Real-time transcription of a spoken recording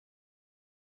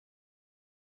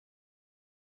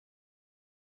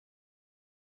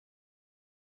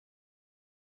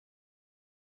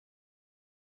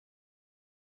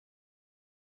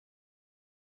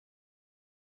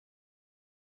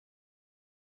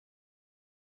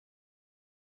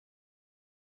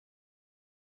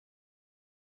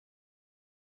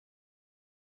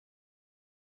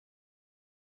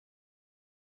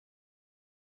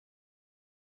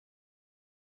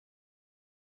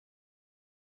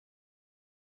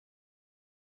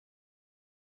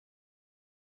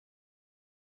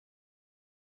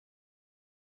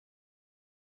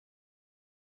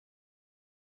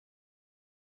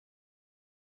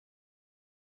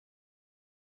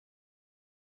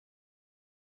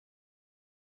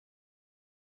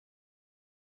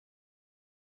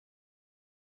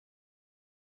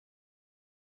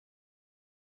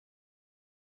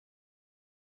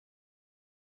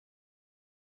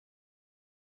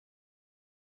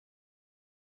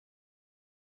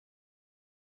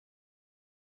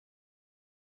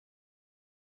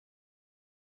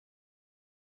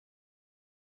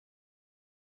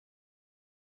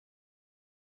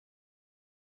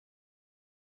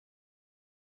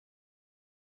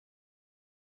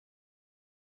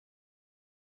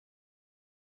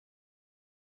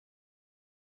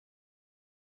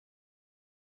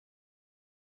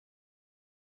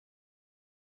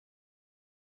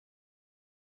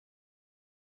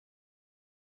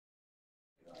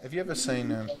Have you ever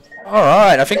seen? All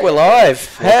right, I think we're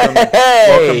live. Welcome, Hey!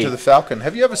 welcome to the Falcon.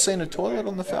 Have you ever seen a toilet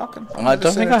on the Falcon? I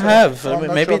don't think I have. I'm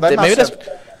not Maybe sure. They maybe must that's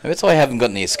have. maybe that's why I haven't got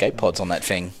any escape pods on that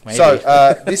thing. Maybe. So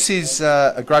this is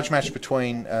a grudge match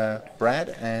between Brad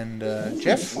and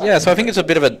Jeff. Yeah, so I think it's a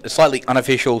bit of a slightly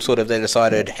unofficial sort of. They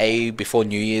decided, hey, before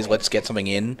New Year's, let's get something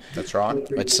in. That's right.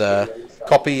 Let's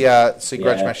Copy see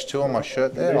Grudge Match 2 on my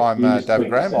shirt there. I'm David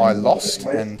Graham. I lost,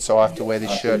 and so I have to wear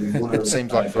this shirt. It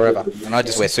seems like forever. and I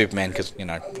just wear Superman because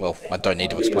well, I don't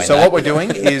need to explain So that. what we're doing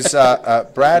is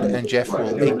Brad and Jeff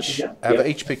will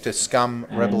each picked a Scum,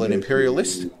 Rebel, and Imperial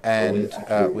list, and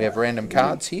we have random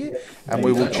cards here, and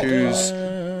we will choose.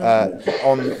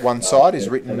 On one side is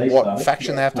written what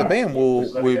faction they have to be, and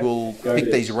we will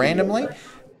pick these randomly,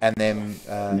 and then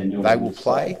they will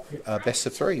play best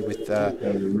of three with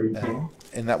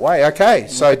in that way. Okay,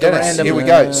 so Dennis, here we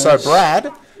go. So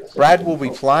Brad will be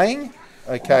playing.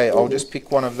 Okay, I'll just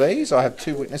pick one of these. I have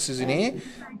two witnesses in here.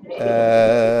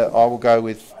 I will go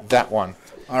with that one.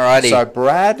 Alrighty. So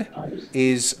Brad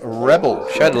is Rebel.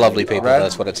 Show the lovely people.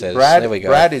 That's what it says. Brad, there we go.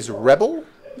 Brad is Rebel.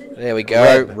 There we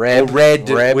go. Red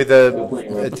with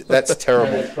a. That's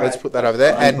terrible. Let's put that over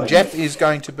there. And Jeff is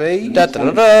going to be. Da,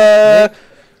 da, da, da.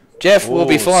 Jeff will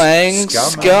be flying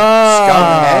Scum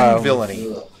and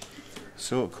Villainy.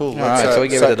 So cool. Alright, so we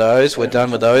give it to those. We're done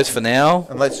with those for now.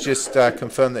 And let's just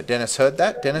confirm that Dennis heard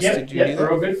that. Dennis, did you hear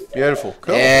that? Beautiful.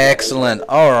 Cool. Excellent.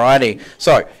 Alrighty.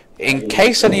 So, in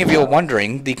case any of you are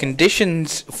wondering, the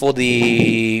conditions for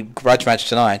the grudge match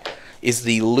tonight is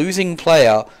the losing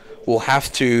player will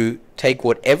have to take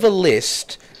whatever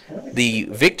list the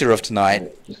victor of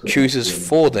tonight chooses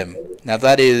for them. Now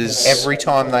that is every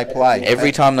time they play.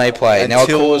 Every time they play. Until now, of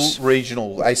course,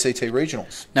 regional ACT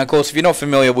regionals. Now, of course, if you're not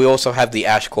familiar, we also have the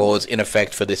Ash clause in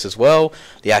effect for this as well.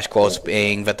 The Ash clause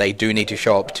being that they do need to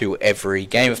show up to every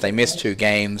game. If they miss 2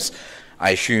 games,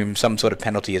 I assume some sort of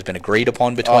penalty has been agreed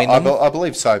upon between them. I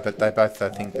believe so, but they both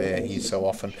think they're here so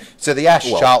often. So the Ash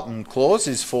Charlton clause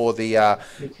is for the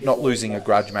not losing a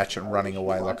grudge match and running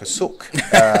away like a sook.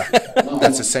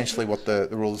 That's essentially what the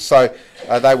rule is. So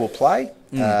they will play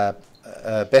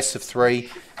best of 3,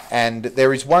 and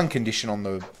there is one condition on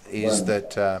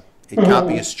that it can't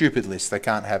be a stupid list. They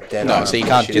can't have dead. No, so you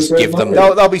can't just give them.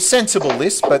 They'll be sensible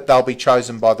lists, but they'll be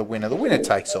chosen by the winner. The winner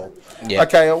takes all. Yeah.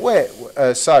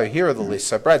 Okay, so here are the lists.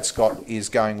 So Brad Scott is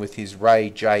going with his Ray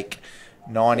Jake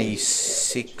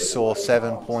 96 or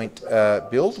 7 point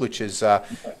build, which is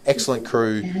excellent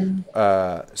crew.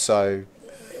 So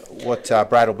what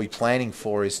Brad will be planning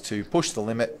for is to push the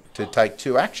limit to take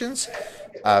 2 actions.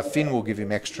 Finn will give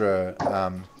him extra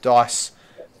dice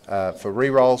for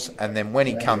rerolls, and then when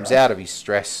he comes out of his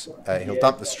stress, he'll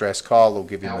dump the stress. Kyle will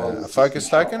give him a focus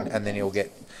token, and then he'll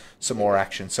get some more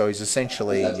action. So he's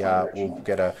essentially will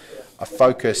get a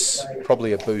focus,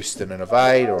 probably a boost and an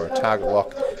evade or a target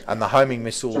lock, and the homing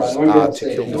missiles are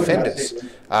to kill defenders.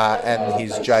 And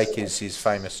his Jake is his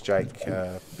famous Jake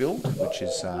build, which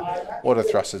is auto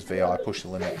thrusters, VI, push the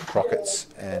limit, rockets,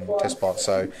 and test pilot.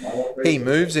 So he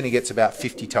moves and he gets about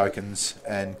 50 tokens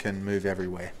and can move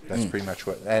everywhere. That's pretty much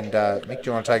what. And Mick,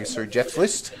 do you want to take us through Jeff's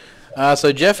list?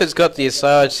 So Jeff has got the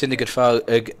Asajj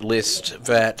Syndicate list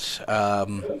that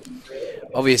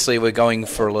obviously we're going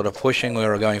for a lot of pushing,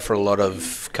 we're going for a lot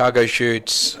of cargo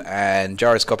shoots, and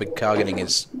gyroscopic targeting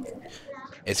is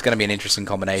it's going to be an interesting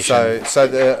combination. So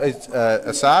the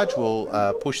Asajj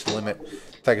will push the limit,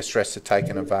 take a stress to take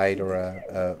an evade or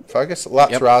a focus.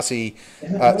 Latrasi,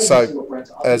 so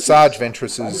Asajj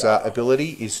Ventress's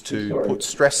ability is to put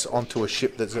stress onto a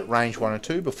ship that's at range 1 or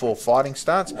 2 before fighting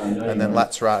starts, and then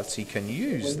Latrasi can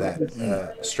use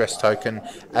that stress token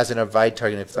as an evade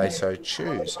token if they so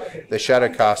choose. The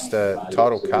Shadowcaster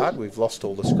title card, we've lost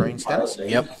all the screens, Dennis.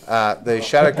 Yep. The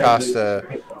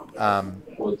Shadowcaster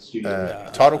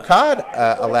title card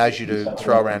allows you to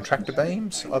throw around tractor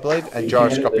beams, I believe, and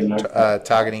gyroscopic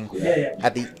targeting.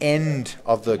 At the end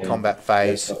of the combat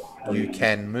phase, you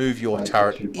can move your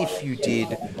turret if you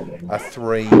did a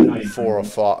 3, 4, or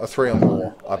 5, a 3 or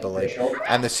more, I believe.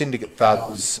 And the Syndicate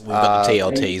Thugs. We've got the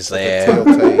TLTs there. The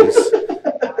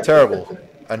TLTs, terrible,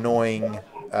 annoying.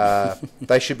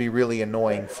 They should be really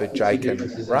annoying for Jake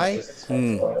and Ray.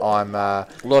 I'm a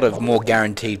lot of more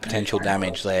guaranteed potential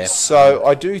damage there. So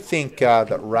I do think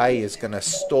that Ray is going to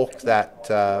stalk that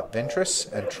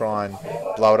Ventress and try and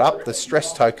blow it up. The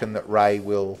stress token that Ray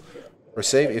will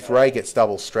receive. If Ray gets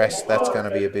double stressed, that's going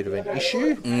to be a bit of an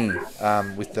issue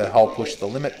with the whole push the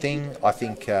limit thing. I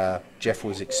think Jeff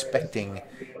was expecting,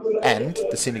 and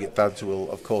the Syndicate Thugs will,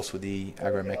 of course, with the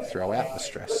Agromech, throw out the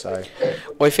stress. So,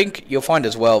 well, I think you'll find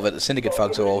as well that the Syndicate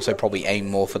Thugs will also probably aim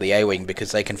more for the A-Wing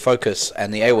because they can focus,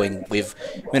 and the A-Wing with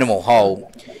minimal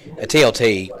hull, a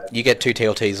TLT, you get 2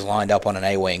 TLTs lined up on an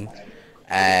A-Wing,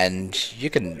 and you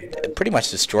can pretty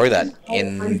much destroy that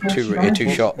in two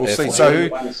shots. We'll see.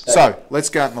 So let's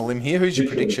go out on a limb here. Who's your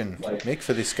prediction, Mick,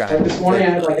 for this game?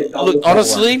 Look,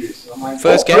 honestly,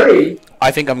 first game,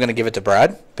 I think I'm going to give it to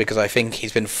Brad because I think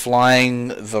he's been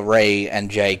flying the Ray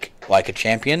and Jake like a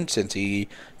champion since he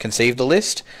conceived the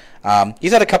list.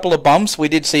 He's had a couple of bumps. We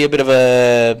did see a bit of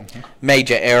a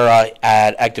major error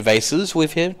at Activaces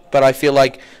with him, but I feel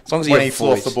like as long as when he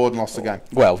flew off the board and lost the game.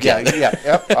 Well,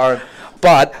 yeah.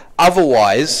 But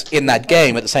otherwise, in that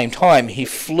game, at the same time, he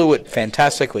flew it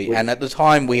fantastically. And at the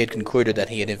time, we had concluded that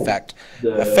he had, in fact,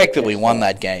 effectively won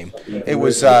that game. It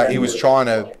was he was trying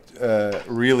to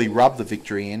really rub the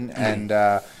victory in, and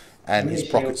his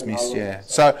pockets missed. Yeah.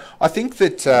 So I think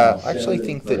that I actually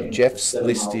think that Jeff's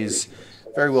list is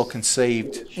very well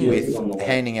conceived with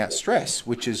handing out stress,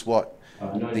 which is what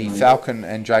the Falcon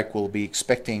and Jake will be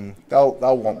expecting. They'll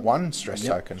want 1 stress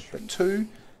token, but 2.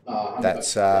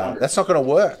 That's not going to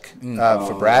work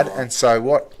for Brad, and so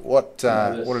what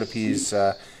it appears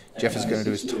Jeff is going to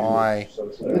do is tie.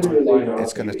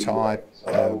 It's going to tie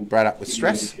Brad up with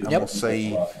stress, and we'll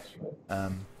see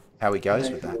how he goes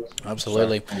with that.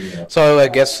 Absolutely. So I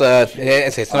guess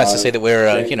it's nice to see that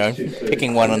we're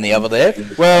picking one on the other there.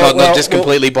 Not just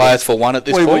completely biased for one at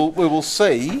this point. We will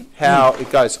see how it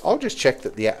goes. I'll just check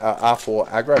that the R4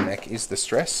 Aggro mech is the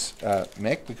stress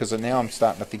mech because now I'm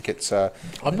starting to think it's. I'm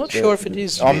not sure if it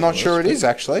is. I'm not sure it is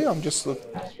actually. I'm just.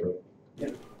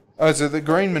 Oh, is it the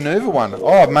green maneuver one? Oh,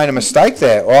 I've made a mistake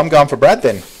there. Oh, I'm going for Brad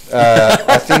then.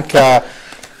 I think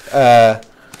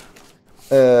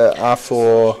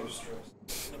R4.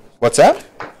 What's that?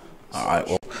 All right.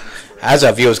 Well, as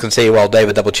our viewers can see, while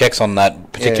David double checks on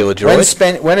that particular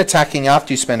droid, when attacking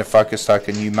after you spend a focus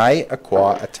token, you may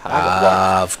acquire a target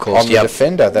lock of course, on the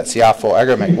defender. That's the R4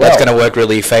 Agromech. That's going to work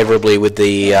really favourably with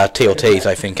the TLTs,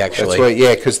 I think. Actually, that's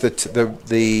right. Because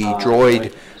the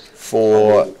droid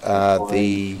for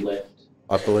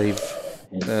I believe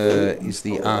is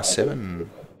the R7.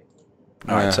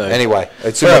 All right. So anyway,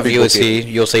 for our viewers here,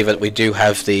 you'll see that we do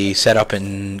have the setup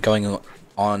and going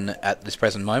on at this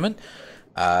present moment.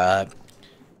 Brad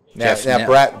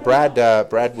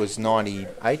was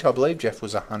 98, I believe. Jeff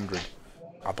was 100.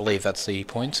 I believe that's the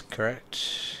points,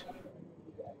 correct?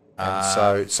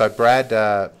 And so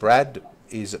Brad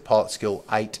is at pilot skill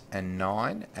 8 and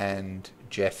 9, and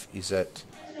Jeff is at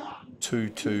 2,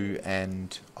 2,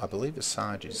 and I believe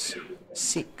Asajj is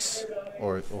 6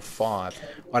 or 5.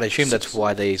 I'd assume that's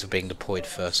why these are being deployed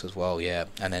first as well, yeah.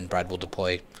 And then Brad will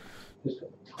deploy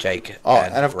Jake.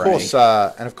 And of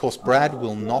course, Brad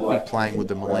will not be playing with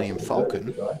the Millennium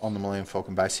Falcon on the Millennium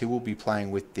Falcon base. He will be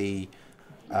playing with the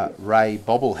Ray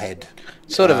bobblehead.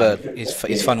 Sort of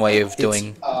his fun way of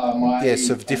doing.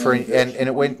 Yes, of different, and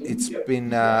it's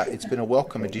been a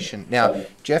welcome addition. Now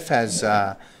Jeff has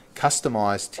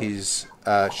customised his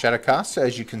Shadowcaster,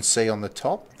 as you can see on the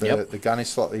top. The gun is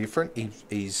slightly different.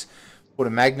 He's put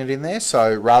a magnet in there,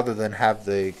 so rather than have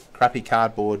the crappy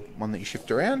cardboard one that you shift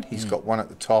around, he's got one at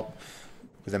the top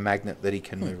with a magnet that he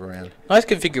can move around. Nice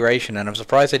configuration, and I'm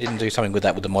surprised they didn't do something with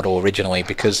that with the model originally,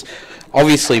 because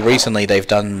obviously recently they've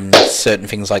done certain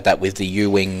things like that with the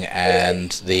U-Wing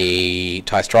and the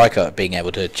TIE Striker being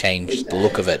able to change the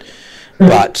look of it.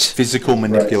 But physical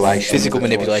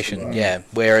manipulation, yeah.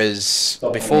 Whereas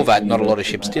before that, not a lot of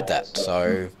ships did that.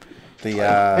 So the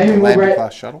landing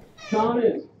class shuttle.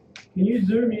 Chalmers, can you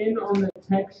zoom in on the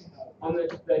text on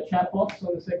the chat box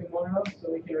on the second monitor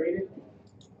so we can read it?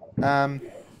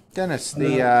 Dennis,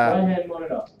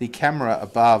 the camera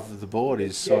above the board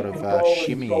is sort of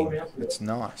shimmying. It's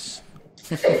nice.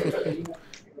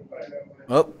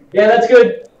 Oh. Yeah, that's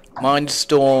good.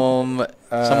 Mindstorm.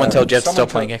 Someone tell Jeff to stop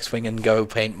playing X-Wing and go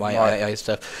paint my AI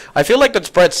stuff. I feel like that's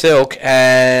Brett Silk,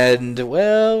 and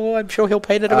well, I'm sure he'll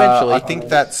paint it eventually. I think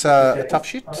that's tough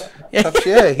shit. Tough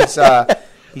shit. Yeah,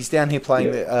 he's down here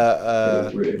playing the. I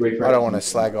don't want to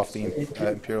slag off the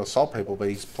Imperial Assault people, but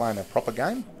he's playing a proper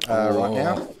game right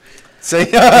now. See,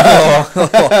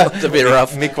 it's a bit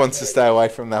rough. Mick wants to stay away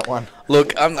from that one.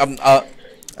 Look,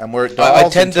 and we're at I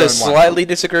tend to slightly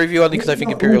disagree with you only because I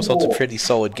think Imperial Assault's a pretty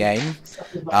solid game.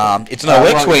 It's no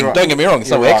X-Wing. Right. Don't get me wrong,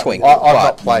 it's no X-Wing. I've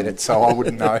not played it, so I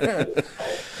wouldn't know.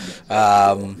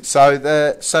 So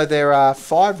there are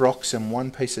 5 rocks and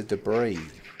 1 piece of debris,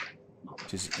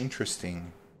 which is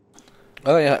interesting.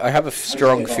 Oh yeah, I have a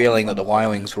strong feeling that the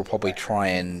Y-Wings will probably try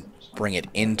and bring it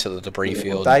into the debris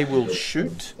field. They will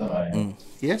shoot. Mm.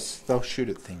 Yes, they'll shoot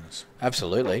at things.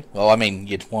 Absolutely. Well, I mean,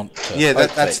 you'd want to. Yeah,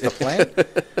 hope that's they- the plan.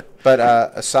 But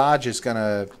Asajj is going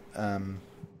to...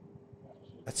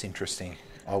 that's interesting.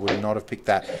 I would not have picked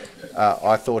that.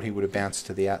 I thought he would have bounced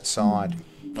to the outside.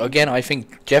 Again, I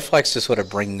think Jeff likes to sort of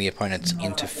bring the opponents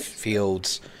into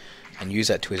fields and use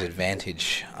that to his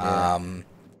advantage.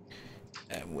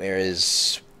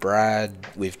 Whereas Brad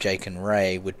with Jake and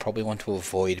Ray would probably want to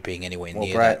avoid being anywhere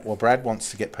near that. Well, Brad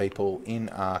wants to get people in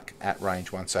arc at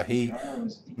range 1, so he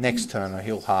next turn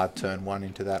he'll hard turn 1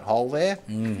 into that hole there.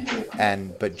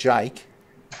 But Jake,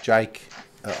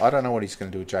 I don't know what he's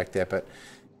going to do with Jake there, but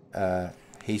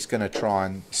he's going to try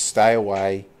and stay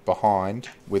away behind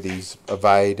with his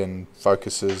evade and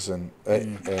focuses and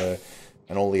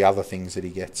all the other things that he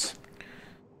gets.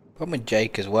 Problem with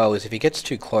Jake as well is if he gets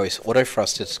too close, auto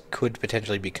thrusters could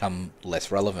potentially become less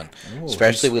relevant, Ooh,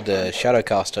 especially with the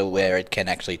Shadowcaster where it can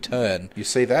actually turn. You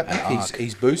see that? An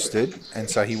He's boosted, and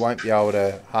so he won't be able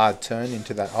to hard turn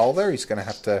into that hole there. He's going to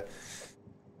have to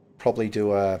probably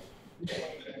do a...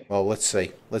 Well, let's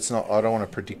see. Let's not... I don't want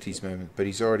to predict his movement, but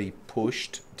he's already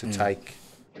pushed to take...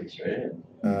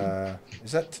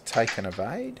 is that to take an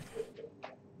evade?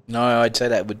 No, I'd say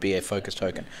that would be a focus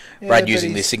token. Yeah, Brad but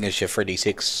using the he's- signature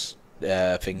 3d6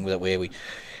 thing that where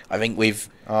I think we've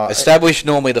Oh, established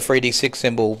normally the 3d6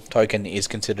 symbol token is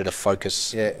considered a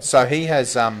focus. Yeah, so he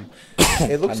has... it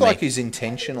looks Pardon like me. he's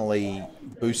intentionally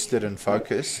boosted and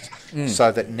focused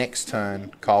so that next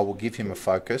turn Kyle will give him a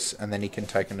focus and then he can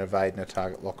take an evade and a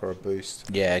target lock or a boost.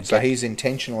 Yeah, So okay. he's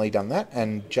intentionally done that,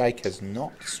 and Jake has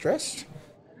not stressed.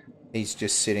 He's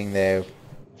just sitting there.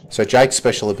 So Jake's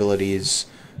special ability is...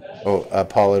 or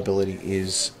pilot ability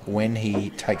is when he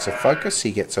takes a focus,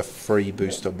 he gets a free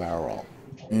boost or barrel roll.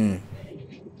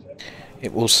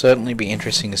 It will certainly be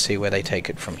interesting to see where they take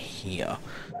it from here.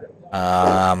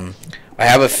 I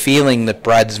have a feeling that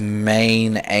Brad's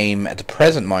main aim at the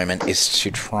present moment is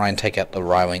to try and take out the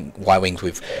Y-Wings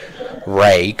with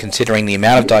Ray, considering the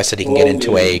amount of dice that he can get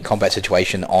into a combat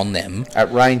situation on them.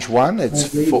 At range 1,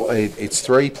 it's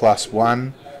 3 plus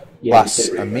 1 plus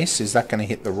a miss. Is that going to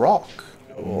hit the rock?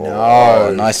 Oh,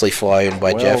 No. nicely flown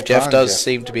by Well Jeff. Jeff done, does Jeff.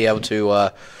 seem to be able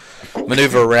to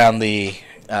maneuver around the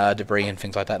debris and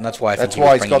things like that, and that's why I think That's he was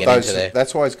why he's bringing got it into those. there.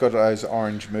 That's why he's got those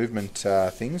orange movement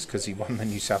things, because he won the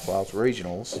New South Wales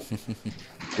regionals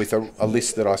with a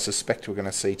list that I suspect we're going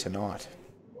to see tonight.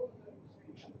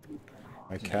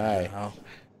 Okay. Oh.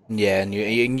 Yeah, and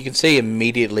you can see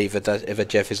immediately that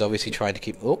Jeff is obviously trying to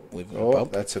keep. Oh, we've got a Oh,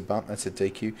 bump. that's a bump. That's a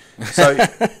DQ. So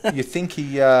you think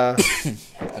he?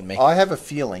 Pardon me. I have a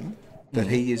feeling that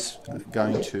he is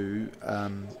going to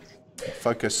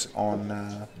focus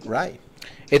on Ray.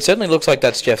 It certainly looks like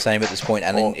that's Jeff's aim at this point,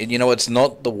 and Or- you know it's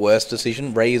not the worst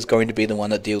decision. Ray is going to be the one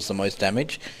that deals the most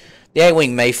damage. The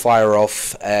A-Wing may fire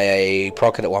off a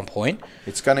procket at one point,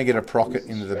 It's going to get a procket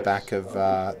into the back of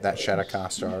that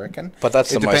Shadowcaster, I reckon. but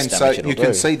that's It the most depends. damage So it'll you do.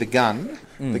 can see the gun.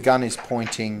 The gun is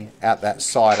pointing out that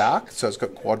side arc, so it's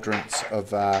got quadrants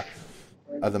of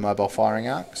the mobile firing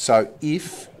arc. So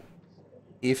if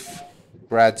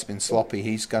Brad's been sloppy,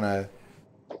 he's going to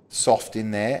soft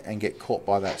in there and get caught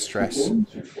by that stress.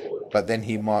 But then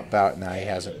he might bow it. No, he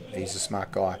hasn't. He's a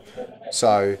smart guy.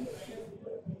 So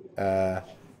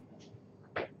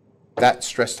that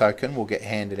stress token will get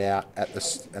handed out at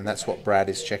the, and that's what Brad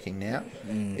is checking now.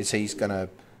 Is he's going to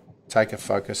take a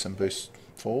focus and boost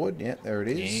forward? Yeah, there it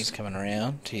is. Yeah, he's coming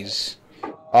around. He's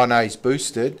Oh no, he's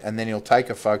boosted, and then he'll take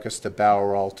a focus to barrel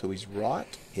roll to his right.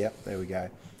 Yep, there we go.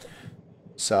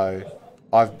 So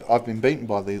I've been beaten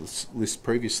by this list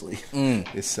previously.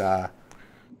 This and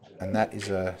that is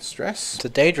a stress. It's a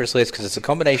dangerous list because it's a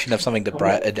combination of something that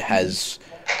Brad has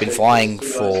been flying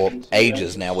for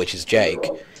ages now, which is Jake,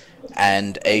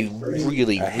 and a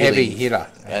really Heavy hitter,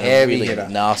 and heavy really hitter.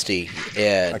 nasty,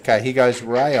 yeah. Okay, here goes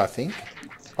Ray, I think.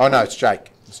 Oh no, it's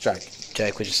Jake. It's Jake.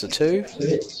 Jake, which is the 2.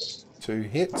 2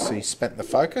 hits. He spent the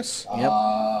focus, Yep.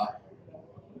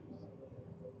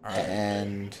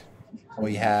 and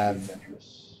we have.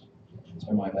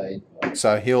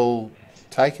 So he'll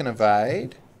take an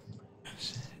evade.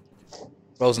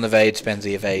 Rolls an evade, spends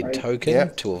the evade token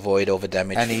Yep. to avoid all the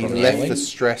damage And he from the left A-Wing. the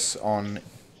stress on.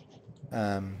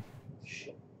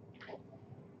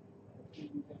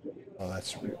 Oh,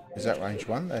 is that range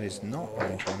 1? That is not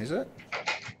range 1, is it?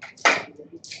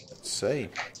 Let's see.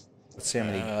 Let's see how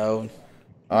many.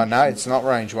 Oh no, it's not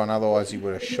range 1. Otherwise, he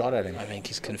would have shot at him. I think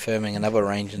he's confirming another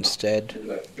range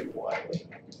instead.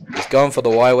 He's going for the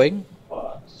Y-Wing.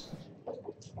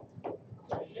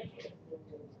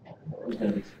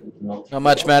 Not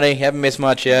much, Matty. Haven't missed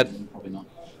much yet. Probably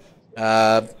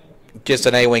not. Just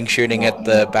an A-wing shooting at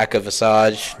the back of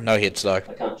Visage. No hits though. I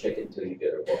can't check it until you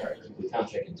get a wrong. We can't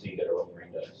check it until you get a wrong ring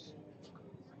dose.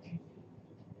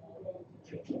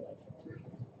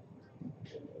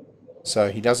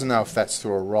 So he doesn't know if that's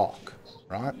through a rock,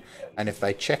 right? And if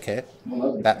they check it,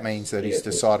 that means that he's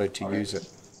decided to use it.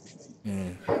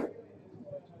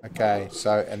 Okay,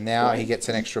 so, and now he gets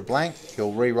an extra blank.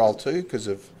 He'll re-roll 2 because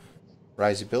of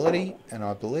Ray's ability, and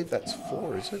I believe that's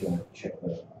 4, is it?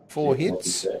 4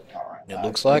 hits, It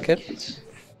looks like it.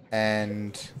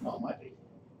 and... Oh, it might be.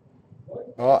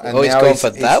 Oh, and Oh, he's now gone for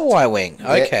that Y-wing.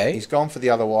 yeah, Okay. he's gone for the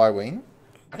other Y-wing.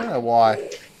 I don't know why,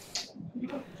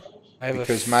 I have a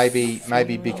because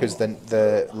maybe because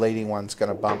the leading one's going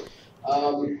to bump.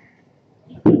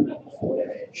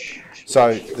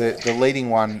 So the leading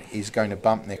one is going to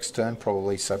bump next turn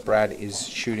probably, so Brad is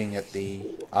shooting at the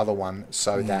other one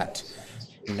so that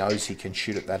he knows he can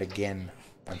shoot at that again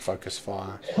and focus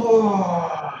fire.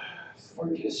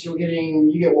 Focus.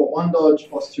 You get what, 1 dodge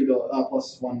plus 2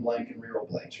 plus 1 blank and reroll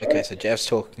blanks, right? Okay, so Jeff's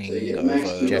talking So you get max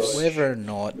over Jeff's- whether or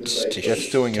not to Jeff's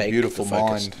doing a take beautiful the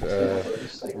focus.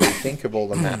 mind rethink of all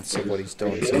the maths of what he's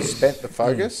doing. So he's spent the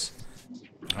focus.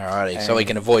 Alrighty, so we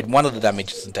can avoid one of the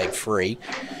damages and take 3,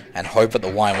 and hope that the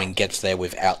Y-wing gets there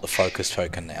without the focus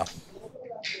token now.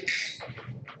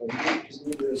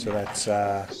 So that's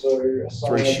So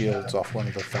 3 shields off one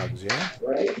of the thugs, yeah?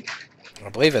 I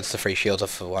believe it's the 3 shields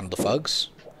off of one of the thugs.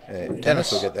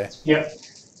 Dennis will get there. Yep.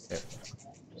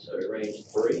 So range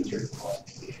 3.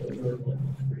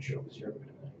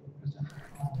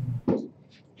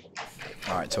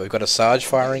 Alright, so we've got a Sarge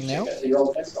firing now. So you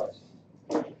roll the next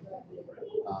dice.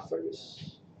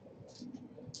 Focus.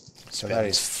 So that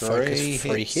is Focus 3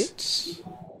 3 hits. hits.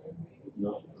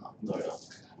 No.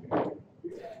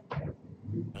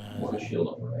 One shield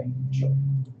on the range.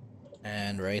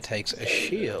 And Ray takes a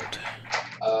shield.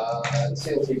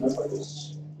 CLT, no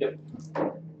focus.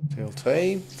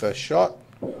 TLT, first shot,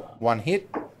 1 hit,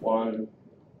 1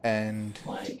 and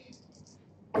blank.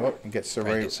 gets the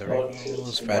Ray re. gets a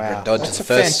rerolls. Brad Wow, dodges that's the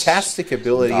a first. fantastic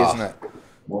ability, Ah. isn't it?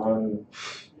 1.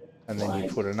 And then you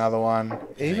put another one.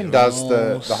 He even does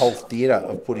the whole theatre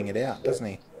of putting it out, doesn't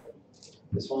he?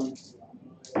 This one.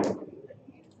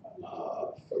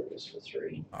 Focus for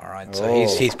 3. Alright, so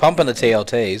Oh. he's pumping the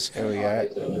TLTs. There we go.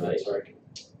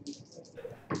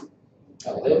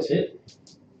 That's it.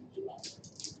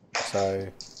 So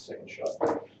Second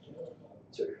shot.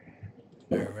 2.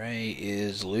 Ray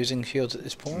is losing shields at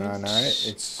this point. no,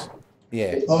 it's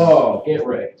yeah. Oh, get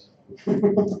wrecked.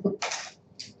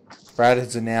 Brad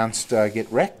has announced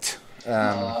get wrecked.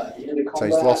 So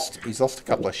he's lost a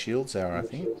couple of shields there, I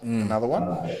think. Another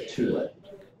one. 2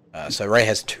 left. So Ray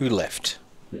has 2 left.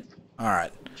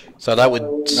 Alright. So that would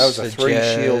That was a 3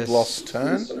 shield suggest- lost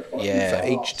turn Yeah. for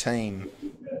each team,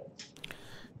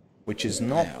 which is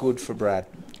not good for Brad.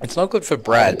 It's not good for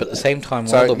Brad, but at the same time, one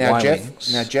So of the now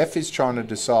Y-wings... Jeff is trying to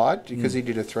decide, because he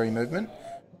did a 3 movement,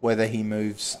 whether he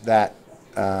moves that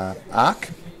arc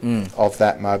of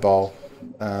that mobile.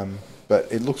 But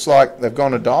it looks like they've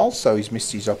gone a dial, so he's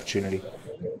missed his opportunity.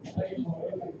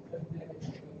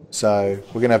 So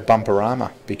we're going to have bumper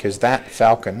armor, because that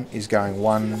Falcon is going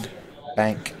 1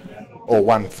 bank or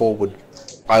 1 forward.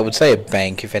 I would say a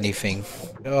bank, if anything.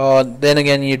 Oh, then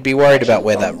again, you'd be worried about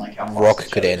where that rock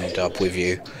could end up with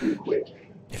you.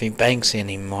 If he banks in,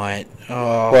 he might...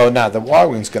 Oh, Well, no, the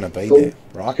Y-wing's going to be there,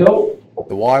 right? Cool.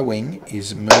 The Y-wing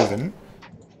is moving.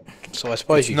 so I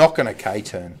suppose It's you... not going to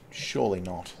K-turn. Surely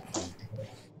not.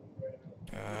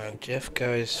 Jeff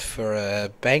goes for a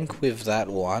bank with that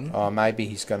one. Oh, maybe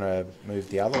he's going to move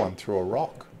the other one through a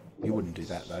rock. He wouldn't do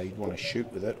that, though. He'd want to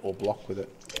shoot with it or block with it.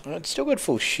 It's still got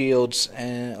full shields,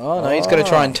 and... Oh, no, he's got to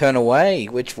try and turn away,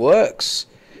 which works.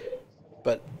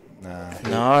 But, Nah.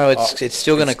 no, it's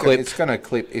still going to clip. It's going to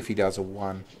clip if he does a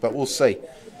 1, but we'll see.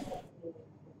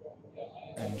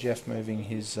 And Jeff moving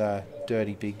his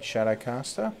dirty big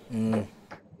Shadowcaster.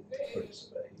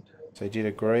 So he did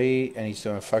agree, and he's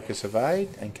doing a focus evade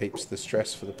and keeps the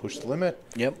stress for the push the limit.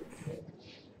 Yep.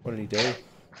 What did he do?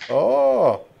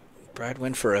 Oh! Brad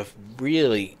went for a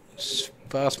really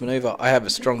fast maneuver. I have a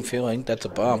strong feeling that's a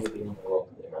bump.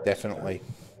 Definitely.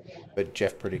 But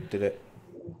Jeff predicted it.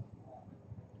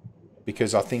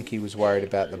 Because I think he was worried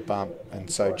about the bump.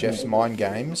 And so Jeff's mind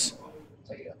games.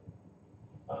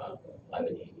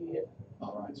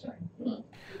 Alright, sorry.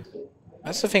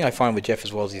 That's the thing I find with Jeff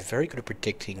as well, is he's very good at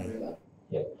predicting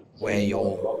where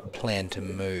you'll plan to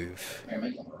move.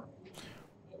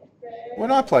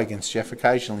 When I play against Jeff,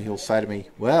 occasionally he'll say to me,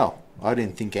 well, I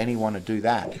didn't think anyone would do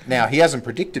that. Now, he hasn't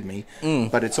predicted me,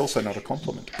 but it's also not a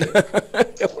compliment.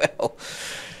 Well,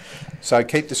 So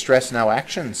keep the stress, no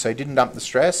actions. So he didn't dump the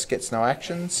stress, gets no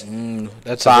actions.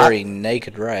 that's But- a very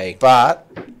naked Ray. But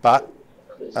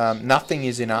nothing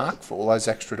is in arc for all those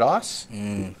extra dice.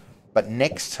 But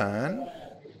next turn,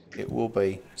 it will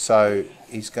be. So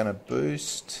he's going to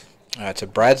boost. Alright, so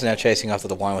Brad's now chasing after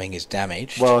the Y-Wing is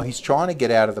damaged. Well, he's trying to get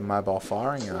out of the mobile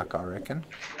firing arc, I reckon.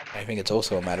 I think it's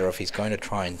also a matter of he's going to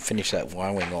try and finish that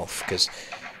Y-Wing off, because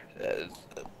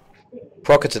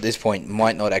Rockets at this point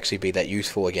might not actually be that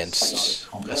useful against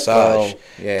Asajj, Well,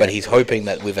 yeah. but he's hoping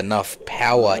that with enough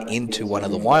power into one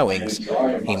of the Y-Wings,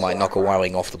 he might knock a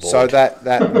Y-Wing off the board. So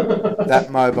that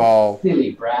mobile.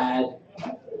 Clearly, Brad,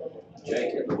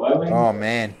 Jake at the Y-Wing. Oh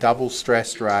man, double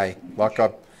stressed Ray. Like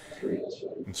I'm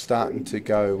starting to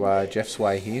go Jeff's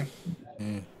way here.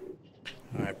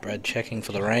 Alright, Brad checking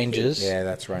for the ranges. Yeah,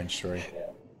 that's range 3.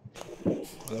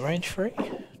 The range 3?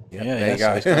 Yep, Yeah, there you so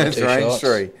go. he's got It's two range shots.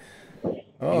 3.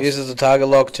 Oh, He uses the target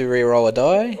lock to re-roll a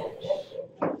die.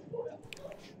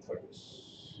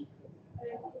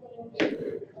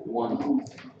 One.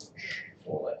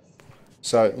 Four left.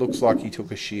 so it looks like he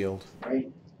took a shield.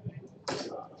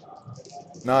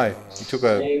 No, he took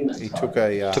a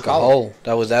Took a hole.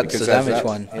 That's because the that's damage that-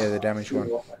 one. Yeah, the damage one.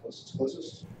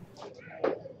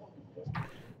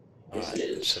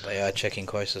 So they are checking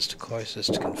closest to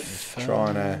confirm.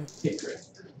 Trying to Hit crit.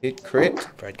 hit crit.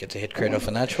 Brad gets a hit crit off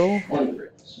a natural. One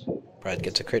crit. Brad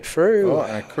gets a crit through. Oh,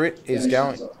 and a crit is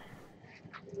going.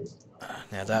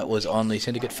 Now that was on the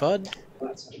Syndicate FUD.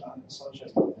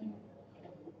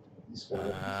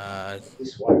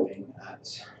 This Y-Wing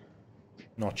at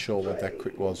Not sure what that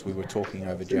crit was. We were talking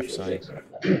over Jeff saying.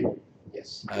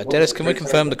 yes. Dennis, can we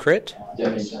confirm the crit?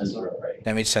 Damage sensor array.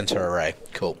 Damage sensor array.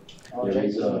 Cool.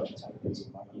 There's a, you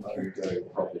can go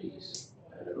properties,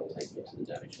 and it'll take you to the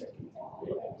damage deck.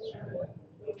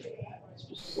 It's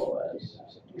just slow as.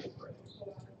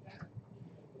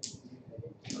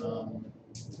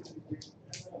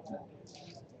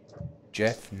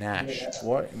 Jeff Nash.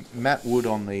 What? Matt Wood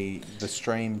on the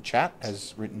stream chat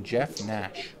has written Jeff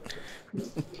Nash.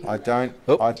 I don't.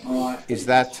 Oh. Is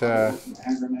that?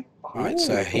 Alright,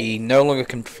 so he no longer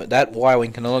can. That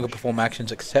Y-Wing can no longer perform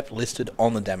actions except listed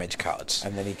on the damage cards.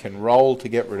 And then he can roll to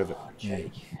get rid of it.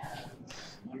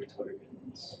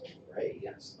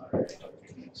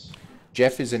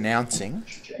 Jeff is announcing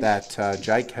that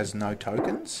Jake has no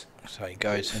tokens, So he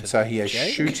goes for and so he is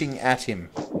Jake. shooting at him.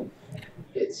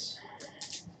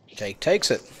 Jake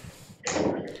takes it.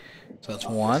 So that's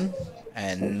one,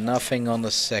 and nothing on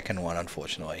the second one,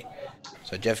 unfortunately.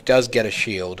 So Jeff does get a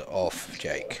shield off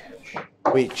Jake.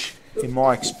 Which, in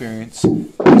my experience,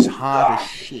 is hard as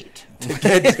shit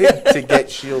to get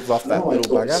shields off that little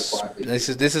bugger. This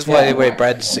is where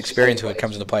Brad's experience with it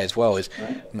comes into play as well. Is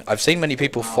I've seen many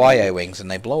people fly A-wings and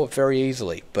they blow up very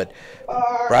easily, but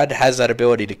Brad has that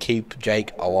ability to keep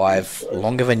Jake alive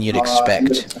longer than you'd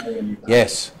expect.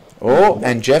 Yes. Oh,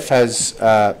 and Jeff has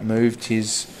moved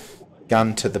his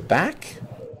gun to the back.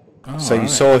 So you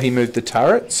saw he moved the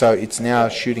turret, so it's now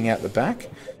shooting out the back.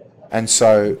 And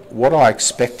so what I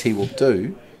expect he will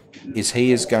do is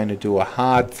he is going to do a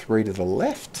hard 3 to the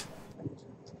left.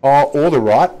 Or the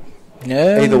right.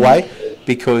 No. Either way,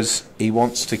 because he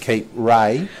wants to keep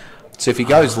Ray. So if he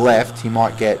goes left, he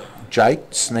might get Jake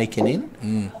sneaking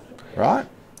in. Right?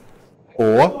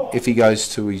 Or if he goes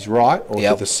to his right or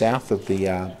to the south of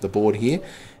the board here,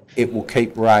 it will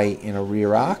keep Ray in a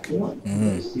rear arc.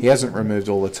 He hasn't removed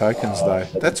all the tokens though.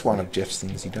 That's one of Jeff's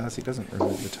things he does. He doesn't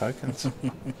remove the tokens.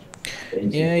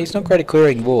 Yeah, he's not great at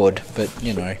clearing board, but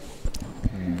you know,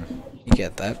 you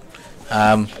get that.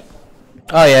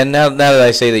 Oh yeah, now that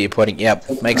I see that you're pointing, yep,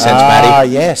 makes sense, Matty.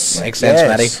 Yes. Makes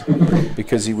sense, Matty.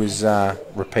 Because he was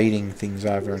repeating things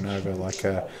over and over like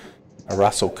a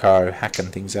Russell Crowe hacking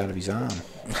things out of his arm.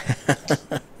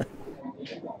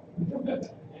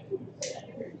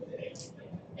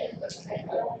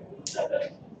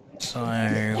 So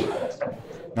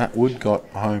Matt Wood got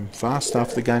home fast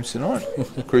after the games tonight,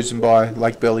 cruising by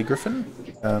Lake Burley Griffin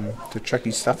to check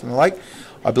his stuff in the lake.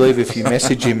 I believe if you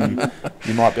message him,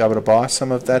 you might be able to buy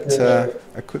some of that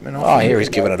equipment off him. here he's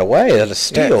giving it away at a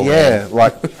steal. Yeah,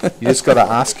 like you just got to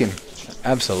ask him.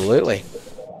 Absolutely.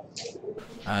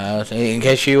 In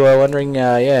case you were wondering,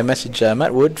 message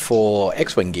Matt Wood for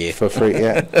X-Wing gear. For free,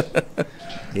 yeah.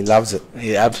 He loves it.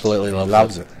 He absolutely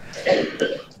Loves it.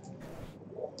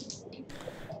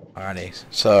 Alrighty,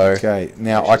 so Okay,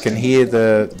 now I can hear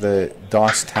the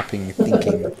dice tapping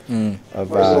thinking of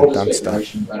Dunster.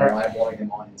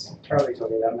 Charlie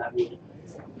told me that, Matt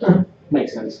Wood.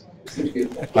 Makes sense.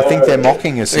 I think they're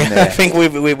mocking us in I there. think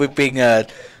we've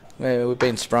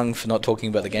been sprung for not talking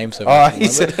about the game so Oh, much.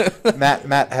 he's,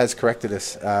 Matt has corrected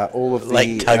us. All of the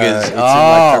Lake Tuggers. it's in Lake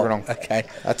Tuggeranong. Okay.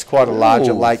 That's quite a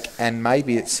larger Ooh. lake, and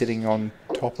maybe it's sitting on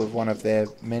top of one of their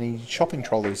many shopping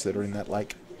trolleys that are in that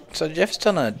lake. So Jeff's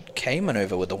done a K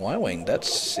maneuver with the Y-wing.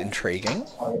 That's intriguing.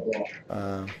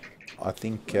 I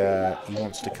think he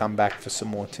wants to come back for some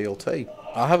more TLT.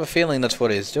 I have a feeling that's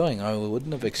what he's doing. I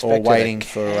wouldn't have expected. Or waiting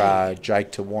for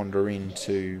Jake to wander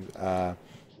into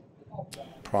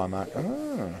Primark.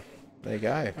 Oh, there you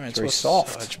go. Alright, Very so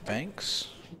soft. Sarge Banks.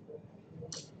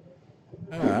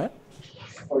 Alright.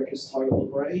 Focus target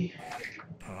on Ray.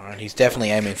 Alright, he's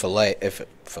definitely aiming for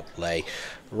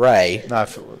Ray. No,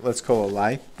 let's call it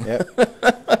Lay.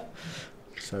 Yep.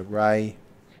 So Ray.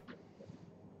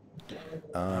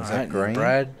 Is Alright, that green?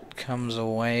 Brad comes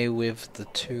away with the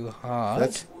too hard.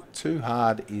 That's too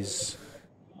hard is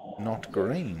not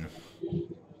green.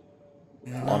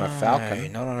 On a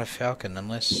Falcon. Not on a Falcon,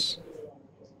 unless...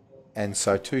 And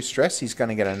so 2 stress, he's going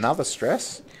to get another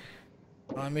stress.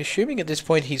 I'm assuming at this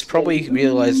point he's probably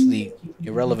realised the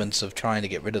irrelevance of trying to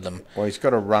get rid of them. Or he's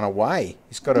got to run away.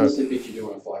 He's got What's to... the pitch you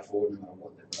do on a 5 forward no matter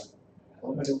what they're doing?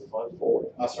 I'm going to 5 forward.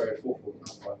 Oh, sorry, 4 forward,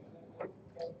 not 5.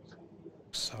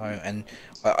 So, and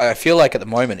I feel like at the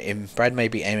moment, Brad may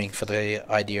be aiming for the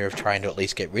idea of trying to at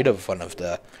least get rid of one of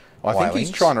the I think he's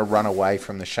Y-wings. trying to run away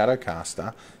from the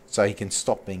Shadowcaster so he can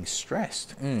stop being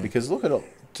stressed. Because look at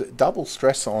it, double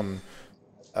stress on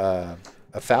a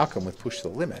Falcon with push to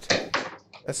the limit.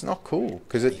 That's not cool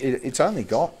because it's only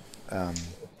got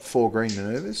 4 green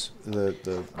maneuvers.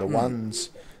 The ones,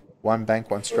 1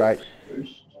 bank, 1 straight,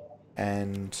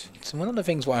 and It's one of the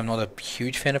things why I'm not a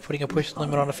huge fan of putting a push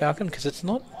limit on a Falcon, because it's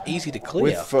not easy to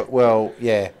clear. well,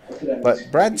 yeah, but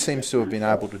Brad seems to have been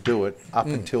able to do it up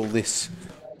until this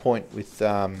point with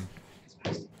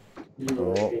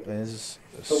there's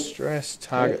a stress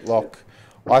target lock.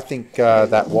 I think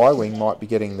that Y-wing might be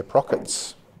getting the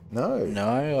Prockets.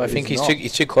 No, I think he's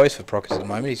he's too close for Prockets at the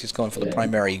moment. He's just gone for the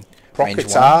primary range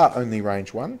Prockets 1. are only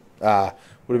range 1.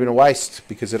 Would have been a waste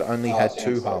because it only had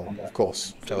 2 hull, of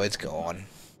course. So it's gone.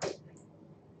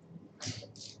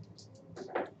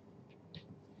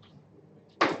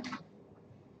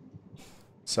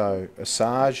 So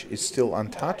Asajj is still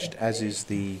untouched, as is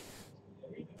the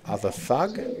other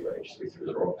thug,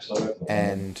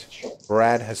 and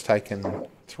Brad has taken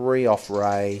 3 off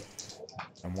Ray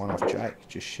and 1 off Jake,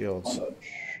 just shields.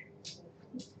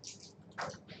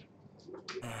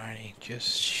 Alright,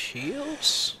 just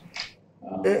shields.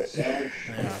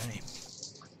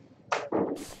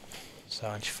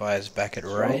 Sarge fires back at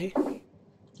Ray.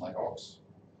 Like Ox.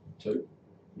 2.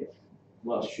 Yeah.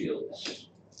 Last shields.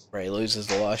 Ray loses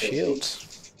the last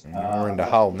shields. We're into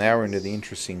hull. Now we're into the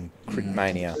interesting crit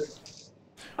mania.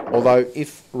 Although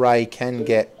if Ray can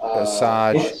get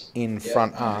Asajj in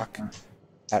front arc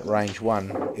at range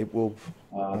 1, it will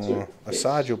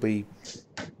Asajj will be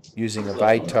using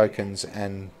evade tokens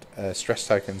and stress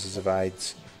tokens as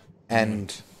evades,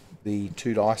 and the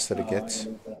 2 dice that it gets.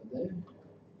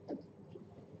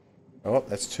 Oh,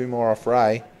 that's 2 more off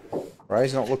Ray.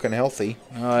 Ray's not looking healthy.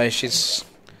 No, she's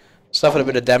suffered a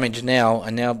bit of damage now,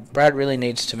 and now Brad really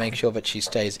needs to make sure that she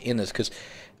stays in this, because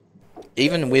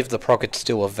even with the Procket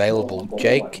still available,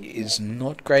 Jake is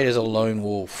not great as a lone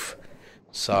wolf.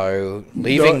 So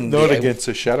leaving not against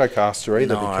a Shadowcaster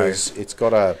either, No. because it's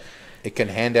got it can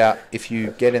hand out, if you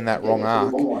get in that wrong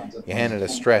arc, you hand it a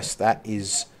stress, that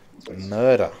is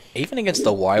murder. even against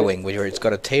the Y-wing, where it's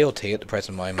got a TLT at the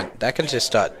present moment, that can just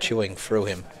start chewing through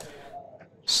him.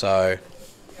 So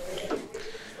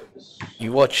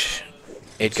you watch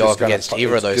it go up against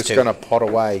either of those It's two. just going to pot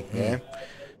away, yeah.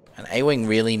 And A-wing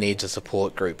really needs a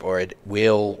support group, or it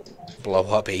will blow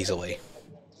up easily.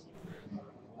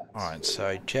 Alright,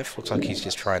 so Jeff looks like he's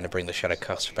just trying to bring the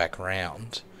Shadowcaster back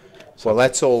round. Well,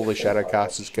 that's all the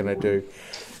Shadowcaster's going to do.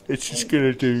 It's just going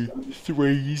to do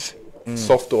 3s,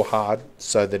 soft or hard,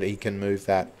 so that he can move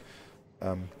that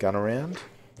gun around.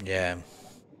 Yeah.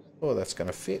 Oh, that's going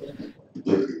to fit.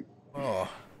 Oh.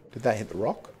 Did that hit the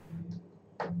rock?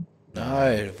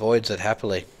 No, it avoids it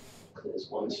happily. There's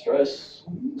 1 stress.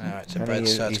 Alright, so And Brad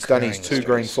starts he's done his clearing 2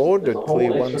 green stress. forward to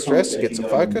clear 1 stress, gets a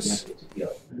focus. Yeah,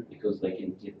 because they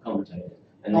can get commentated.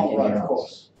 And they Oh, can right, hear of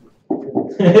course.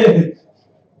 us.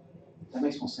 That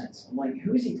makes more sense. I'm like,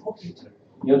 who is he talking to?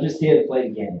 You're just here to play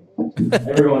the game.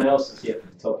 Everyone else is here to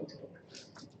talk to him.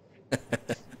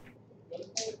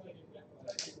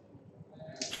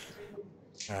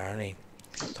 Alrighty.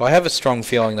 So I have a strong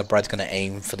feeling that Brad's going to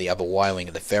aim for the other Y-wing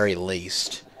at the very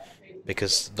least,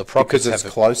 because the Because Prockets it's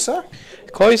have closer?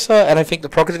 closer, and I think the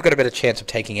Prockets have got a better chance of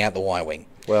taking out the Y-wing.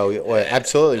 Well,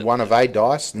 absolutely. One of 8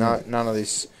 dice. No, none of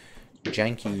this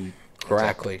janky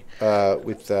crap Exactly.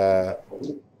 with the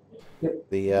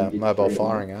mobile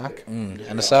firing arc. And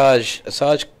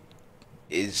Asajj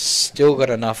is still got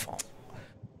enough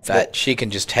that she can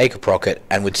just take a Procket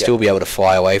and would still be able to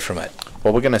fly away from it.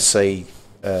 Well, we're going to see.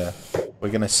 That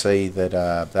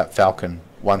that Falcon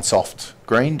one soft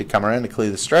green to come around to clear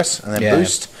the stress and then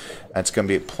boost. And it's going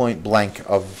to be at point blank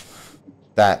of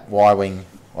that Y-wing.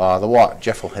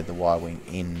 Jeff will head the Y-wing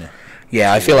in.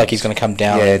 Yeah, I feel like he's going to come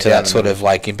down into down that sort of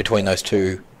like in between those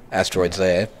two asteroids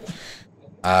there.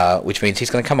 Which means he's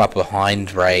going to come up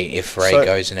behind Ray if Ray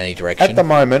goes in any direction. At the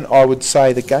moment, I would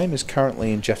say the game is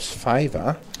currently in Jeff's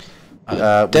favour.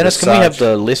 Dennis, can we have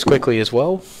the list quickly as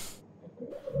well?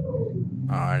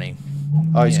 Alrighty.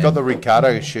 Oh, he's got the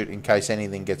Ricardo shoot in case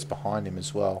anything gets behind him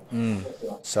as well.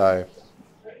 So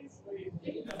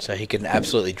he can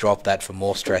absolutely drop that for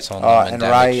more stress on them and and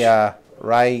damage.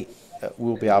 Ray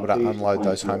will be able to unload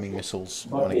those homing missiles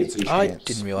when he gets a chance. I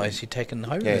didn't realise he'd taken the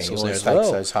homing Yeah, he missiles there always as takes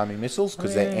well. those homing missiles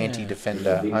because they're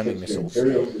anti-defender homing missiles.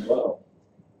 Imperials as well.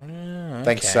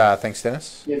 Thanks,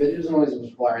 Dennis. Yeah, but it doesn't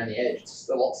always fly around the edge. It's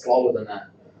a lot slower than that.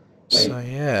 So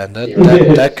yeah,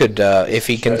 that could if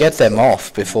he can get them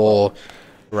off before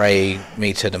Ray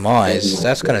meets her demise,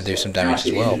 that's going to do some damage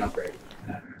as well.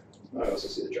 I also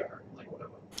see the jar, like whatever.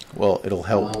 Well, it'll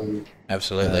help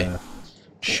Absolutely.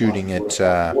 shooting at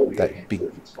that big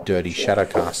dirty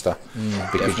Shadowcaster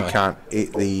because you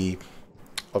definitely. can't.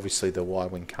 Obviously the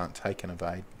Y-wing can't take an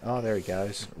evade. Oh, there he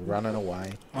goes, running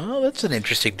away. Oh, that's an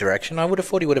interesting direction. I would have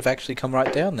thought he would have actually come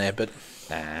right down there, but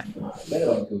nah.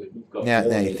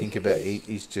 Now you think about it,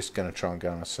 he's just going to try and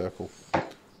go in a circle.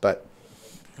 But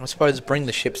I suppose bring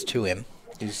the ships to him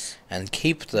he's and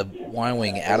keep the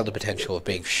Y-wing out of the potential of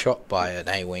being shot by an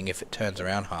A-wing if it turns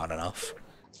around hard enough.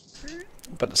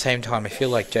 But at the same time, I feel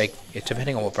like Jake,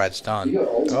 depending on what Brad's done,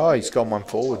 he's gone one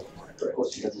forward.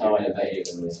 That's how I evaded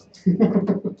them.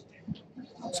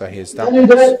 So he's done.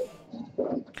 alright,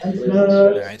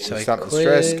 so he Starting the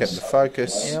stress, clears. kept the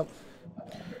focus, Yep.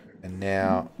 and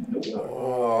now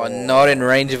Oh, not in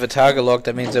range of a target lock.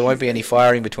 That means there won't be any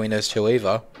firing between those two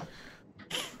either.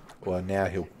 now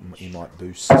he might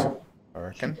boost, I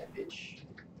reckon.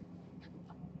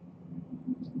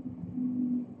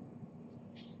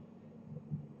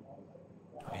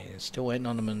 He's still waiting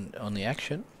on them on the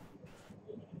action.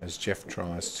 As Jeff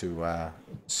tries to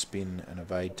spin an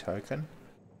evade token.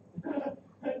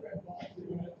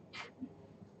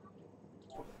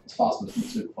 It's fast, but it's not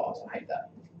super fast. I hate that.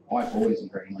 Why always in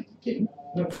green? Like you're kidding.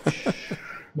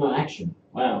 No action.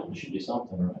 Wow, we should do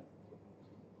something, right?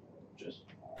 Just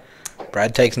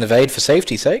Brad takes an evade for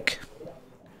safety's sake.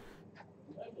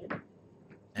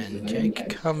 And Jake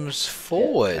comes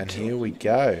forward. And here we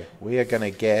go. We are going to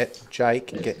get Jake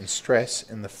getting stress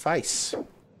in the face.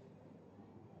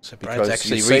 So Brad's because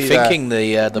actually you see rethinking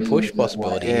the push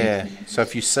possibility. Yeah. So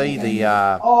if you see the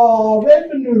Oh, red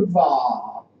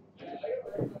maneuver!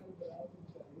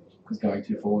 Because going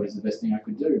too forward is the best thing I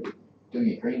could do. Doing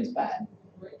it green is bad.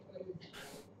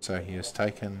 so he has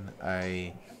taken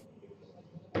a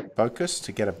focus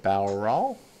to get a barrel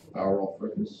roll. Barrel roll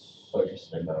focus. focus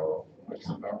and barrel roll. Focus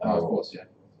and barrel. Oh, of course, yeah.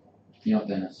 You're not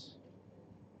Dennis.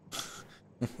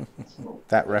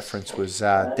 That reference was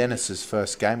Dennis's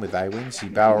first game with A-Wings. He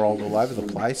barrel rolled all over the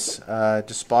place,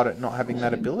 despite it not having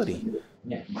that ability.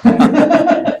 Yeah.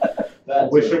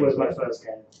 Wish it was my first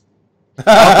game.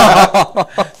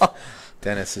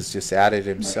 Dennis has just outed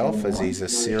himself as he's a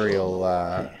serial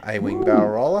A-Wing barrel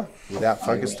roller without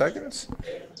focus tokens.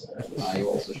 You're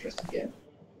also stressed again.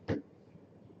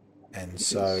 And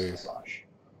so,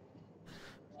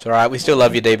 It's alright, we still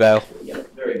love you, D-Bale. Yeah,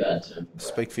 very bad turn.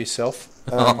 speak for yourself.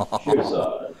 Shoot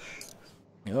aside.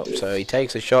 Yep, so he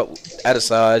takes a shot at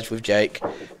Asajj with Jake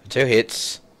for 2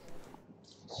 hits.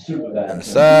 Super bad. And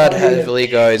Asajj heavily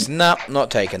goes, nope, not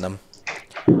taking them.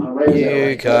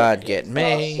 You can't get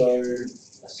me. So,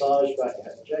 Asajj back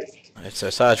at Jake. So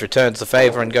Asajj returns the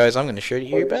favour and goes, I'm going to shoot at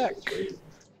you back.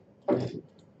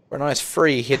 For a nice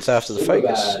 3 hits after the Super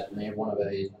focus. bad, and they have one of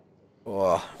a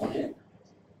Oh, one hit.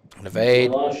 an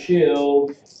evade. Last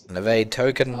shield. An evade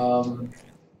token.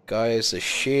 Guys, the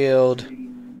shield.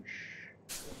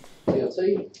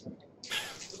 TLT.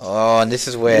 Oh, and this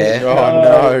is where... Oh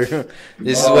no!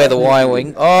 This is where the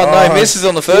Y-Wing... Oh, no, misses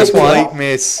on the first Complete one.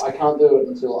 miss. I can't do it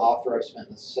until after I've spent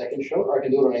the second shot, or I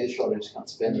can do it on either shot, I just can't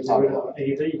spend the time.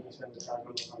 Either you can spend the time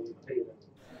on either.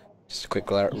 Just a quick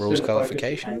rules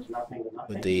qualification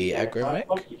with the aggro mech.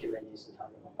 You can then use the time.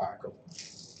 Alright, cool.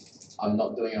 I'm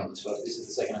not doing it on the shot. This is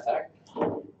the second attack.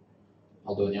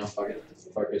 I'll do it now.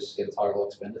 Focus, get a target lock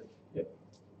expended.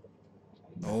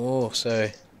 Oh, so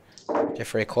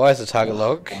Jeffrey acquires the target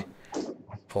lock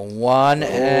for 1,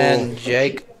 and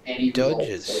Jake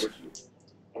dodges.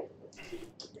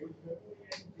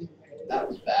 That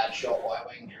was bad shot, White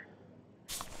Wing.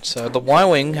 So the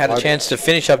Y-Wing had a chance to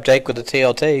finish up Jake with the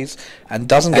TLTs and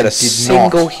doesn't get And a did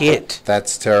single not. hit.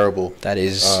 That's terrible. That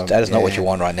is not what yeah. you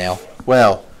want right now.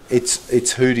 Well,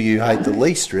 it's who do you hate the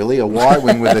least, really? A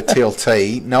Y-Wing with a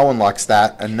TLT. No one likes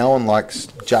that, and no one likes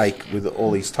Jake with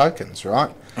all his tokens,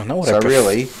 right? I know what So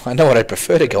really, I know what I'd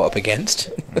prefer to go up against.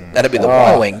 That'd be the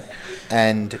Oh. Y-Wing.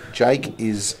 and Jake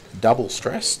is double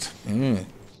stressed.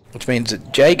 Which means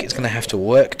that Jake is going to have to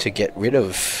work to get rid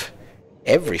of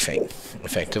everything,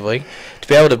 effectively, to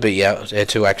be able to be out there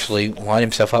to actually line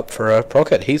himself up for a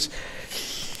rocket. He's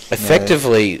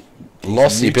effectively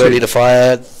lost the ability to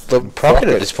fire the rocket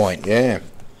at this point. Yeah.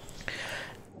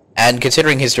 And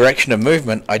considering his direction of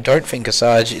movement, I don't think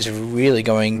Asajj is really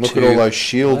going Look to... at all those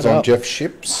shields let on up. Jeff's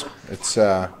ships. It's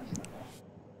I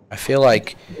feel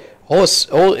like all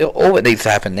that needs to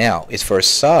happen now is for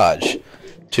Asajj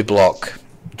to block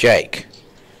Jake,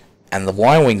 and the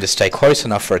Y-Wing to stay close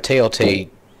enough for a TLT,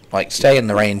 like stay in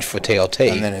the range for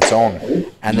TLT. and then it's on.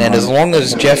 And then as long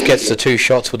as Jeff gets the 2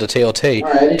 shots with the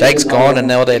TLT, Jake's gone, and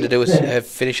all they have to do is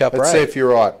finish up Let's see Ray. if you're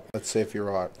right. Let's see if you're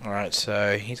right. Alright,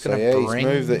 so he's So going to yeah, he's bring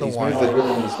moved the the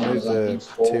Y-Wing. he's moved the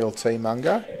TLT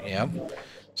Munga. Yeah.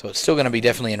 So it's still going to be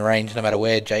definitely in range no matter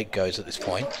where Jake goes at this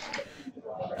point.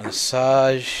 And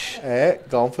Asajj Yeah,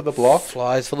 going for the block.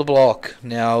 flies for the block.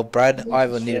 Now, Brad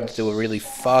either needed to do a really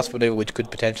fast maneuver, which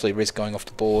could potentially risk going off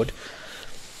the board.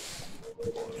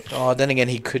 Oh, then again,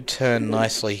 he could turn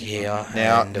nicely here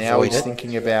Now and now avoid he's it.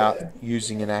 thinking about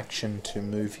using an action to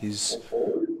move his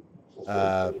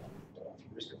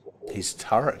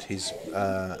turret, his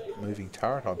moving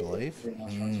turret, I believe.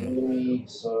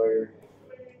 So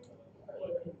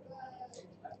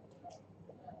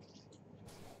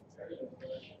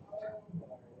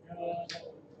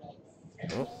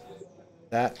Oh,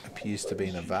 that appears to be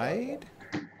an evade.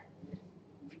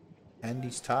 And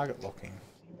he's target locking.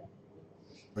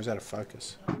 Or is that a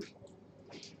focus?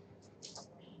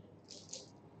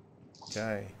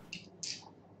 Okay.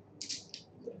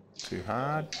 Too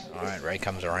hard. Alright, Ray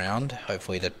comes around,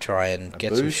 hopefully to try and A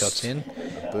get some boost. shots in.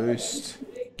 A boost.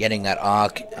 Getting that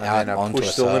arc And out then a onto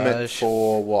push the limit Asajj.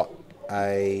 for what?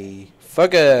 A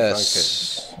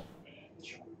Focus! focus.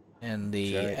 And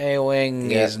the Okay.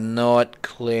 A-Wing Yeah. is not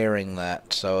clearing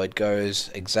that, so it goes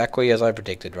exactly as I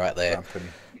predicted right there. Jumping.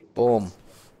 Boom.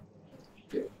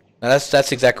 Now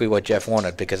that's exactly what Jeff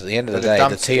wanted, because at the end of the But day, it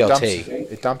dumps, the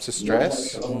TLT... it dumps a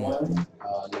stress. no,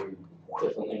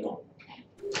 definitely not.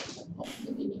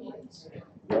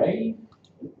 Ray.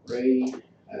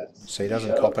 So he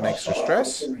doesn't cop an extra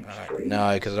stress.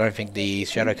 No, because I don't think the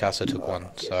Shadowcaster took one,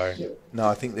 so... No,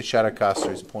 I think the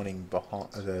Shadowcaster is pointing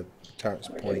behind. The turret's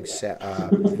pointing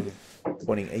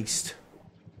pointing east.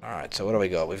 Alright, so what do we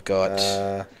got? We've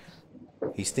got...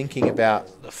 He's thinking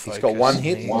about. The He's got one focus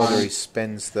hit. needs- Whether he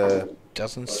spends the.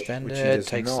 doesn't spend Which he it, does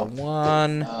takes not. the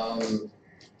one.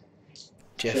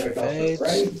 Jeff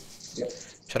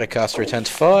evades. Shadowcaster returns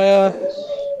fire.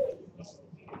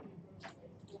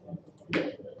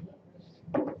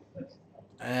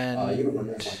 And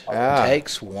Ah,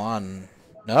 takes one.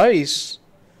 No, he's...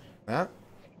 ah,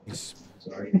 he's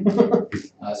Sorry. So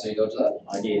you dodged that?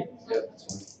 I did. Yep,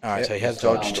 that's fine. Alright, so he has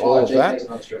dodged dodged. all of Jake that. takes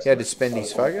no stress. He had to spend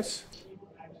his focus.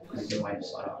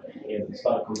 Yeah, the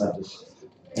start combat is.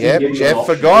 Yep, Jeff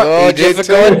forgot. Oh, He Jeff did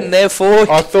forgot, too. and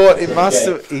therefore... I thought it must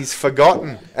have. He's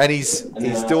forgotten, and he's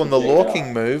doing the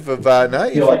locking move of no,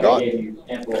 you forgot.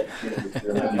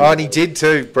 Oh, and he did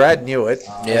too. Brad knew it.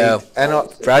 Yeah. And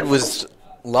Brad was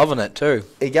loving it too.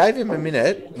 he gave him a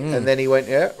minute, and then he went,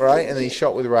 yeah, right, and then he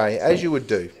shot with Ray, as you would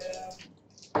do.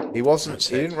 He wasn't.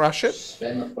 He didn't rush it.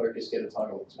 Spend the focus, get a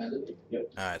target expended.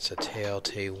 Yep. Alright, so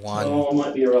TLT 1, Oh,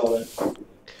 might be irrelevant.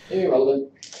 Irrelevant.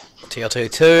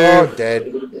 TLT 2. Oh,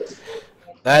 dead.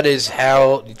 That is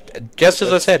how, just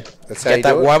as I said, That's how get you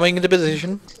that do it. Y-Wing into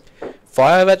position,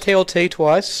 fire that TLT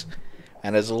twice,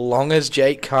 and as long as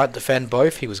Jake can't defend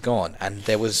both, he was gone. And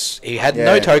he had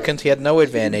no Yeah. tokens, he had no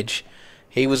advantage,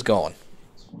 he was gone.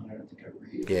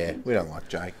 Yeah, we don't like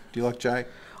Jake. Do you like Jake?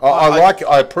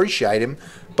 I appreciate him,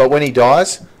 but when he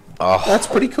dies, Oh, that's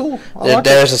pretty cool. I like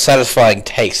there is a satisfying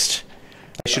taste.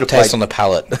 it. Should have Taste played on the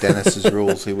palate. Dennis's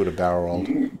rules. He would have barrel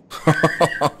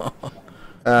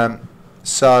rolled.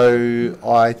 So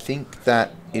I think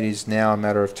that it is now a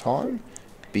matter of time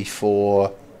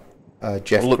before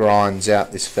Jeff grinds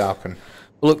out this Falcon.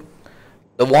 Look,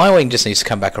 The Y-Wing just needs to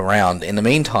come back around. In the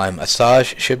meantime,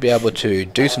 Asajj should be able to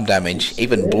do some damage,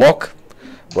 even block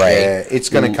Ray. Yeah, it's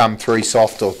going to come 3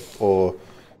 soft or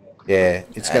yeah,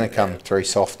 it's going to come 3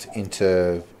 soft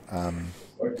into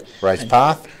Ray's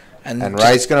path, and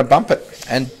Ray's going to bump it.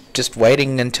 And just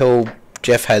waiting until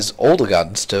Jeff has all the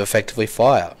guns to effectively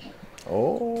fire.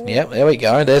 Oh. Yep, there we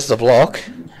go. There's the block.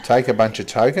 Take a bunch of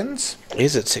tokens.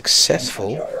 Is it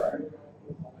successful?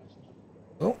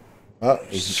 Oh,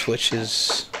 He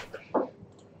switches. I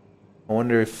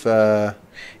wonder if...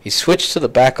 He switched to the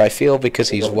back, I feel, because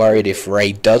he's worried if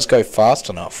Ray does go fast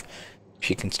enough,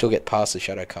 she can still get past the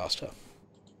Shadowcaster.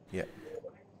 yeah.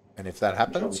 And if that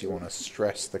happens, you want to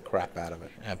stress the crap out of it.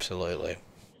 Absolutely.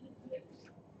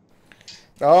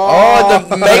 Oh,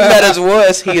 To make matters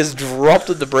worse, he has dropped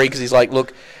the debris because he's like,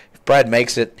 look, if Brad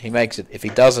makes it, he makes it. If he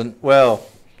doesn't, well,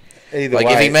 either like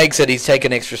way, if he makes it, he's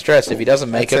taking extra stress. If he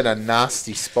doesn't make it's it, in a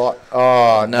nasty spot.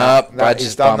 Oh, no, Brad's he's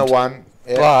just done bumped. the one.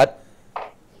 Yeah. but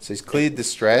So he's cleared the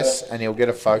stress, and he'll get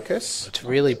a focus. to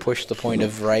really push the point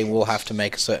of Ray will have to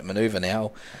make a certain maneuver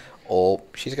now, or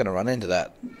she's going to run into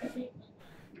that.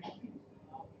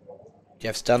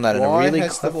 Jeff's done that in a Why really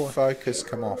has the clever way. focus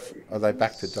come off? Are they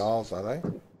back to dials, are they?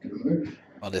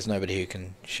 Well, there's nobody who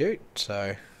can shoot,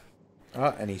 so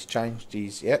Oh, and he's changed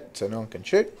his... Yep, so no one can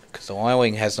shoot. because the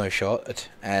Y-Wing has no shot,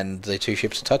 and the 2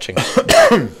 ships are touching.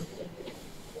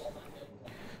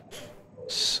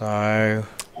 So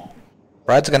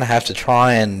Brad's going to have to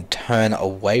try and turn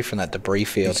away from that debris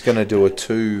field. He's going to do a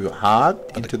 2 hard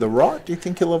into the right. Do you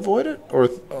think he'll avoid it? Or...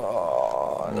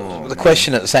 The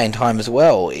question at the same time as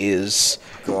well is...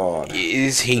 God.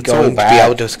 Is he It's all going to be bad.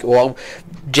 able to... Well,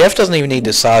 Jeff doesn't even need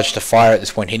Asajj to fire at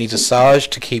this point. He needs Asajj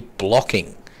to keep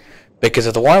blocking. Because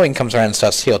if the Y-Wing comes around and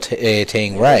starts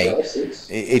TLTing Ray...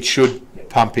 It should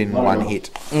pump in 1 hit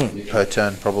per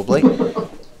turn, probably.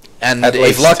 And At if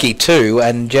least. lucky, 2,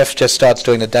 and Jeff just starts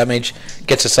doing the damage,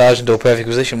 gets Asajj into a perfect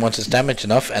position once it's damaged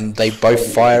enough, and they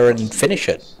both fire and finish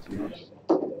it.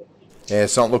 Yeah,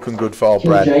 it's not looking good for old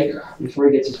King Brad. Jake, before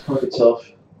he gets his pockets off,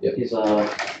 is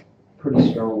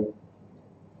pretty strong.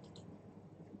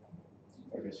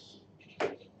 Focus.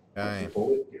 Okay.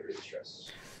 Forward, get rid of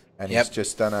stress. And Yep. he's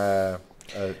just done a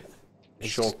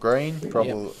short green,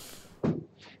 probably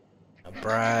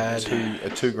Brad a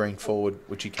 2 green forward,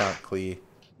 which he can't clear.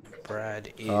 Brad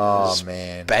is Oh,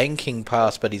 man. banking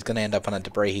past, but he's going to end up on a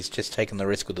debris. He's just taken the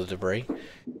risk with the debris.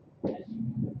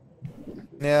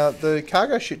 Now, the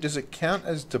cargo ship, does it count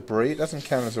as debris? It doesn't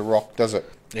count as a rock, does it?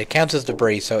 It counts as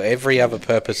debris, so every other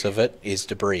purpose of it is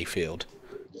debris field.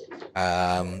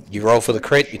 You roll for the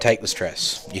crit, you take the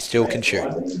stress. You still can shoot.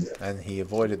 And he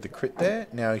avoided the crit there.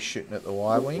 Now he's shooting at the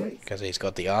Y-wing. Because he's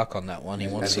got the arc on that one. He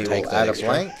And wants he to take will that add a extra.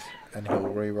 blank, and he'll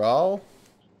re-roll.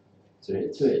 2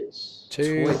 hits, 2 hits.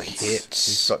 2 Twits. hits.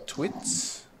 He's got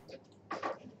twits.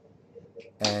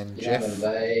 And Yeah, Jeff,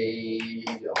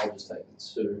 I'll just take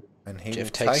the 2. and he Jeff will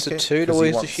takes take the it 2 to 'cause he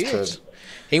lose the wants to- shields.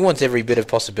 He wants every bit of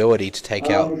possibility to take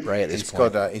out Ray at this He's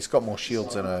point. got more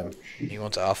shields than a... He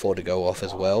wants R4 to go off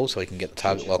as well, so he can get the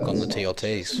target lock on the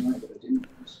TLTs.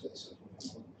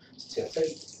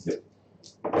 Yep.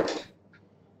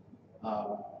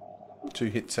 2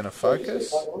 hits and a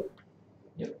focus.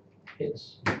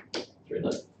 Hits. 3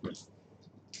 left.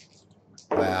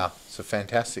 Wow, it's a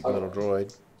fantastic little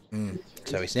droid.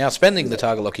 So he's now spending the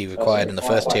target lock he required in the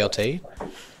first TLT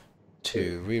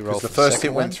to re-roll Because for the first second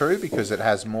hit went one. through because it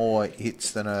has more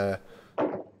hits than a...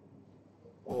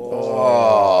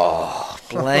 Oh,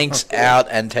 blanks out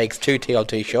and takes 2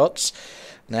 TLT shots.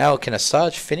 Now can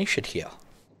Asajj finish it here?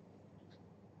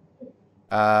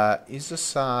 Is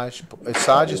Asajj...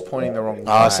 Asajj is pointing the wrong way.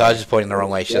 Oh, Asajj is pointing the wrong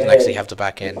way. She doesn't actually have the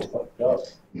back end.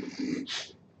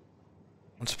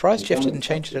 I'm surprised Jeff didn't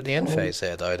change it at the end phase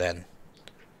there, though, then.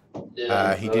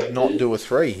 He did not do a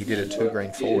 3. He did a 2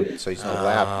 green forward, so he's not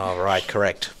allowed. Oh, right,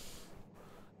 correct.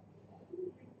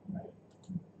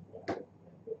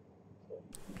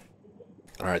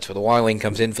 Alright, so the Y-Wing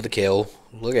comes in for the kill.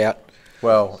 Look out.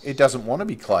 Well, it doesn't want to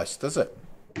be close, does it?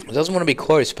 It doesn't want to be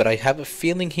close, but I have a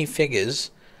feeling he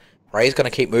figures Ray's going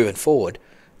to keep moving forward,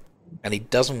 and he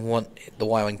doesn't want the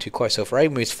Y-Wing too close. So if Ray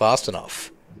moves fast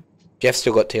enough, Jeff's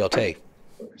still got TLT.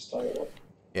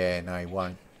 Yeah, no, he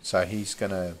won't. So he's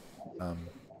going to...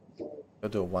 he'll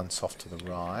do a 1 soft to the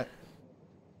right.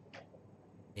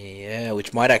 Yeah,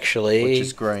 which might actually Which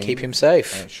is green. keep him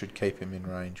safe. And it should keep him in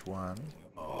range 1.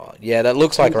 Oh, yeah, that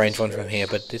looks like a range 1 from here,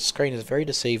 but this screen is very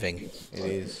deceiving. It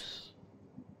is.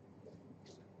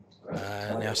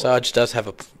 Now Sarge does have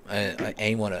a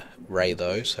aim on a Ray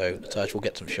though, so Sarge will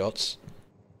get some shots.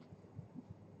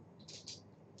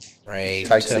 Ray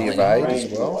Takes the turning- evade as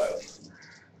well.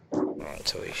 Alright,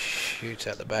 so he Shoots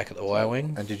out the back of the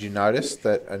Y-wing. And did you notice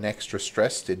that an extra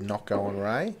stress did not go on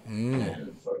Ray?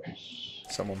 And focus.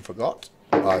 Someone forgot.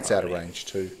 Oh, it's out of range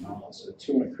too. So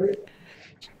 2 and a crit.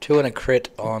 2 and a crit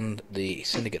on the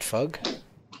Syndicate Fug.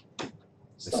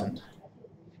 Listen.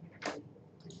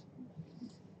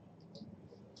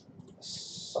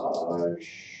 Massage.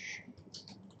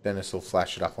 Dennis will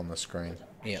flash it up on the screen.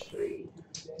 Yep. 3.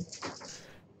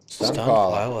 Stun Stun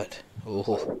pilot. pilot.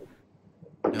 Ooh.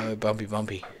 No,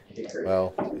 bumpy. Hit crit.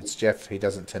 Well, it's Jeff. He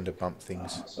doesn't tend to bump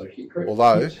things. So hit crit.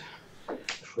 Although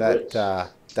Crit.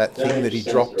 that thing that he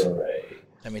Damage dropped. sensor array.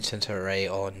 Damage sensor array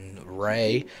on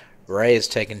Ray. Ray has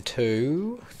taken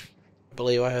 2. I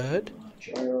believe I heard.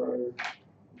 Gyro.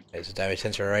 There's a damage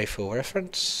sensor array for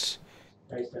reference.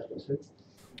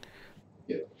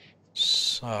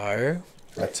 So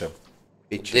That's a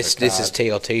bitch. this of a is card.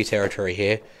 TLT territory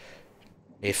here.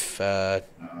 If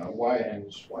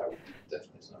Y-Hangs,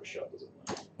 definitely is no shot, is it?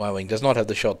 Y-wing does not have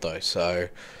the shot though, so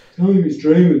Tell him he's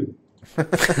dreaming.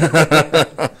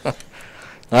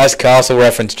 nice castle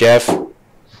reference, Jeff.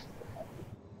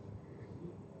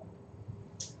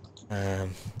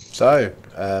 So,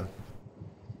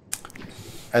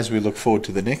 as we look forward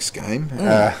to the next game,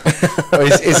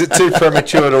 is it too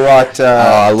premature to write?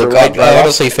 Look, to write I that off?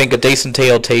 honestly think a decent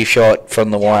TLT shot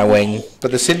from the Y-wing.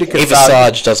 But the Syndicate If Thug,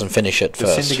 Sarge doesn't finish it the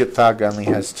first. Syndicate Thug only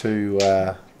has two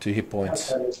hit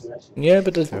points. Yeah,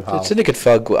 but the half. Syndicate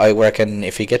Fug, I reckon,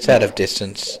 if he gets out of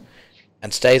distance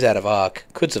and stays out of arc,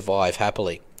 could survive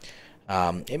happily.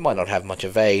 It might not have much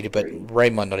evade, but Ray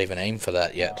might not even aim for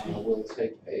that yet. I will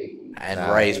take a... And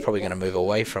No. Ray's probably going to move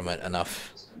away from it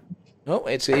enough. Oh,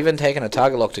 it's even taken a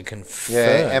target lock to confirm.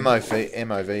 Yeah,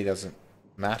 MOV doesn't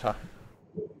matter.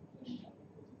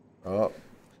 Oh,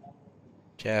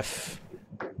 Jeff,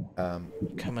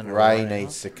 coming Ray around.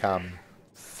 needs to come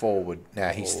forward. Now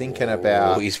he's thinking Oh,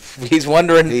 about. he's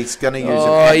wondering. He's going to use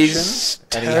Oh, an action, he's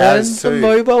and turned he has the two.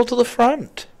 mobile to the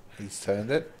front. He's turned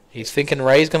it. He's thinking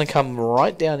Ray's going to come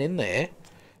right down in there,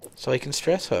 so he can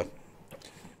stress her.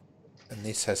 And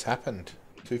this has happened.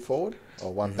 2 forward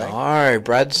or 1 back? No,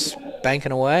 Brad's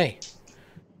banking away.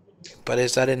 But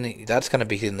is that in the? That's going to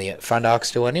be in the front arc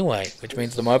still anyway, which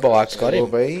means the mobile arc's got Will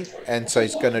him. be, and so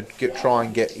he's going to try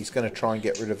and get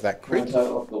rid of that crit.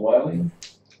 Off the Y-Wing.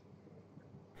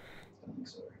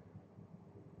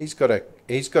 He's got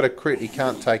a crit. He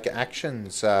can't take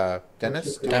actions.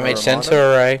 Dennis, do you wanna Damage remind sensor him?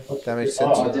 array. Damage Oh,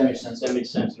 sensor. damage sensor. Damage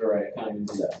sensor array. I can't even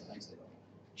do that. Thanks.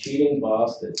 Cheating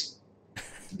bastard.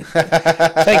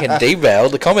 Taking derail.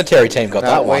 The commentary team got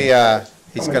that one.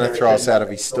 He's going to throw us out of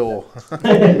his store.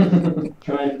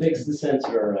 Try and fix the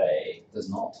sensor array. Does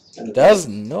not. Does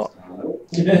not. No.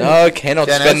 No, cannot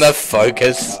Dennis. spend the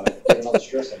focus. Another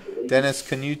stress, I believe. Dennis,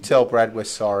 can you tell Brad we're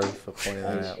sorry for pointing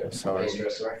that out? We're sorry.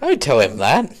 Stress array. Don't tell him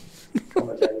that.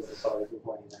 Commentators are sorry for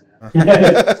pointing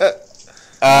that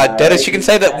out. Dennis, you can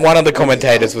say that one of the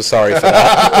commentators was sorry for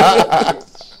that.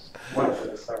 One of them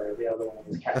is sorry, the other one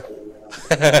is cackling.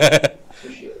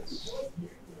 2 shields.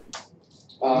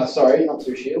 Sorry, not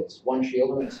 2 shields. 1 shield.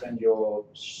 I'm going to spend your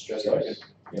stress token.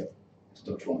 Yep.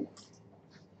 Which one?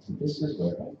 This is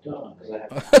where I've done. Because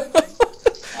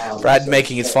I have. Brad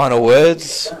making his final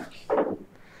words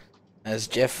as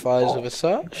Jeff fires with a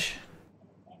Sarge.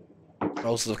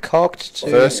 Rolls the cocked.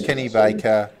 First Kenny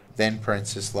Baker, then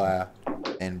Princess Leia,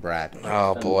 then Brad.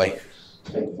 Oh boy.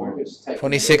 Take focus. Take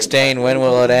 2016, when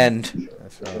will it end?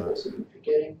 That's all right.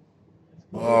 Forgetting.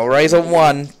 Oh, Razor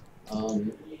 1.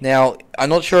 Um, Now, I'm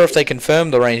not sure if they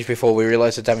confirmed the range before we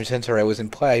realised the damage sensor array was in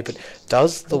play, but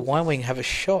does the Y-Wing have a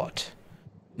shot?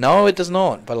 No, it does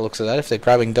not, by the looks of that, if they're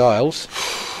grabbing dials.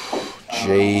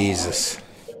 Jesus.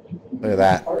 Look at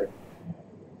that.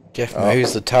 Jeff Oh.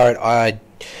 moves the turret. I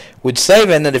would say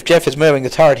then that if Jeff is moving the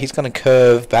turret, he's going to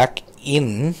curve back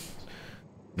in.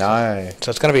 No. So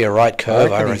it's going to be a right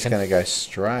curve, I He's reckon. going to go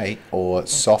straight or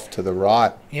soft to the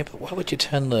right. Yeah, but why would you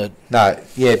turn the... No,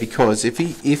 yeah, because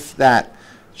if that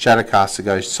Shadowcaster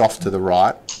goes soft to the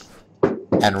right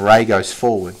and Ray goes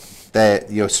forward, there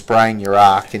you're spraying your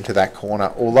arc into that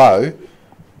corner. Although,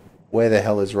 where the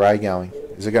hell is Ray going?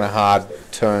 Is it going to hard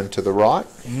turn to the right?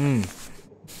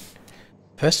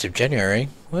 1st of January?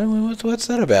 What's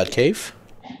that about, Keith?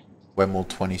 When will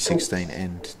 2016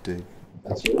 end, dude?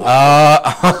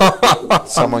 Uh...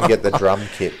 Someone get the drum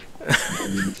kit.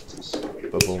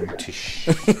 Ba-boom, tish.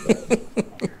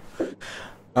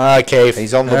 Keith.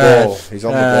 He's on the ball. He's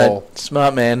on the ball.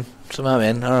 Smart man.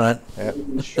 Alright. Yep.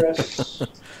 stress.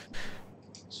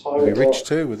 We'll be rich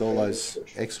too with all those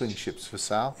X-Wing ships for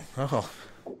sale. Oh.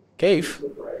 Keith?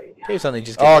 Keith's only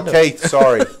just Oh, getting into it. Keith,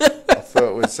 sorry. I thought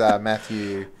it was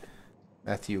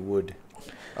Matthew Wood.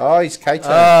 Oh, he's K-turn.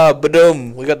 Ah,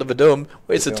 Badum. We got the Badum.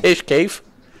 Where's the Badum. Tish, Keith?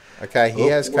 Okay, he Oh.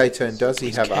 has K-turn. Does he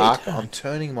He's have arc? K-turn. I'm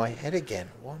turning my head again.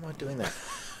 Why am I doing that?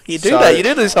 You do So- that. You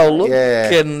do this whole look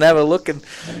Yeah. and have a look and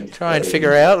try and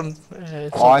figure out. And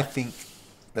it's I think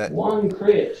that... One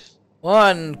crit.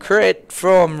 one crit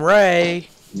from Ray.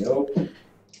 Nope.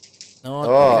 Not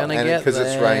Oh, gonna and get because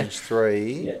it's there. range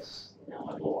 3, Yes. Now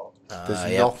I block. does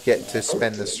Yep. not get to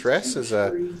spend the stress as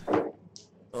a...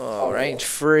 Oh, range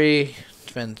 3.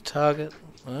 Spends target.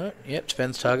 Yep,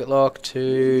 spends target lock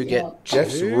to get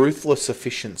Jeff's two. ruthless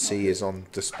efficiency is on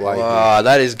display here. Ah,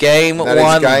 that is game That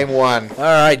one. is game 1. All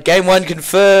right, game 1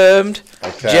 confirmed.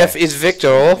 Okay. Jeff is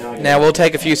victor. Now we'll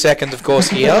take a few seconds, of course,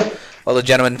 here while the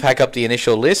gentlemen pack up the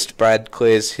initial list. Brad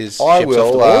clears his I chips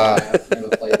off the will... board. I've never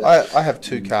played that. I have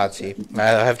 2 cards here. I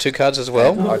have 2 cards as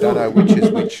well. I don't know which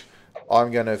is which.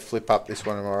 I'm going to flip up this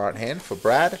one in my right hand for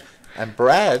Brad. And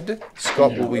Brad,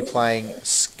 Scott will be playing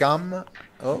Scum...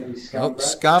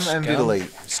 Scum and Villainy.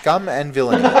 Scum and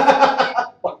Villainy. And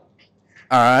All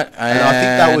right, I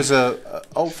think that was a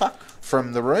oh fuck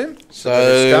from the room.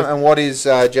 So- Scum. And what is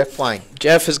Jeff playing?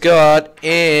 Jeff has got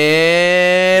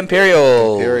Imperials.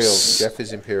 Imperial. Jeff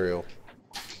is Imperial.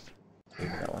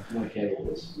 Okay.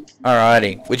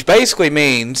 Alrighty, which basically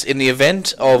means in the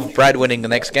event of Brad winning the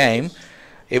next game,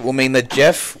 it will mean that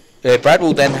Brad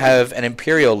will then have an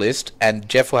Imperial list and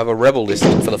Jeff will have a Rebel list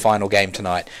for the final game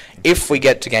tonight, if we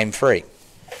get to game 3.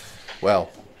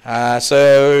 Well,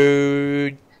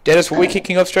 So, Dennis, were we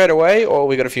kicking off straight away, or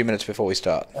we got a few minutes before we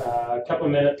start? A couple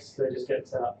of minutes to just get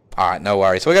set up. Alright, no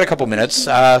worries. So we got a couple minutes.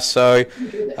 so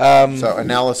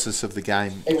analysis of the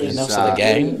game is Analysis of the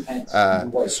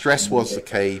game. stress was the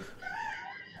key.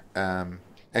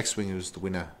 X-Wing was the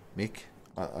winner, Mick,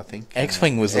 I think.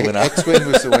 X-Wing was the winner. X-Wing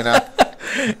was the winner.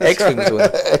 X-Wing was the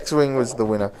winner. X-Wing was the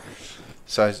winner.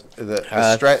 So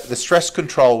the stress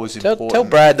control was important. Tell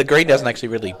Brad the green doesn't actually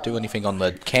really do anything on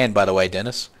the can, by the way,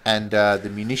 Dennis. And the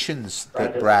munitions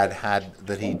that Brad had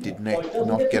that he did not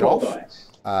get off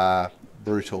are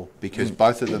brutal because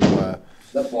both of them were...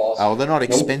 Oh, they're not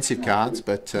expensive cards,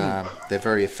 but they're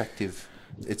very effective.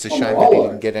 It's a shame that he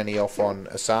didn't get any off on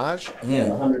Asajj. Yeah,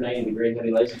 180 degree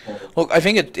heavy laser pointer. Look, I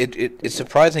think it's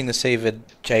surprising to see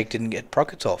that Jake didn't get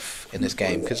Prokotov in this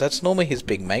game, because that's normally his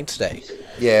big mainstay.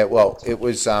 Yeah, well, it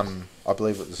was, I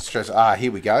believe it was stress.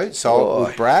 Here we go. So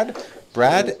with Brad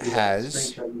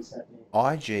has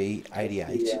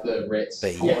IG-88, The Reds.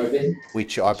 B, Yeah.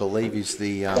 which I believe is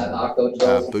the Arc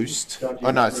dodge boost.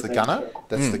 Oh, no, it's the gunner.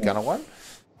 That's the gunner one.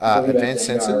 Advanced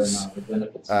sensors,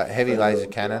 heavy laser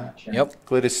cannon, Yep.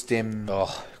 glitter stim.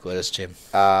 Oh, glitters, Jim.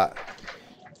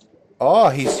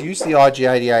 He's used the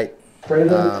IG-88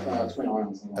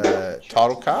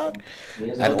 title card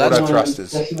and that's auto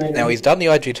thrusters. Now, he's done the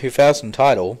IG-2000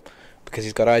 title, because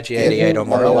he's got IG-88 on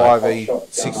Model Morello.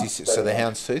 IV-66, so the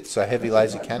Houndstooth, so heavy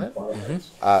laser cannon.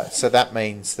 So that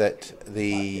means that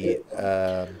the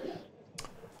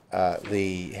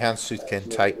Houndstooth can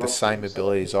take the same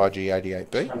ability as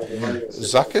IG-88B.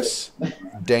 Zuckuss,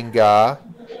 Dengar,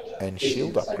 and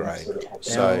shield upgrade.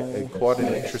 So quite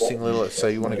an interesting little... So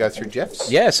you want to go through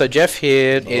Jeff's? Yeah, so Jeff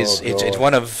here is Oh, it's God.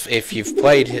 one of, if you've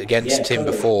played against him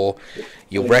before,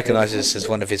 you'll recognise this as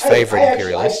one of his favourite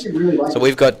Imperialists. So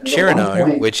we've got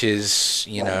Chirano, which is,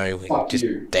 just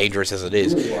dangerous as it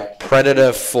is.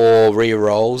 Predator for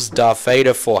re-rolls. Darth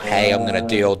Vader for, hey, I'm going to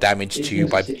deal damage to you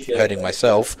by hurting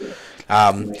myself.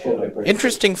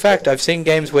 Interesting fact, I've seen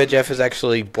games where Jeff has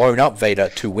actually blown up Vader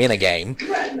to win a game.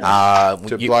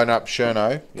 Blown up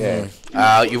Cherno. Yeah.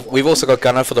 We've also got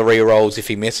Gunner for the re-rolls if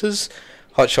he misses.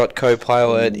 Hotshot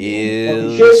co-pilot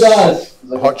is...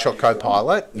 Hotshot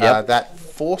co-pilot. Yep. That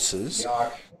forces...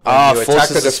 Forces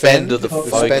or suspend the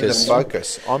suspend the focus.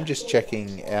 focus. I'm just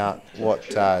checking out what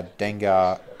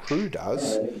Dengar Crew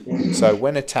does. So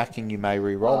when attacking, you may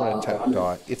re-roll an attack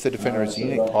die. If the defender is a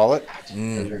unique pilot,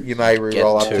 you may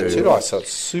re-roll up to 2 dice. So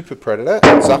it's Super Predator,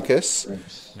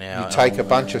 Zuckuss. Now, You take a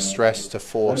bunch of stress to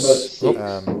force... 5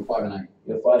 and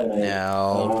 8.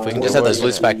 now, if we can just have those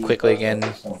lists back quickly again,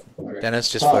 Dennis,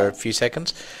 just for a few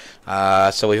seconds.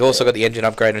 So we've also got the engine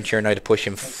upgrade on Chirano to push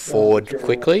him forward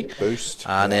quickly. boost.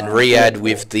 And then Riyadh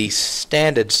with the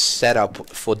standard setup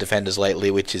for defenders lately,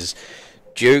 which is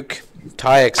Duke,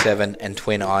 TIE X7, and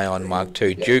Twin Ion Mark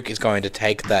II. Duke is going to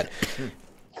take that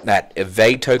that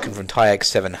evade token from Tyax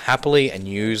 7 happily and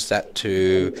use that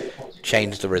to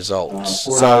change the results.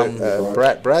 So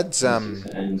Brad's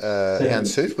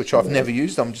Houndstooth, which I've never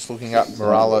used, I'm just looking up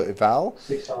Moralo Eval.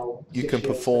 You can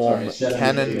perform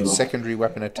cannon secondary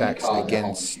weapon attacks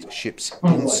against ships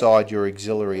inside your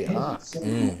auxiliary arc,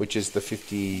 which is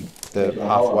the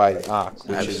halfway arc,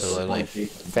 which Absolutely.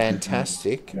 is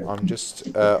fantastic. I'm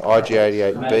just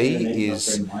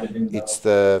IG88B it's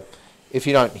the if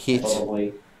you don't hit.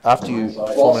 After you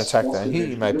perform an attack down here,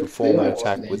 you may perform an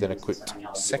attack with an equipped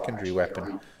secondary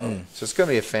weapon. So it's going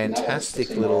to be a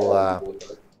fantastic little...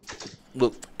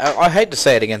 Look, I hate to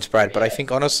say it against Brad, but I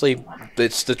think honestly,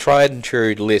 it's the tried and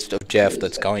true list of Jeff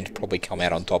that's going to probably come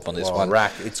out on top on this one.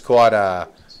 Rack, it's quite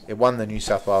it won the New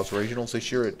South Wales Regionals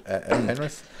this year at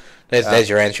Penrith. There's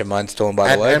your Ancient Mindstorm,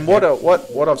 by the way. And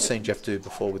what I've seen Jeff do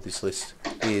before with this list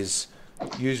is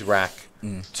use Rack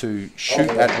to shoot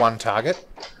at one target,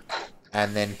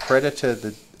 and then Predator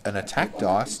an attack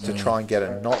dice to try and get a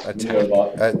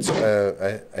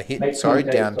hit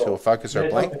down to a focus or a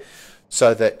blank,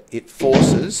 so that it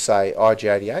forces, say,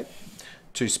 IG88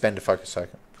 to spend a focus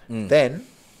token. Then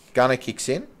Gunner kicks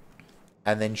in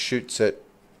and then shoots at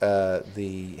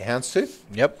the Houndstooth.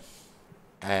 Yep.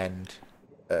 And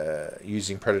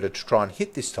using Predator to try and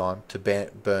hit this time to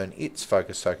burn its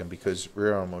focus token, because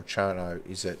Riro Mochano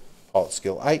is at pilot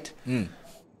skill 8.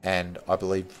 And I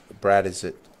believe Brad is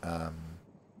at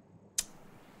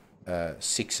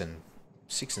 6 and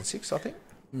 6, I think.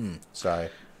 So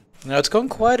now it's gone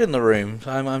quiet in the room.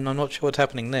 I'm not sure what's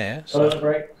happening there. Toilet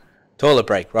break. Toilet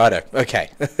break, righto. Okay.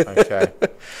 okay.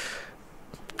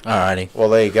 Alrighty. Well,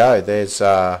 there you go. There's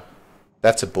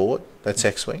that's a board. That's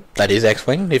X-Wing. That is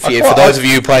X-Wing. For those of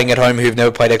you playing at home who've never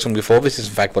played X-Wing before, this is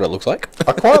in fact what it looks like.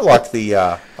 I quite like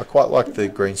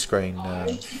the green screen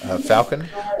Falcon.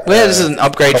 Well, this is an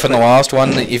upgrade from the last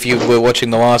one. If you were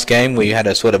watching the last game, we had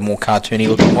a sort of more cartoony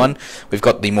looking one. We've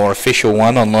got the more official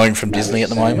one on loan from Disney at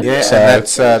the moment. Yeah, so and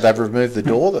that's they've removed the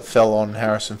door that fell on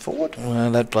Harrison Ford. Well,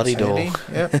 that bloody door.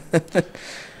 Yeah.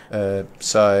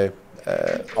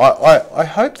 I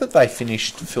hope that they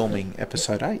finished filming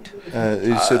episode 8.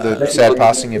 So the sad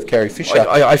passing of Carrie Fisher.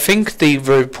 I think the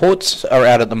reports are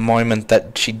out at the moment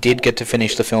that she did get to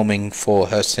finish the filming for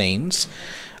her scenes.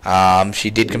 She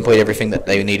did complete everything that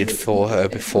they needed for her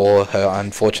before her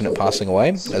unfortunate passing away,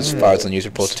 as far as the news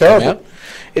reports have come out.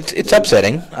 It's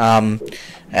upsetting.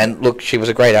 And look, she was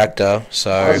a great actor,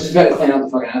 so... I was just about to clean up the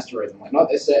fucking asteroids. I'm like, not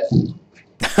this set.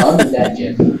 I'm the dad,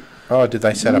 Jeff. Oh, did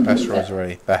they set up asteroids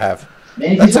already? They have.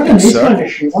 Man, if That's he's a fucking good this circle. kind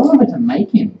of shit, what am I meant to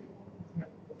make him?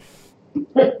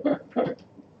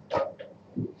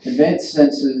 Advanced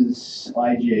Sensors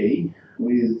IG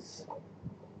with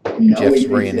no Jeff's EPC.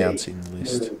 re-announcing the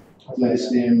list. Laser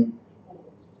Stim.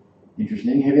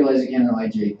 Interesting. Heavy Laser Cannon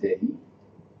IGD.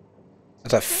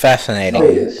 It's a fascinating Oh,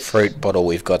 yes. fruit bottle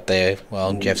we've got there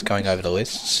while Jeff's going over the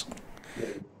lists.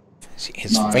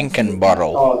 His Finken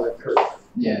bottle. Oh,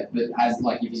 yeah, but as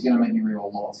like if he's gonna make me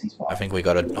reroll lots, he's fine. I think we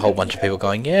got a whole bunch of people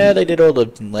going, yeah, they did all the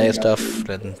layer stuff,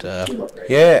 and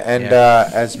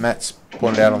As Matt's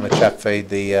pointed out on the chat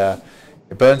feed, it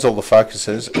burns all the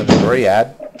focuses, and the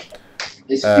Briad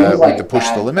This feels like with the push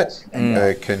the limit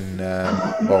can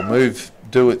move,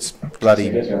 do its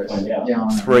bloody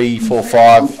 3, 4,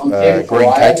 5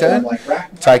 green K-turn,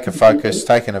 take a focus,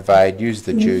 take an evade, use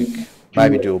the Duke,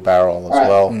 maybe do a barrel as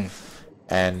well,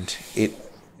 and it.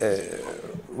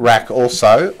 Rack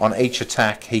also, on each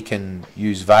attack, he can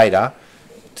use Vader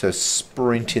to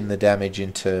sprint in the damage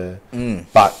into...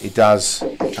 But it does...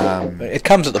 it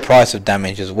comes at the price of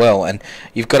damage as well, and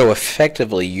you've got to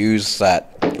effectively use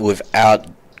that without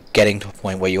getting to a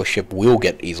point where your ship will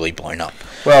get easily blown up.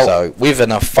 Well, so with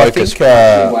enough focus...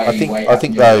 I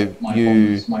think though,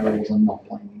 you... My rolls are not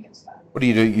playing against that. What do?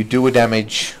 You do a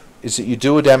damage... Is it you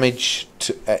do a damage...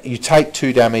 you take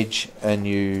 2 damage and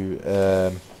you...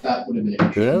 That would have been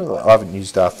interesting. I haven't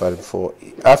used Darth Vader before.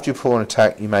 After you perform an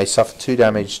attack, you may suffer 2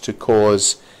 damage to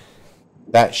cause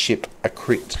that ship a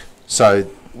crit. So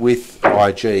with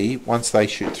IG, once they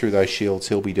shoot through those shields,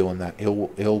 he'll be doing that.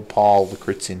 He'll pile the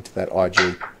crits into that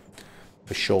IG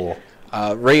for sure.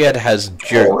 Riyadh has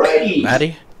Duke. Alrighty.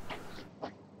 Matty?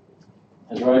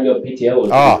 Has Ryan got PTL or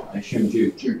Ah. I assume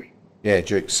Duke. Yeah,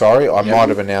 Duke. Sorry, I might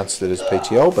have announced it as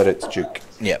PTL, but it's Duke.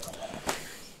 Yep.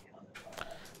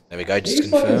 There we go, just He's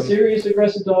fucking confirm. serious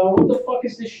aggressive dog. What the fuck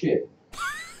is this shit?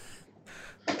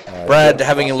 Brad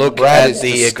having a look Brad at is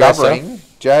the aggressor.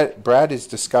 discovering. Brad is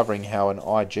discovering how an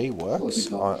IG works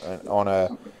on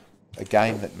a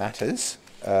game that matters.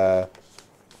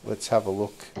 Let's have a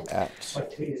look at.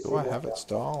 Do I have its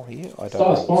dial here? I don't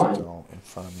have its dial in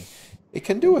front of me. It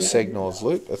can do a Segnors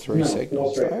loop, a 3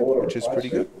 Segnors though, which is pretty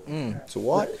good. It's a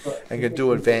white. And can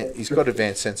do he's got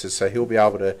advanced sensors, so he'll be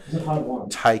able to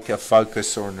take a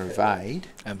focus or an evade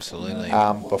Absolutely.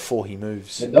 before he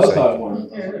moves. It does So have one.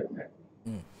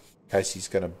 in case he's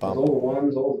going to All bump. the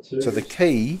ones, all the twos. So the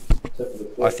key, except for the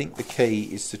I four. think the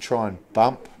key is to try and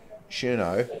bump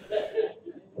Shuno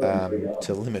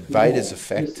to limit Vader's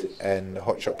effect and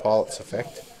Hotshot Pilot's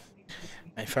effect.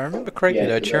 If I remember correctly,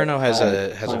 though, Cherno has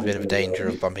a bit of danger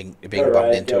of being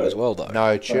bumped into as well, though.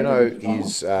 No, Chuno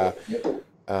is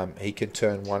he can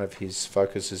turn one of his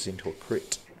focuses into a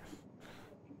crit.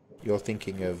 You're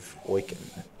thinking of Oiken.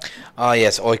 Oh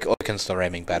yes, Oiken's the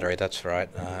ramming battery. That's right.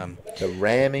 The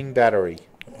ramming battery.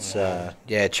 It's, Yeah,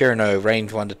 Cherno,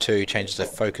 range 1 to 2, changes their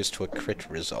focus to a crit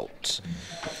result.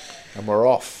 and we're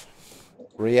off.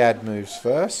 Riyadh moves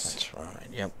first, That's right.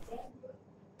 Yep.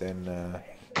 then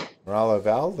Moralo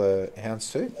Val, the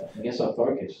Houndstooth. I guess I'll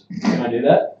focus. Can I do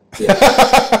that?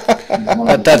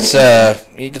 But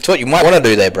that's what you might want to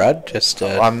do there, Brad. Just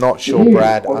I'm not sure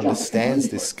Brad understands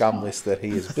this scum list that he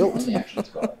has built. How many actions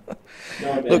got?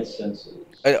 No advanced sensors.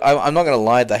 I'm not going to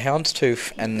lie. The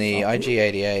Houndstooth and the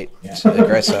IG-88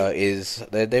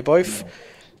 Aggressor they're both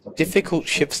difficult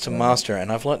ships to master,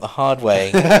 and I've learnt the hard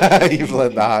way You've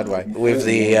learned the hard way. with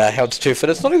the Houndstooth. But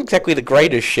it's not exactly the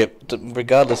greatest ship,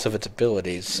 regardless of its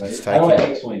abilities. He's How do I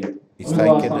taking, X-Wing? he's When was the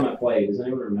last taking time it. I played? Does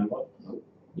anyone remember?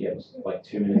 Yeah, it was like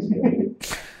 2 minutes ago.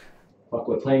 Fuck,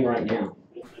 we're playing right now.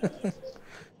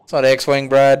 It's not X-Wing,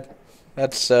 Brad.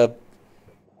 That's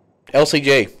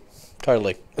LCG.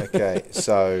 Totally. Okay,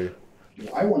 so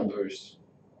I want to boost.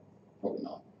 Probably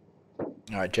not.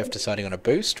 Alright, Jeff deciding on a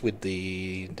boost with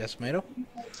the Decimator.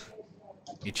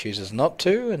 He chooses not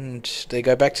to, and they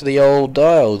go back to the old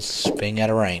dials, being out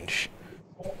of range.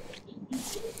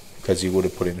 because he would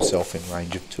have put himself in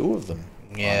range of 2 of them.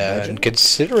 I Yeah, imagine. and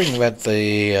considering that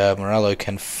the Moralo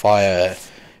can fire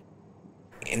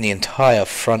in the entire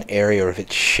front area of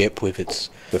its ship with its...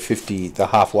 The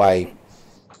halfway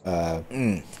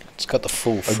it's got the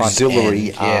full front auxiliary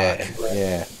end, arc. yeah.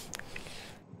 Yeah.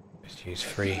 Just use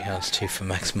Free Houndstooth for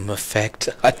maximum effect.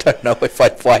 I don't know if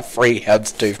I'd fly Free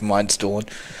Houndstooth Mindstorm.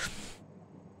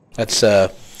 That's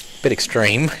a bit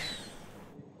extreme.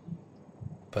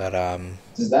 But,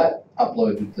 Does that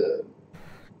upload with the?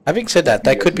 having said that,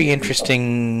 that could be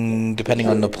interesting depending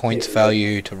on the points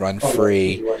value to run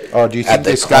free. Oh, do you At think the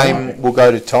this time. game will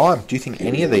go to time? Do you think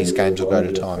any of these games will go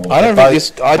to time? I don't They're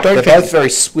think both- I don't They're think both very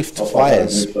swift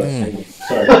players.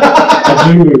 Sorry.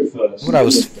 I do move first. what I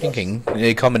was thinking,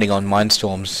 commenting on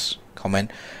Mindstorm's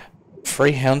comment,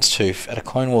 Free Houndstooth at a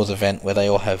Clone Wars event where they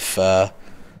all have the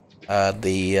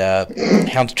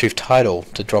Houndstooth title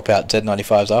to drop out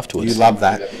Z95s afterwards. You love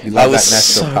that. You That love was that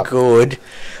National so Cup. good.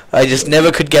 I just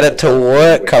never could get it to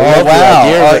work. I Oh love the wow!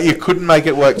 idea of it. You couldn't make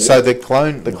it work. So the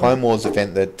Clone Wars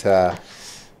event that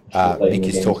Nick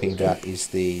is talking about is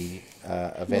the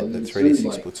event that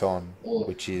 3D6 puts on,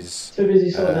 which is Too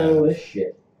busy sorting out all this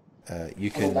shit. you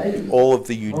can all of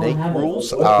the unique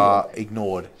rules are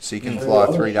ignored. So you can fly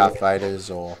 3 Darth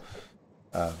Vaders or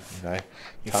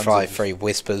You tons fly of- free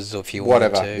whispers if you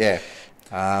whatever. want to.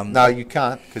 Yeah. No, you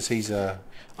can't because he's a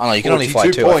Oh no, you can only fly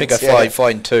 42 two. I think I points, fly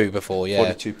in two before. Yeah.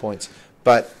 42 points,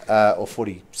 but or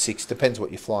 46 depends what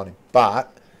you're flying in.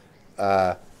 But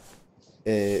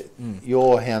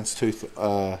your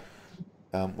Houndstooth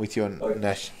with your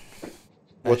Nash,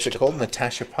 what's it called?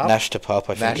 Natasha Pup. Nash to Pup,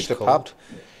 I think Nash it's to called.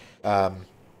 Pup.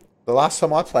 The last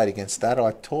time I played against that,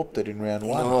 I torped it in round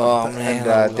 1. Oh man,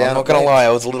 And, I'm down not gonna at- lie, I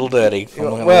was a little dirty. I'm not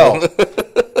gonna Well,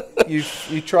 lie.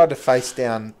 you tried to face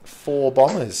down 4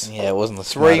 bombers. yeah, it wasn't the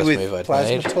 3 smartest with move I'd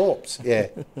plasma made. torps. Yeah,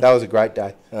 that was a great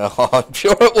day. Oh, I'm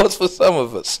sure it was for some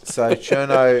of us. So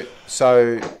Cherno,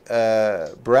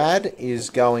 Brad is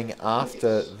going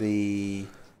after the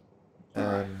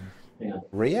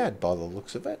Riyadh by the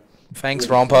looks of it. Thanks,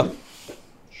 Romper.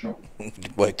 Sure.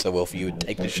 It worked so well for you.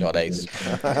 Take the shot, Ace.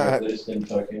 Glitterstim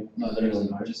token. No, there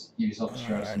isn't. Just use up the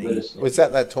stress. Glitterstim. Was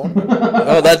that torn?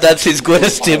 Oh, that's his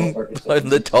glitter stim on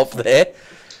the top there.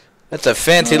 That's a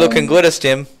fancy looking glitter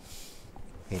stim.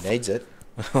 He needs it.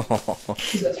 Is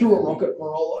that through a rocket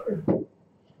Morolo?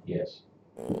 Yes.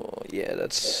 Oh, yeah,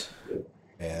 that's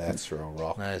Yeah, that's through a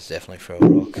rock. that is definitely for a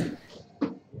rock.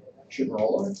 Shoot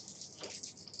Morolo?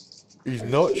 He's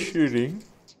not shooting.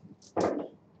 Put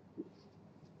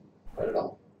it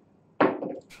up.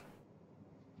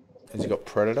 Has he got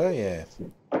Predator? Yeah.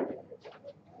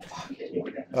 Fuck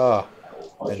it. Oh,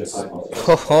 I'll and check my phone.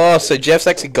 Oh, so Jeff's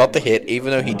actually got the hit,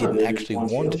 even though he didn't actually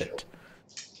want it.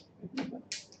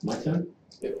 My turn?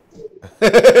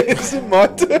 is it my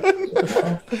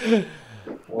turn?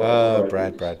 Oh,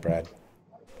 Brad.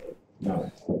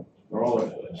 No.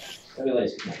 Roller. Heavy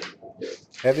laser cannon.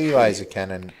 Heavy laser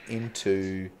cannon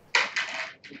into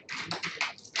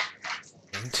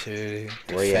Riyadh.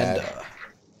 Defender.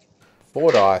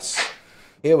 4 dice.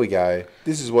 Here we go.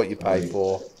 This is what you pay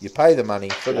for. You pay the money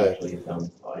for the.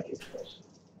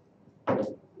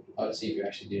 I'll see if you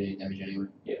actually do any damage anyway.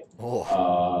 Yeah.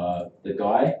 Oh, The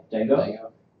guy,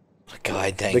 Dango. the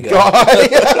guy, dang The it. guy.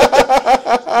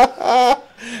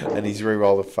 And he's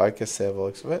re-rolled the focus there, by the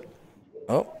looks of it.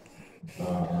 Oh,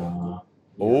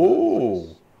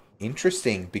 Oh,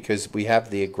 interesting, because we have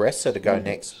the aggressor to go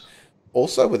next,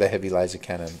 also with a heavy laser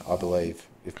cannon, I believe,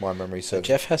 if my memory so serves.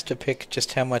 Jeff has to pick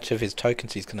just how much of his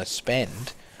tokens he's going to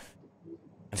spend,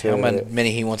 and To- how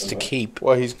many he wants to keep.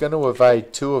 Well, he's going to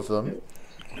evade 2 of them.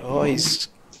 Oh, he's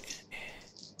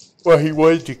Well, he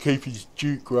wanted to keep his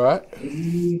Duke, right?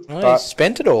 oh, he's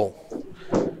spent it all.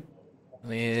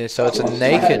 Yeah, so it's a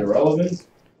naked Irrelevant.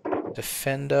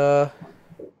 defender.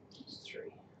 3.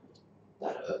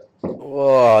 That hurt.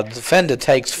 Oh, defender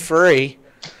takes 3.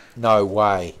 No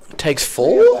way. Takes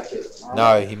 4?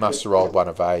 No, he must have rolled 1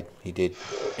 evade. He did.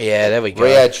 Yeah, there we go.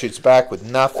 Riyadh shoots back with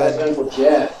That's nothing. going for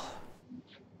Jeff.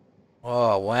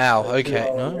 Oh, wow.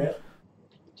 Okay. No.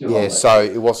 Yeah, so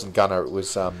it wasn't Gunner, it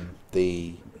was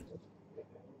the...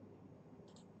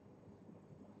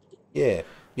 Yeah.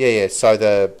 So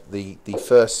the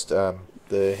first, the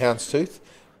Houndstooth,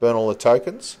 burn all the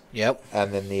tokens, Yep.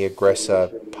 and then the aggressor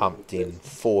pumped in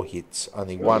 4 hits,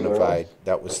 only 1 evade.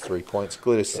 That was 3 points.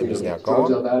 Glitter Sim is now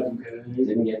gone.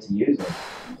 Didn't get to use it.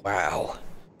 Wow.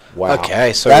 Wow.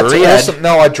 Okay, so That's Riyadh. awesome.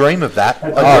 No, I dream of that. I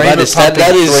dream that of is- pumping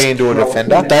that is- 3 into a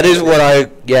defender. That is what I.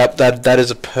 Yep. That is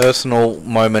a personal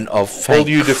moment of. All Thank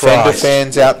you Defender Christ.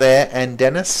 fans out there, and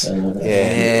Dennis,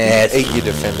 Yeah. eat your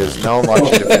Defenders. No one likes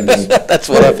your Defenders. That's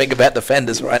what I think about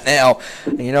defenders right now.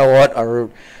 And you know what?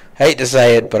 Hate to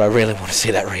say it, but I really want to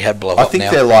see that Riyadh blow I up think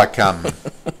now. they're like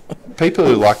people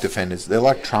who like Defenders. They're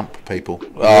like Trump people.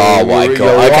 Oh my You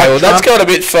god. like Okay, well that's Trump, gone a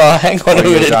bit far. Hang on or a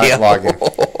you minute don't here. like him.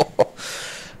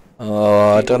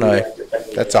 Oh, I don't know.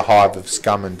 That's a hive of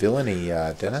scum and villainy,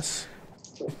 Dennis.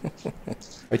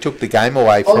 They took the game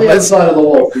away On from the other us. side of the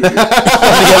wall. On the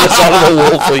other side of the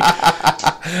wall, please.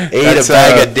 Eat That's, a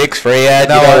bag of dicks, Riyadh.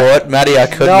 no, you know I- what, Matty? I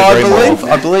couldn't No, agree more.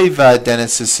 I believe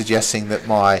Dennis is suggesting that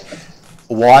my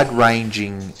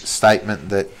wide-ranging statement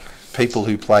that people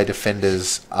who play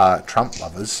Defenders are Trump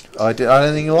lovers. I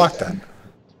don't think you like that.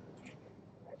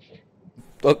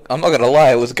 Look, I'm not going to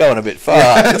lie. It was going a bit far.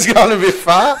 It's gone a bit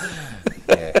far.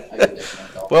 Yeah.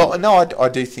 Well, no, I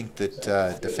do think that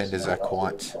Defenders are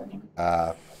quite.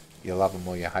 You love them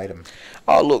or you hate them.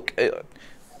 Oh, look.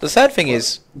 The sad thing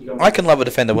is, I can love a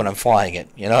defender when I'm flying it.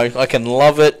 You know, I can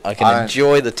love it. I can I don't-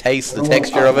 enjoy the taste, the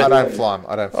texture of I it. don't fly them.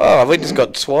 I don't fly. Oh, we just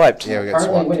got swiped. Yeah, we got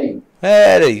Currently swiped. winning.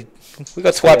 Hey, we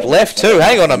got swiped left too.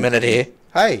 Hang on a minute here.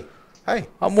 Hey,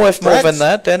 I'm worth more Brad's- than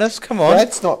that, Dennis. Come on.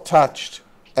 Brad's not touched,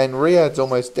 and Riyadh's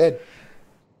almost dead.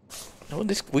 Oh,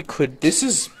 we could. This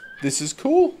is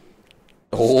cool.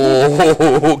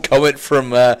 Oh, comment from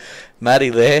Matty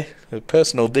there. A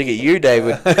personal dig at you,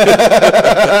 David.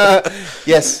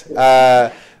 Yes.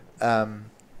 I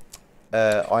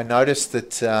noticed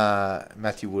that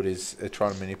Matthew Wood is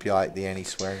trying to manipulate the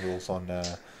anti-swearing rules on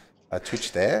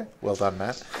Twitch there. Well done,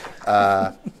 Matt.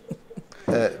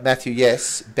 Matthew,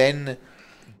 yes, Ben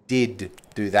did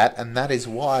do that, and that is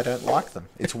why I don't like them.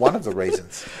 It's one of the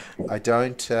reasons. I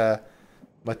don't...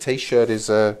 my T-shirt is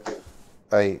a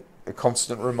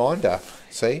constant reminder.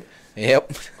 See?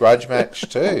 Yep. Grudge match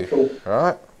too.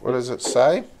 Right? What does it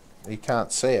say? You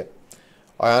can't see it.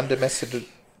 I underestimated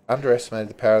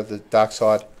the power of the dark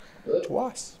side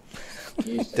twice.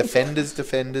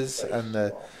 Defenders, and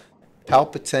the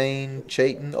Palpatine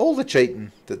cheating, all the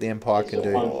cheating that the Empire can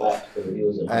do.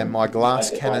 And my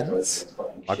glass cannons,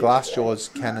 my glass jaws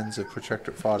cannons of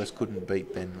Protectorate fighters couldn't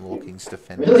beat Ben Lorking's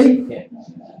defenders. Really? Yeah.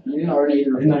 You didn't own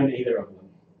either of I don't them. know either of them.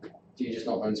 Do you just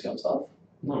not own scum stuff?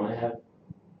 No, I have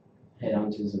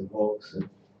headhunters and hawks. And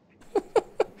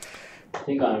I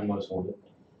think I own most wanted.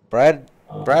 Brad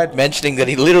mentioning that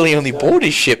he literally only bought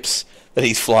his ships that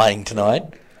he's flying tonight.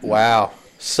 Wow.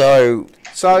 So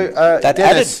that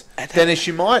Dennis,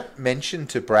 you might mention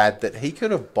to Brad that he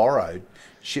could have borrowed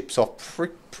ships off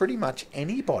pretty much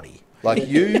anybody. Like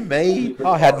you, me.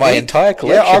 I had my entire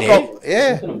collection I was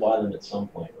Yeah. going to buy them at some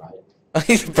point, right?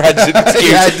 Brad's He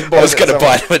had excuse. to buy I was it going to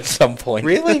buy somewhere. them at some point.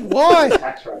 Really? Why?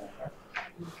 Tax write-off.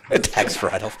 A tax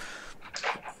write-off.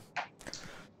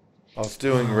 I was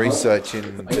doing research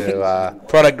into.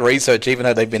 Product research, even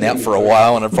though they've been out for a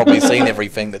while and have probably seen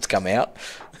everything that's come out.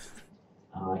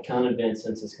 I can't advance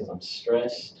census because I'm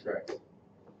stressed. Correct.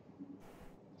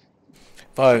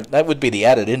 Oh, that would be the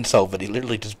added insult, but he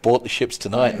literally just bought the ships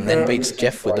tonight and then beats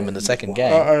Jeff with them in the second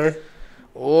game.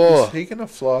 Oh, Is he going to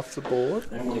fly off the board?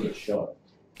 I don't want to get shot.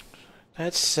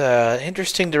 that's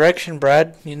interesting direction,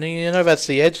 Brad. You know that's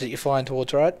the edge that you're flying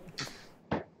towards, right?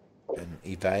 And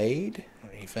evade?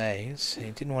 He evades.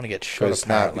 He didn't want to get shot,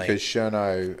 apparently. Because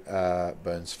Cherno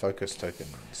burns focus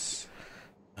tokens.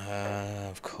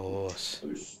 Of course.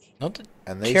 Not that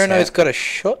And these Cherno's got a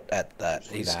shot at that.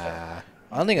 He's Nah.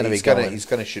 only going to be He's going.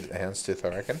 going to shoot at Houndstooth, I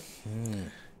reckon.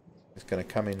 He's going to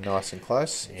come in nice and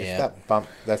close. Yeah. If that bump,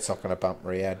 that's not going to bump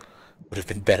Riyadh. Would have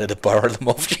been better to borrow them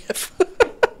off Jeff.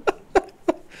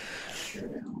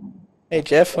 Hey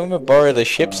Jeff, I'm going to borrow the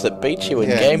ships that beat you in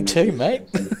Yeah. game 2, mate.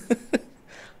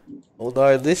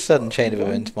 Although this sudden chain of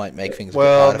events might make things a bit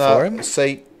Well, harder for him. no,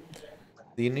 see,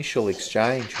 the initial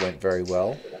exchange went very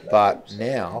well, but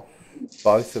now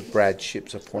both of Brad's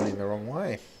ships are pointing the wrong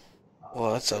way.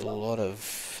 Well, that's a lot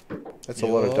of... That's a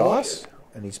lot of dice,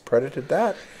 and he's predated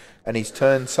that, and he's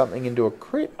turned something into a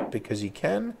crit because he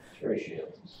can, 3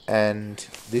 shields. and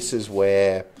this is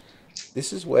where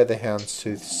the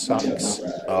Houndstooth sucks.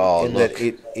 Oh, in look.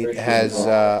 that it has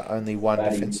only 1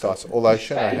 defense dice, although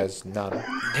Cherno has none.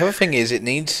 The other thing is,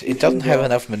 it doesn't have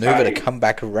enough maneuver to come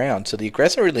back around, so the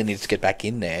aggressor really needs to get back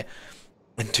in there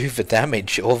and do the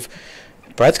damage. Of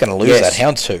Brad's going to lose Yes. that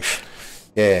Houndstooth.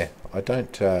 Yeah,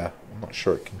 I'm not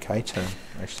sure it can K-turn.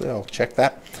 Actually, I'll check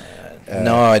that.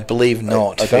 No, I believe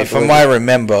not. I don't from my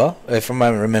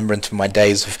remembrance from my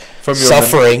days of From your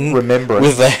suffering remembrance.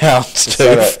 with the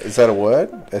Houndstooth. Is that a word?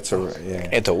 It's a yeah.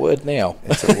 It's a word now.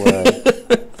 It's a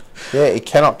word. Yeah, it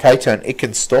cannot K-turn. It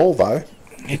can stall though.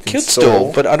 It could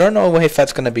stall, but I don't know if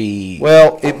that's going to be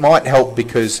Well, it might help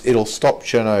because it'll stop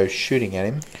Cherno shooting at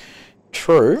him,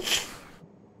 true.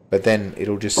 but then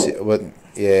it'll just sit. Well,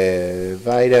 yeah,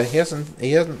 Vader. He hasn't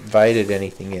vaded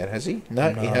anything yet, has he?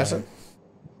 No, he No. hasn't.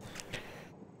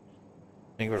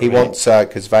 He wants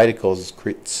because Vader causes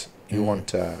crits. You want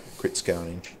crits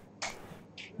going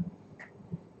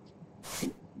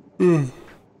in.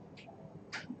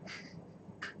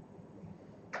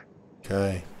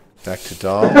 Okay, back to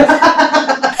dial.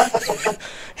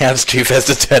 Houndstooth has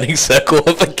the turning circle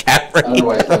of the camera.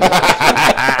 Otherwise,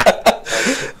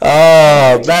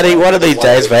 Oh, Matty, one of these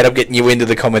days, mate, I'm getting you into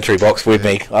the commentary box with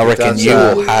me. I reckon does, you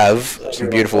will have some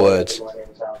beautiful words.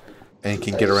 And you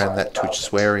can get around that Twitch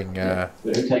swearing.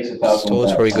 who takes 1,000?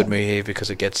 Store's probably good move here because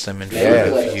it gets them in front Yeah.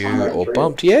 of you or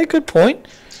bumped. Yeah, good point.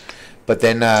 But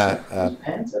then I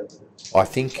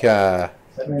think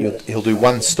he'll do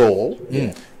 1 stall,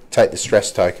 take the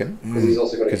stress token,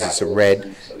 because it's a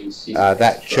red.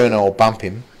 That Cherno will bump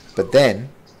him, but then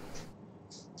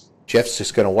Jeff's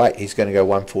just going to wait. He's going to go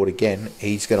 1 forward again.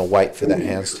 He's going to wait for that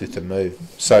Houndstooth to move.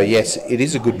 So yes, it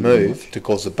is a good move to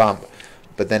cause the bump,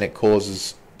 but then it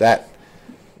causes that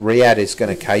Riyadh is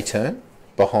going to K-turn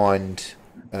behind.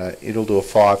 It'll do a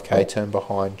 5 K-turn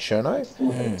behind Cherno,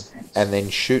 and then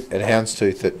shoot at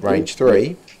Houndstooth at range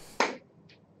 3.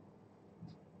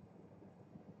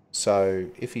 So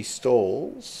if he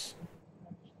stalls,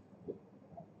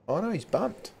 oh no, he's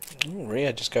bumped. Ooh,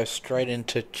 Rhea just goes straight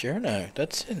into Cherno.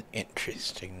 That's an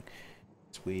interesting.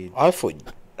 It's weird. I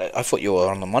thought you were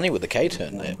on the money with the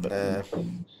K-turn there, but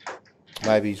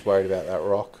Maybe he's worried about that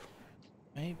rock,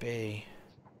 maybe.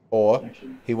 or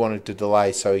he wanted to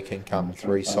delay so he can come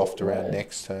 3 soft around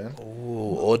next turn.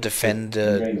 Ooh, or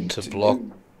defender to block.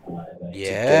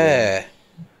 Yeah.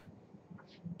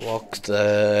 Block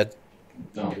the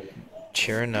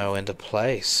Cherno into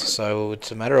place. So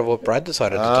it's a matter of what Brad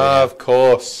decided to do. Of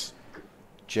course,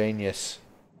 genius.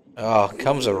 Oh,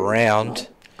 comes around.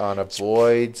 And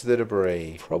avoids the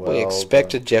debris. Probably Well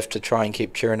expected Jeff to try and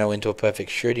keep Cherno into a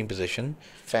perfect shooting position. done.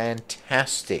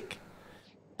 Fantastic.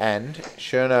 And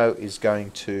Cherno is going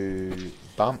to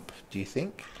bump, do you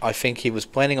think? I think he was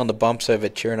planning on the bump so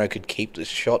that Cherno could keep the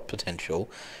shot potential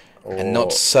and Or-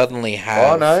 not suddenly Oh,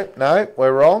 have... no,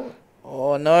 we're wrong.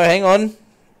 Oh, no, hang on.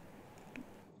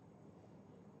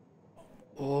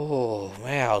 Oh,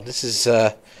 wow, this is...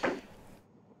 So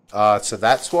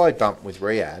that's why I bumped with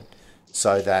Riyadh,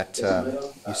 so that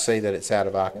you see that it's out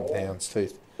of Arkham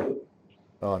Houndstooth.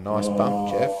 Oh, nice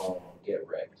bump, Jeff. Get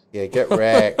wrecked. Yeah, get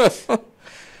wrecked.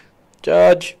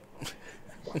 Judge.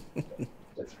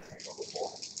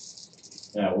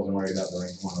 Yeah, I wasn't worried about the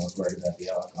range 1, I was worried about the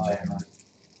arc.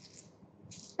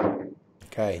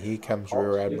 Okay, here comes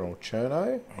Rear Admiral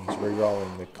Cherno. He's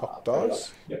re-rolling the cock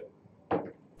dice.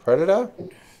 Predator.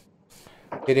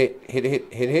 Hit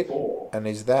it. And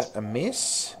is that a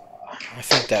miss? I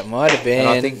think that might have been... And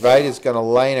I think Vader's going to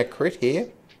lane a crit here.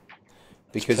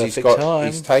 Because Perfect time.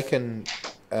 he's taken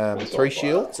 3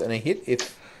 shields and a hit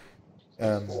if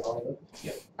No.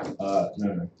 Yes.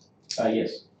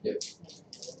 Yep.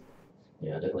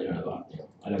 Yeah, I definitely don't have that. Yeah.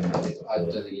 I don't know. I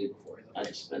don't think you did before either. I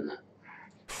just spend that.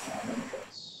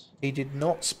 He did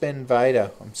not spend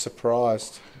Vader. I'm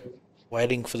surprised.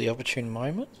 Waiting for the opportune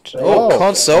moment. Oh. Oh,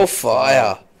 console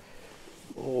fire.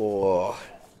 Oh.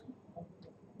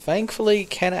 Thankfully,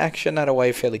 can action that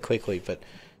away fairly quickly, but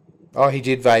Oh, he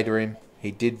did Vader him.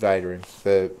 He did Vader him.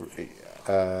 The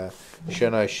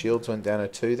Cherno's shields went down to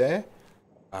 2 there.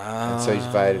 And so he's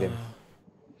Vadered him.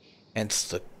 Hence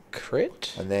the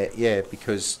crit. And there, yeah,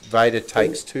 because Vader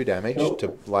takes 2 damage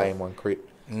to lay in 1 crit.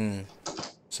 Mm.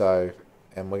 So,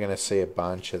 and we're going to see a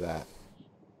bunch of that.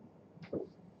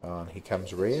 Oh, and here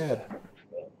comes Riyadh.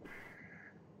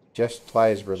 Just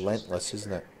plays relentless,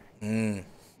 isn't it? Mm.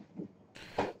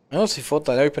 I honestly thought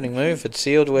that opening move had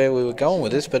sealed where we were going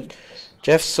with this, but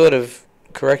Jeff sort of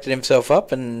corrected himself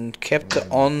up and kept it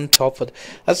on top of...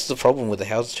 That's the problem with the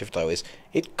house shift, though, is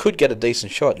it could get a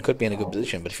decent shot and could be in a good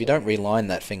position, but if you don't reline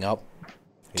that thing up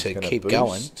to keep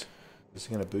going... Is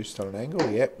he going to boost on an angle?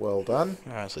 Yep, well done.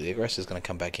 Alright, so the aggressor's going to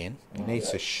come back in. He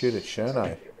needs to shoot at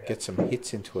Cherno, get some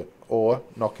hits into it, or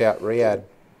knock out Riyadh.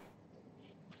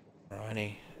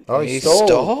 Righty. Oh, he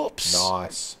stops.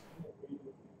 Nice.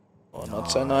 Oh,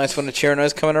 not so nice when the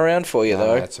Cherno's coming around for you, No,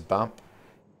 though. that's a bump.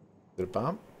 Is it a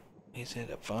bump? Is it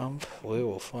a bump? We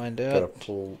will find Got to out.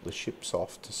 pull the ships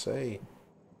off to see.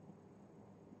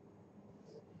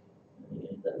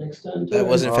 That next turn. That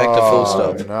was in fact a full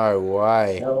Oh, stop. no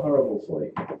way. How horrible for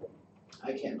you.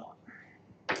 I cannot.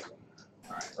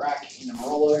 Alright, rack in a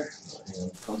roller. Hang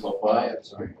on. Console fire.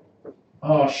 Sorry.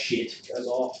 Oh shit. Goes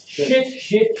off.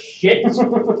 Shit.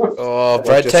 Oh, What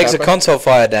Brad just takes a happened? console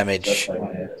fire damage.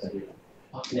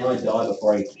 Fuck, now I die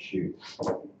before I get to shoot.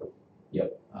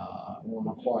 We're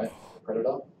not quite.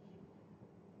 Predator.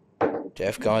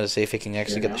 Jeff going to see if he can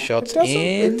actually get the shots It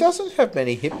in. doesn't have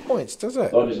many hit points, does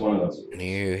it? Dodge is one of those. No,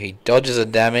 he dodges a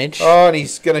damage. Oh, and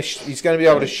he's gonna be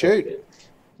able to shoot.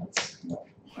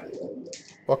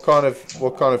 What kind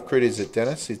of crit is it,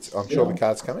 Dennis? I'm sure the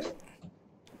card's coming.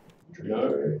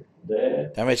 No,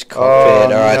 there. Damage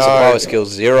cockpit. Oh, Alright, so no. power skill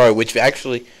 0, which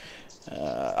actually,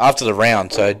 after the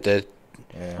round, so the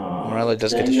Yeah. Morello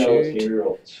does get to Daniel shoot.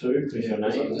 Hero 2, who's your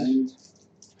name?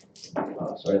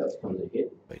 Sorry, that becomes a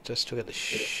hit. Wait, just to get the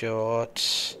shot.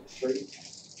 3.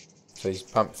 So he's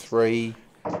pumped 3.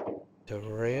 The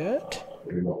red.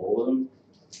 We got all of them.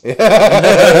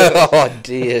 Oh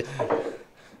dear.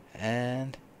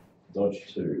 And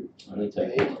Dodge 2. Only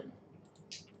take 8.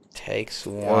 takes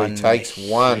Oh, one. he takes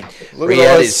 1. Look Riyadh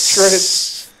at all is his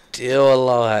stress. still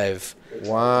alive.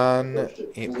 1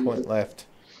 hit point left.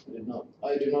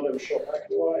 I do not have a shot back,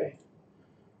 do I?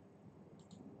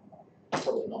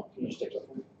 Probably not. Can you just take that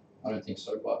one? I don't think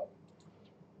so, but.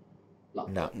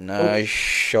 No. No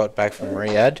shot back from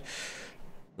Riyadh.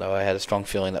 Though I had a strong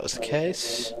feeling that was the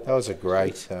case. That was a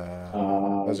great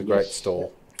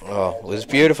stall. Oh, it was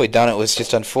beautifully done. It was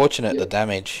just unfortunate, the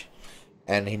damage.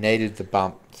 And he needed the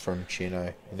bump from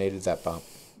Chino. He needed that bump.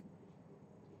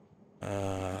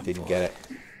 Didn't get it.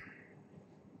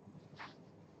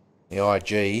 The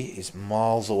IG is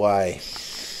miles away.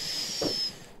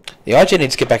 The IG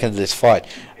needs to get back into this fight,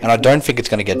 and I don't think it's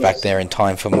going to get back there in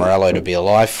time for Morello to be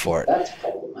alive for it.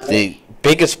 The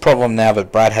biggest problem now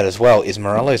that Brad had as well is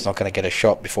Morello's not going to get a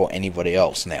shot before anybody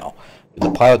else now. With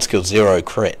the pilot skill 0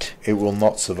 crit. It will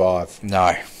not survive.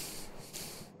 No.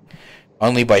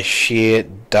 Only by sheer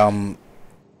dumb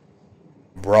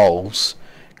rolls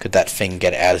could that thing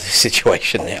get out of the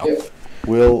situation now.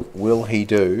 Will he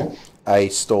do a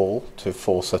stall to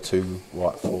force her to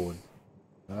right forward?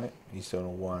 No, he's doing a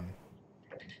 1.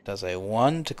 Does a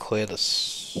 1 to clear the...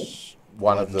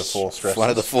 One of the 4 stresses. One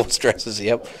of the 4 stresses,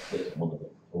 yep.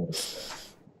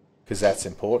 Because that's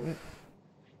important.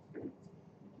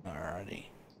 Alrighty.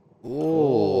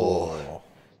 Ooh.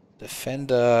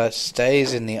 Defender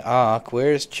stays in the arc.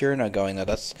 Where is Cherno going though?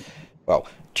 Well,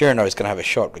 Cherno is going to have a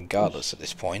shot regardless at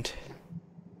this point.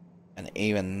 And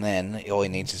even then, all he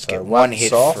needs is to So get one one hit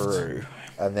soft. through.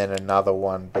 And then another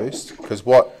 1 boost. Because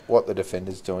what the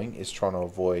defender's doing is trying to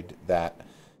avoid that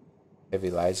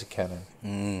heavy laser cannon.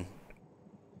 Mm.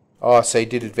 Oh, so he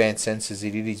did advanced sensors.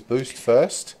 He did his boost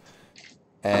first.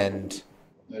 And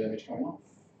No damage coming off.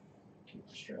 Keep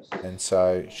the stress. and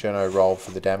so Cherno rolled for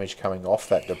the damage coming off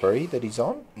that debris that he's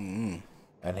on. Mm.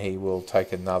 And he will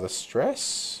take another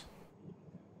stress.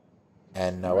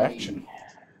 And no action.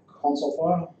 Console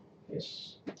fire.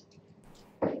 Yes.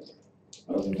 I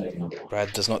wasn't taking up.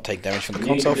 Brad does not take damage from the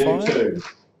console fire.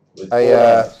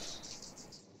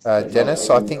 Dennis,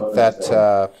 I think that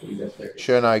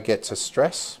Cherno gets a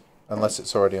stress Unless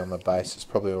it's already on the base. It's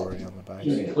probably already on the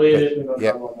base. Cleared it. We got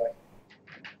Yep. another one back.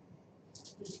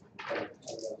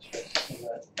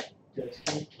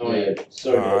 Oh yeah.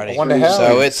 Sorry. Alrighty. I wonder how.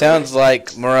 So it sounds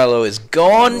like Morello is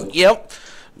gone. Yep.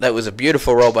 That was a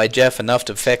beautiful roll by Jeff, enough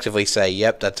to effectively say,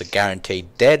 yep, that's a guaranteed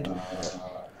dead.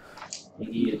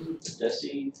 Iggy and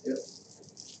Desi.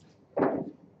 Yep.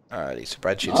 Alrighty, so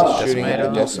Brad shoots his Shooting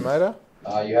at the decimator.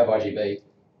 decimator. You have RGB.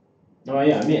 Oh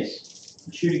yeah, I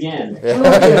missed. Shoot again.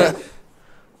 Yeah.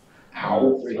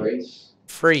 Ow. 3 threes.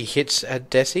 3 hits at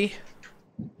Desi.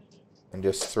 And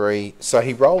just 3. So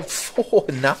he rolled 4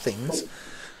 nothings,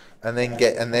 and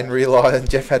then realised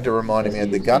Jeff had to remind him he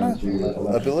had the gunner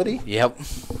ability. Yep.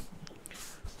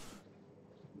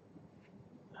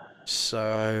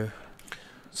 So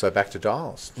So back to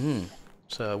dials.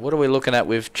 So what are we looking at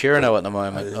with Chirano at the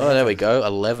moment? Oh, there we go,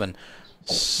 11.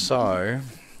 So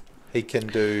He can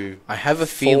do I have a 4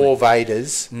 feeling,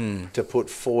 Vaders to put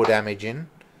 4 damage in.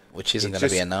 which isn't It's going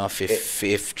to be just- enough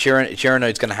if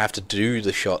Chirano's going to have to do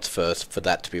the shots first for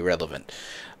that to be relevant.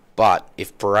 But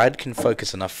if Brad can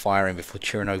focus enough firing before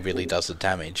Chirano really does the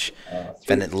damage,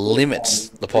 then it limits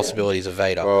the possibilities of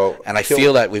Vader. Well, And I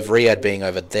feel that with Riyadh being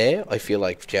over there, I feel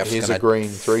like Jeff's He's going a to... green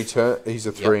 3 turn. He's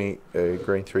a green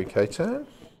 3k turn.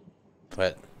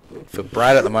 But for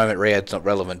Brad at the moment, Riyadh's not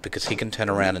relevant because he can turn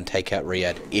around and take out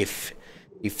Riyadh if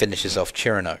he finishes off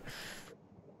Chirano.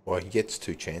 Well, he gets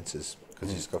 2 chances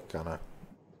because he's got gunner.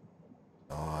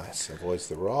 Nice. Avoids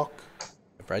the rock.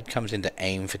 Brad comes in to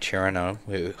aim for Chirano,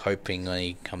 who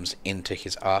hopingly comes into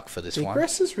his arc for this The one.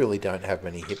 aggressors really don't have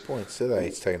many hit points, do they?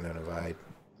 He's taking an evade.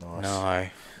 Nice. No.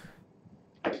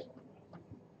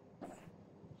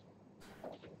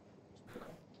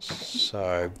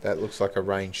 So That looks like a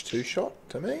range 2 shot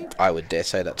to me. I would dare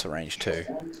say that's a range 2.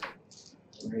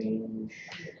 Range.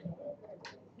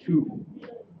 2.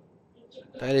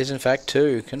 That is in fact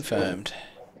 2, confirmed.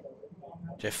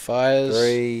 Jeff fires.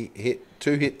 2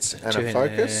 hits and 2 a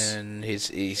focus. And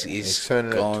he's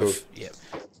turning it gone. to a- Yep.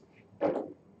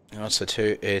 Oh, so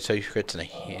 2 crits and a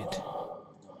hit.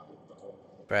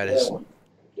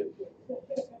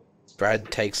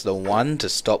 Brad takes the 1 to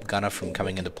stop Gunner from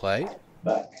coming into play.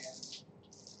 Back.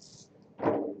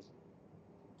 2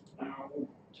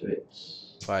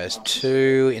 hits. Fires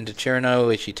 2 into Chirano,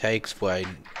 which he takes by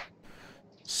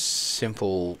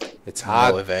simple It's no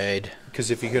hard evade. because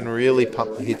if you can really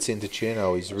pump the hits into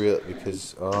Chino, he's real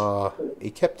because he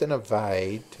kept an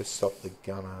evade to stop the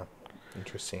gunner.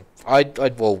 Interesting.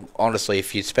 Well, honestly,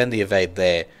 if you spend the evade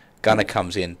there, Gunner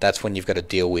comes in, that's when you've got to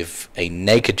deal with a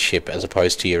naked ship as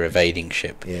opposed to your evading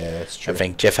ship. Yeah, that's true. I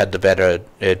think Jeff had the better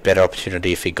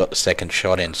opportunity if he got the second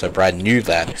shot in, so Brad knew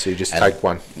that. So you just and, take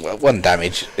 1. well, 1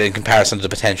 damage in comparison to the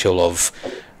potential of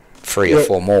 3 or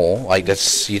 4 more. Like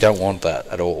that's you don't want that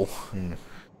at all.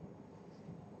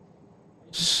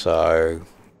 So,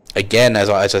 again, as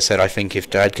I said, I think if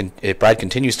Brad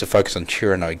continues to focus on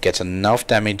Chirano, gets enough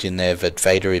damage in there that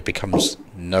Vader becomes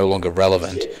no longer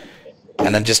relevant,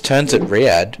 and then just turns at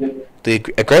Riyadh, the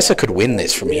aggressor could win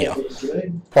this from here.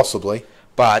 Possibly.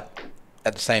 But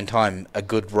at the same time, a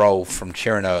good roll from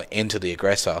Chirano into the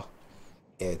aggressor.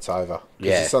 Yeah, it's over. 'Cause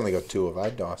Yeah. It's only got 2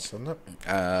 evade dice, hasn't it?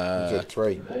 Is it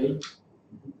 3?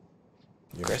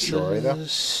 You're not sure either.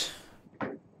 Aggressors.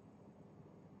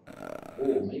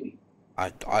 Oh, maybe.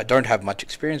 I don't have much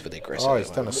experience with the aggressor. Oh, he's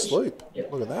done a sloop.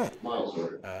 Yep. Look at that. Miles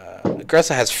were.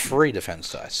 Aggressor has 3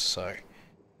 defense dice, so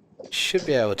should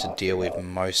be able to deal with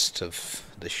most of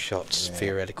the shots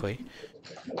theoretically.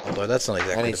 Although that's not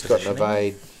exactly And the he's got an positioning.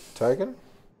 evade token.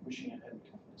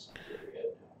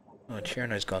 Oh,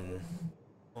 Chirano's gone.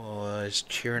 Oh, is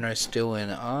Chirano still in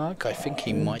arc? I think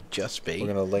he might just be.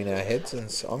 We're going to lean our heads and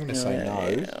I'm going to say no.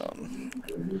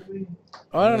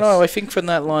 I don't know. I think from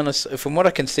that line, from what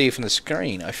I can see from the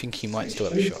screen, I think he might still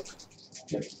have a shot.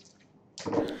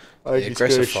 I think he's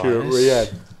going to shoot at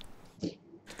Riyadh. He's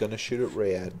going to shoot at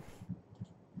Riyadh.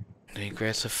 The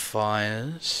aggressor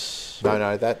fires.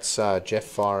 No, that's Jeff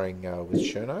firing with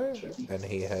Cherno, and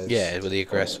he has... Yeah, with the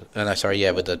aggressor. Oh, no, sorry,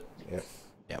 yeah, with the... Yep.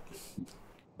 Yep.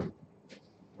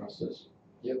 Thrusters.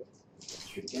 Yep.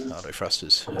 Auto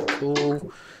thrusters.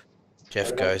 Cool.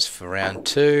 Jeff goes for round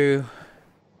 2.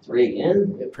 3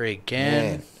 again. Yep. 3 again.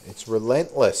 Man, it's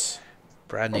relentless.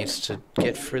 Brad needs to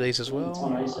get through these as Oh, well.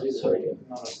 no, sorry.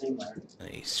 Not a thing there. And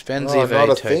he spends Oh, the evade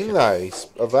not a token. thing, though. He's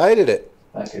evaded it.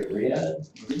 Back at Riyadh.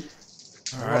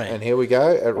 Alright, And here we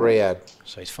go at Riyadh.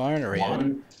 so he's firing a Riyadh.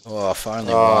 1. Oh,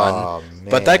 finally Oh, one. man.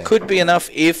 But that could be enough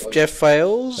if Jeff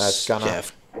fails. That's Gunner.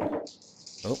 Jeff.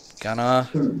 Oh, Gunner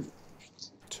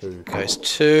 2. goes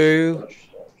 2.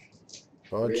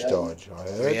 Dodge, I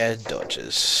heard. Riyadh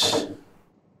dodges.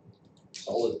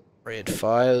 Solid. Red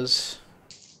fires.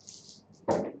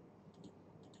 2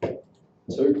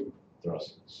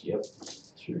 thrusts. Yep.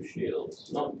 2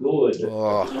 shields. Not good.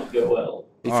 Oh. Did not go well.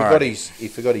 He Alright.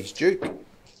 forgot his Duke.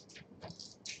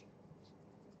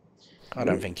 I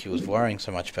don't think he was worrying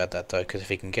so much about that though, because if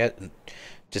he can get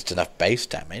just enough base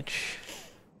damage.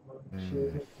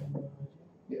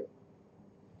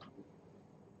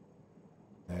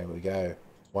 There we go.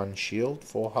 1 shield,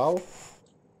 4 hull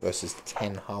versus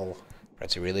 10 hull.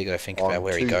 Brad's really got to think On about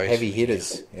where he 2 goes. heavy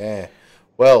hitters. Yeah.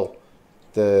 Well,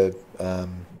 the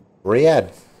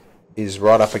Riyadh is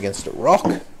right up against a rock.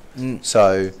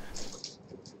 So,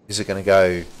 is it going to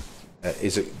go?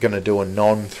 Is it going to do a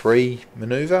non-3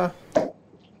 maneuver?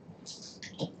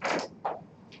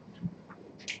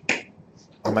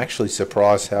 I'm actually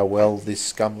surprised how well this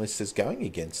scum list is going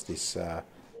against this.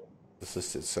 This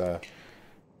list is. Alright,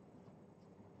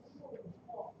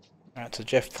 so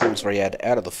Jeff pulls Riyadh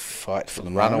out of the fight for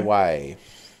the Run moment. away.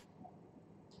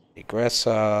 The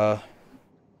aggressor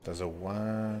Does a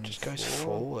 1. just goes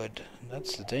forward.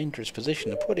 That's a dangerous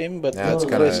position to put him, but Now it's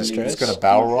less going stress. to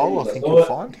barrel roll. I think you'll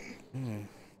find.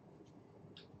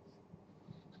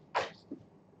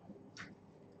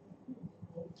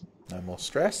 No more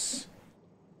stress,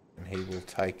 and he will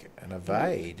take an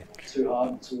evade. Too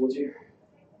hard towards you.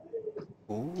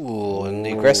 Ooh, and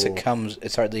the aggressor comes.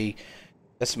 Sorry, the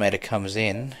estimator comes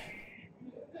in.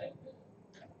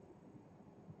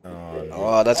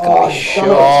 Oh, that's gonna be shot.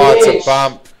 Oh, it's a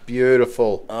bump.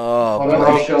 Beautiful. Oh, I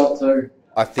got a shot too.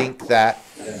 I think that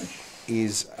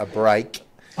is a break.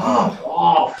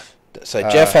 so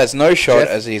Jeff has no shot Jeff-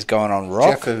 as he's going on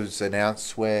rock. Jeff has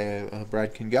announced where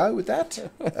Brad can go with that.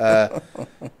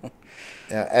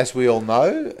 Now, as we all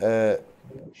know,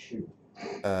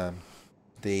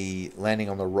 the landing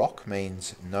on the rock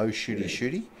means no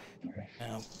shooty.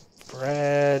 Now,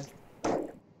 Brad.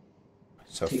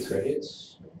 So T credits.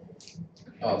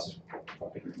 Oh, it's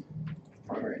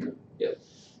primary. Yep.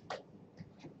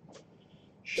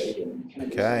 Shaken.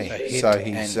 Okay. hit So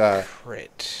he's, and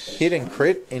crit. hit and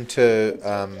crit into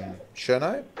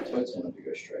Cherno. So it's going to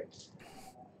go straight.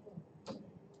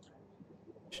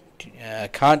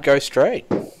 Can't go straight.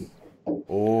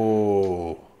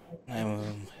 Oh,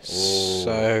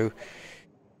 So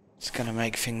it's going to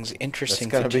make things that's interesting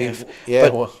going for to be Jeff. yeah.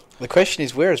 But Well, the question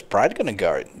is, where is Brad going to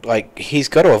go? Like, he's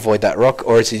got to avoid that rock,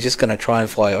 or is he just going to try and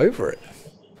fly over it?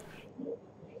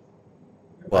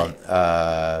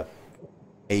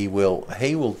 he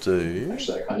will do.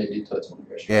 Actually, I kind of did touch on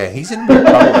the Yeah, he's in a bit of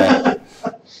trouble there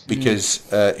because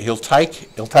he'll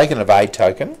take an evade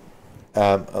token.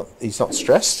 He's not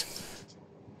stressed.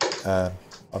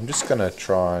 I'm just going to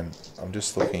try and I'm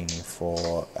just looking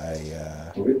for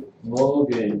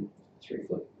Morgan. 3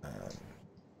 foot.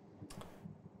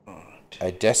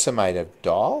 a decimator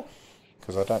dial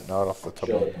because I don't know it off the top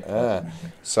of it.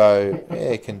 So yeah,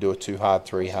 it can do a 2 hard,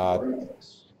 3 hard.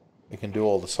 It can do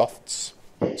all the softs.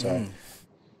 So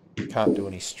you can't do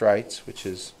any straights, which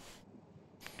is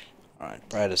Alright,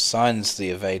 Brad assigns the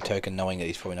evade token knowing that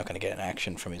he's probably not going to get an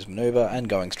action from his maneuver and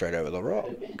going straight over the rock.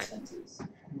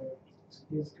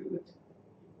 He's good.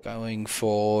 Going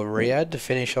for Riyadh to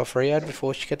finish off Riyadh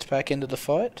before she gets back into the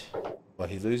fight. well,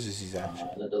 he loses his action.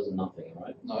 That does nothing,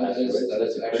 right? No, that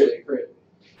is actually a crit.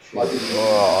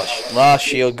 Oh, last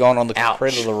shield gone on the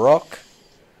crit of the rock.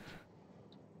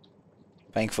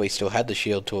 Thankfully, he still had the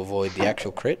shield to avoid the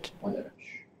actual crit. 1 damage.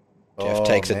 Jeff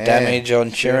takes a damage on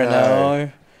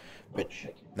Chirano. But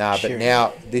Nah, but Sure.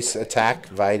 now this attack,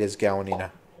 Vader's going in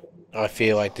a. I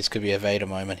feel like this could be a Vader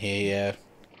moment here, yeah.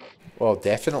 Well,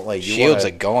 definitely. You Shields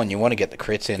wanna, are gone. You want to get the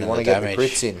crits in You and want the to get damage. the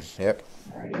crits in. Yep.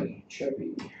 Alrighty,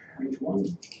 Chubby. Range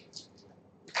 1.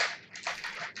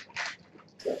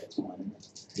 That's one.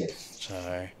 Yes.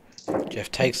 So,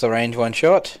 Jeff takes the range 1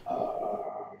 shot.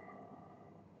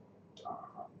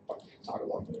 Target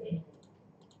lock.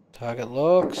 Target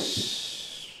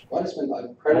locks. Why did I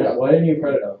spend Predator? Why didn't you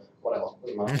Predator? Whatever.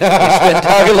 Doesn't matter. Spend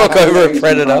target lock over a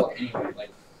Predator. Anyway, like,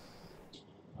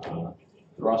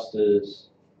 Thrusters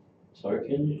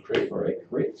token, crit for a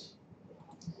crit.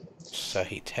 So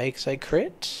he takes a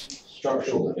crit.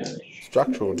 Structural damage.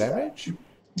 Structural damage.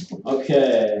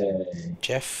 Okay.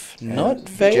 Jeff And not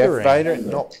Jeff Vadering. Vader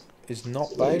is not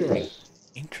Vadering.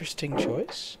 Interesting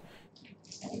choice.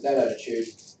 with that attitude.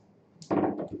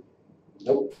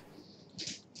 Nope.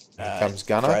 Here comes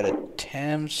Gunner. Brad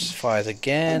attempts, fires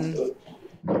again.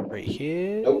 Right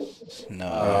here. Nope. No.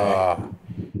 Ah,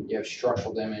 You have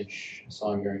structural damage, so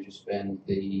I'm going to spend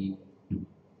the.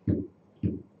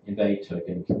 Evade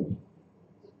token.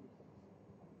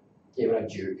 Yeah, but I have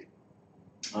Duke.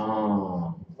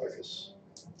 Ah. Focus.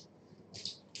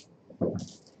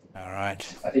 All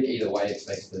right. I think either way it's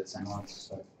basically the same odds.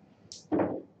 So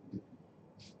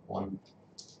 1.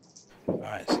 All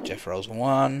right. So Jeff rolls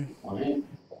 1. 1 hand.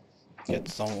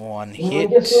 Gets on 1 Well, I hit.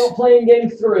 guess we're not playing game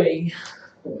 3.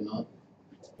 Probably not.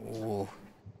 Ooh.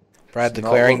 Brad It's not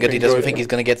declaring that he looking doesn't good. think he's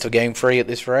going to get to game 3 at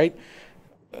this rate.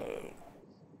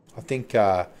 I think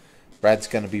Brad's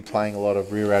going to be playing a lot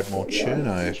of Rear Admiral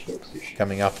Cherno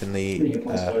coming up in the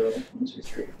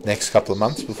next couple of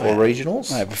months before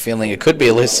regionals. I have a feeling it could be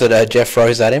a list that Jeff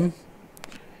throws at him.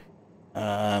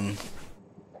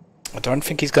 I don't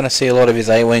think he's going to see a lot of his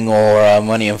A-Wing or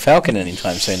Money and Falcon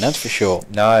anytime soon, that's for sure.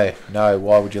 No,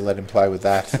 why would you let him play with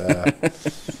that?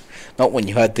 Not when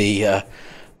you had the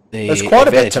There's quite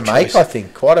a bet to advantage make, choice. I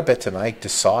think. Quite a bet to make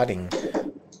deciding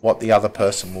what the other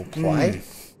person will play.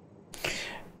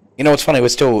 You know what's funny?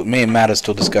 Me and Matt are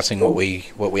still discussing what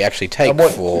we actually take And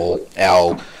what- for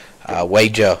our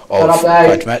wager of up, Dave.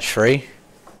 Grudge Match 3.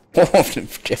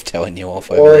 Jeff telling you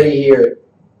off over Already hear it.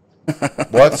 there.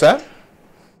 What's that?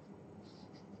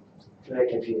 They're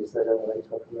confused. They don't know what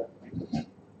you're talking about.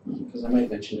 Because I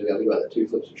made mention to the other about the 2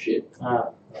 flips of shit.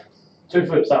 2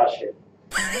 flips are shit.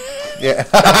 Yeah.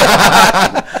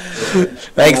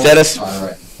 Thanks, Dennis.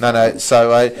 Alright. No.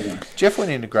 So Jeff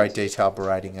went into great detail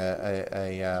berating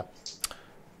a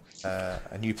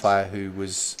new player who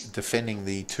was defending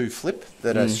the 2 flip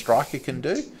that a striker can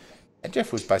do, and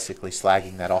Jeff was basically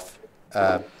slagging that off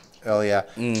earlier.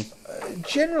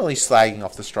 Generally slagging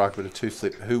off the striker with a 2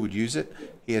 flip. Who would use it?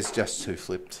 He has just 2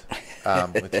 flipped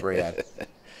with Riyadh.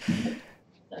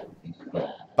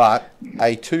 But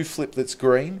a 2 flip that's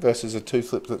green versus a 2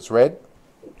 flip that's red,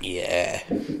 Yeah.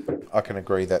 I can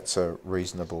agree that's a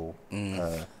reasonable.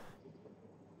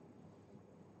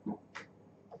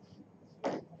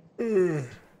 Should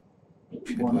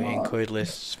we include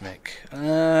lists,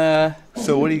 Mick?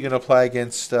 So what are you going to play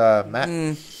against Matt?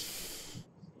 Do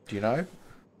you know?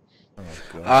 Oh,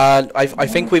 God. I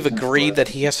think we've agreed that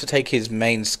he has to take his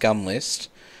main scum list,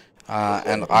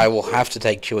 and I will have to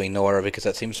take Chewie Nora because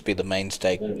that seems to be the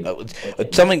mainstay.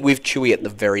 It's something with Chewie at the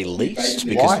very least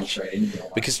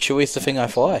because Chewie is the thing I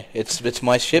fly. It's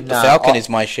my ship. The Nah, Falcon is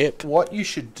my ship. What you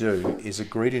should do is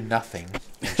agree to nothing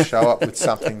and show up with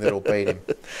something that'll beat him.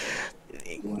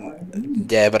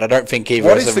 Yeah, but I don't think either.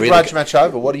 What is is a the really grudge match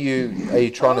over? What are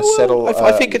you trying to settle?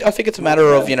 I think it's a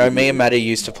matter of, me and Matty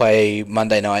used to play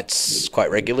Monday nights quite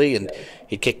regularly, and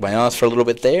he'd kick my ass for a little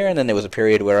bit there, and then there was a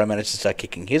period where I managed to start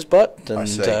kicking his butt, and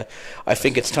see. I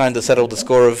think it's time to settle the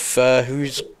score of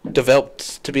who's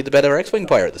developed to be the better X-Wing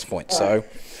player at this point. So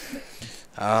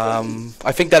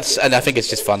I think it's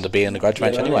just fun to be in a grudge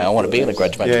match anyway. I want to be in a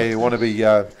grudge match. Yeah, you want to be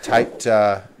taped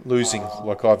losing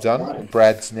like I've done.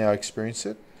 Brad's now experienced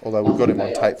it, although we've got him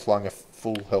on tape flying a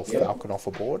full health Falcon off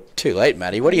a board. Too late,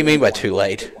 Matty. What do you mean by too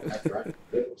late?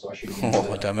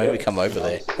 Oh, don't make me come over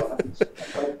there.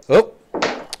 Oh,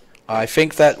 I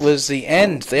think that was the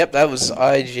end. Yep, that was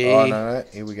IG. Oh, no,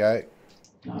 here we go.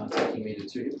 No, it's taking me to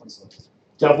 2 hit points left.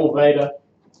 Double Vader.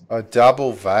 A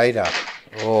double Vader.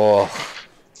 Oh,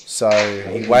 So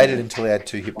he waited until he had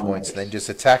 2 hit points and then just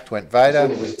attacked, went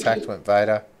Vader, attacked, went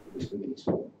Vader.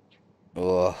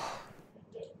 oh.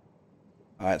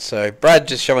 Alright, so Brad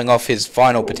just showing off his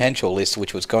final potential list,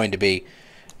 which was going to be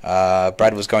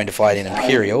Brad was going to fight in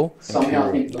Imperial,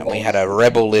 and we had a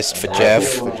Rebel list for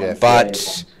Jeff,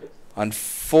 but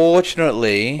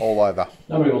unfortunately, All over.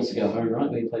 Nobody wants to go home, right?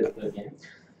 We play the 3rd game.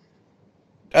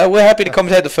 we're happy to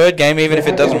commentate the 3rd game, even if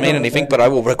it doesn't mean anything, but I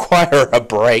will require a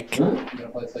break. Yeah,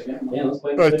 let's play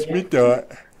the 3rd game. midnight.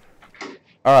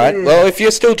 Alright, well, if you're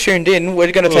still tuned in,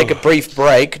 we're going to take a brief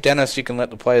break. Dennis, you can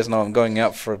let the players know I'm going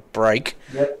out for a break.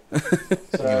 Yep.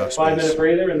 So must 5-minute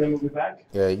breather and then we'll be back.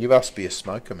 Yeah, you must be a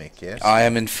smoker, Mick, yes? I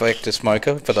am in fact a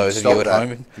smoker, for those of you at that.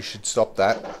 home. You should stop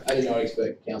that. I did not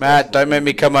expect council. Matt, don't make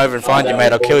me come over and find you,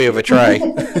 mate. I'll kill you with a tray.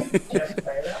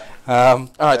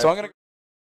 Alright, so I'm going to...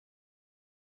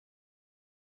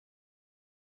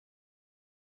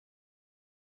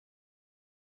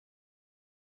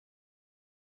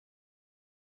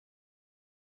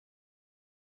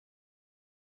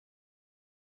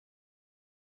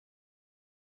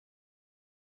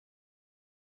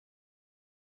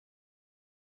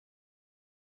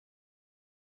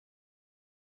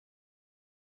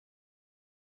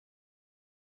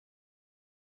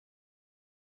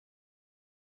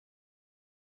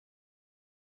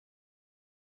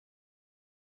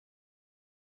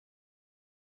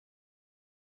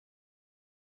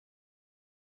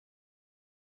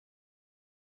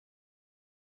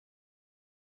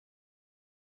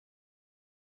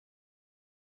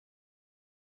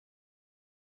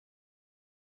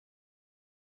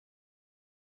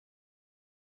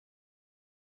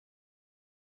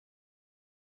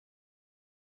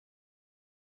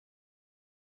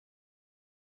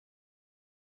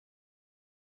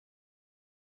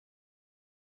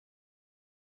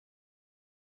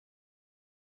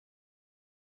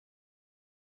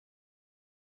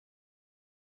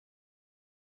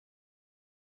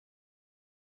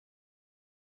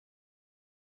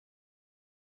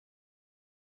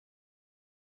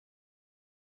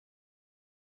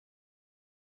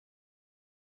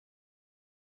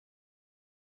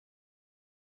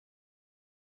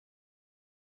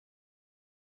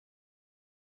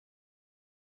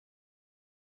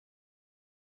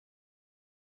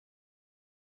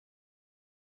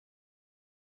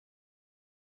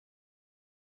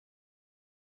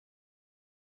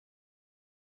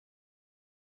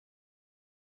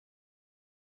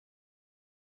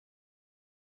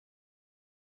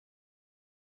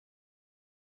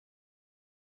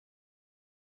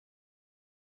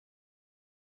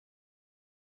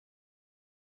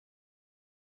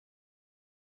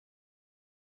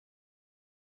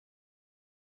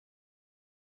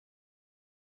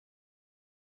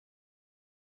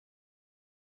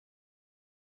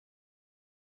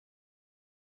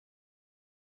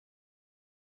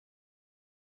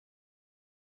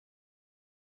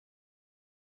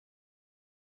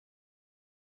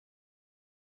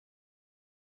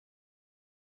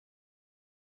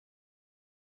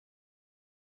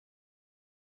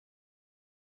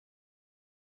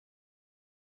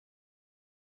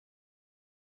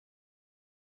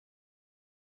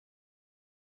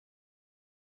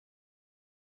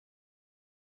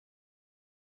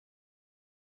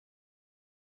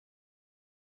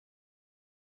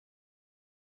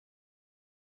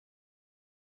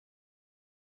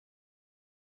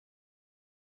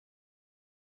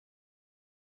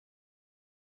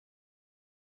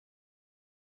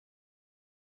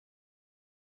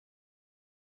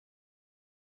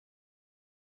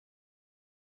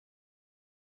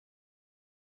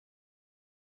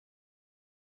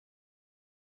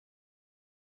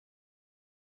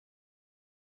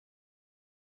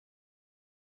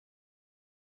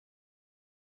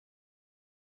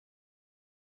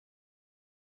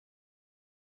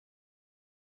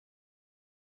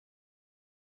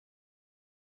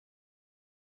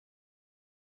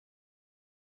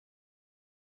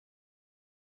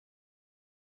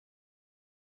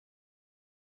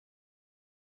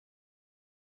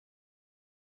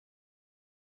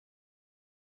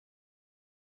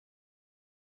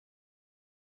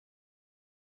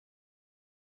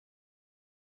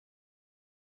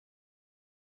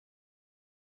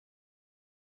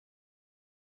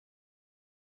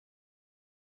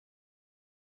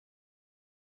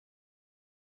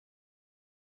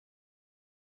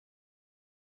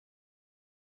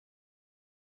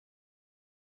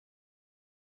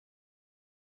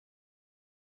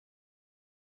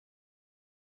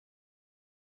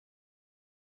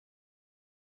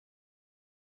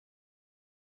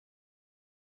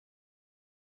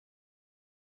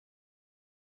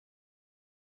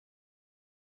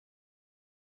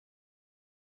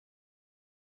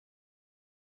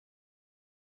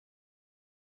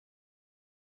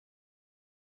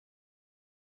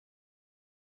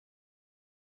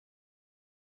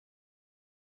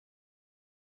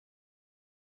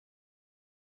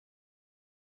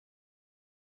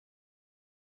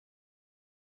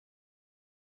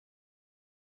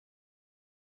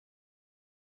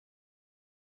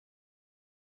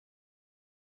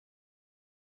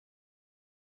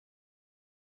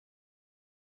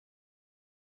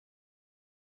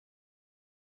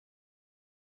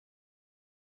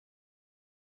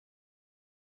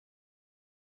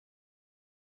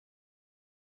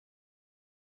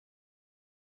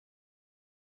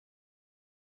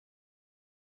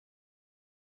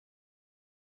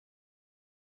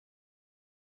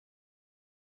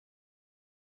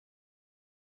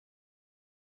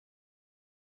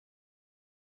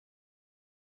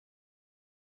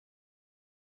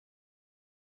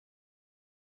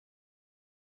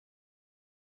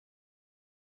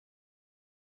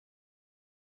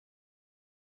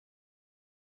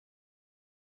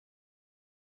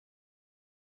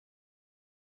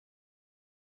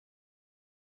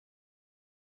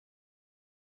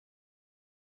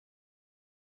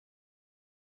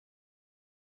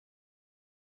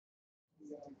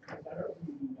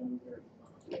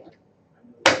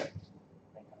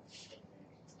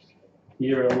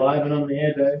 You're alive and on the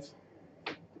air, Dave.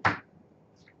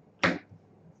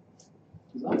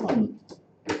 Is that one?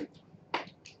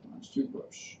 Nice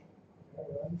toothbrush.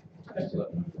 I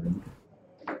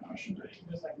should do.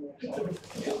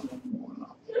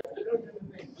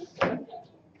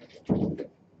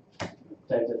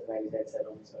 Dave doesn't have his headset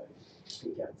on, so he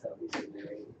can't tell he's in there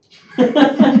either.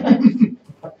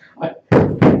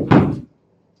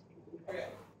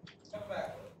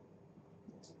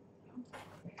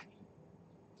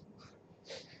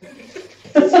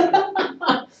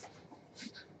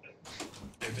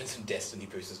 There've been some Destiny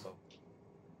boosts as well.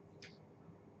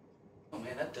 Oh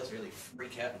man, that does really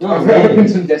freak out. Oh, man,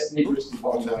 some Destiny boosters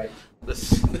by the way.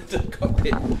 The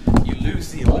cockpit, you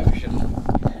lose the illusion.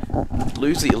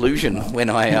 Lose the illusion when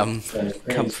I come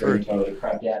through. Totally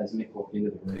crapped out as Mick walked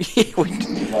into the room. Yeah, we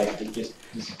did. Like, it just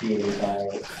disappeared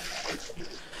entirely.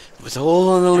 It was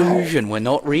all an illusion. We're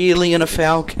not really in a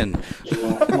Falcon.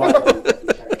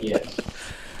 Yeah.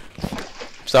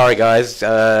 Sorry, guys.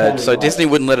 So Disney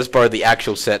wouldn't let us borrow the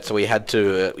actual set, so we had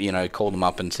to, call them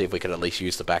up and see if we could at least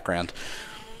use the background,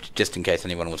 just in case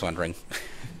anyone was wondering.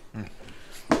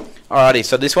 Alrighty,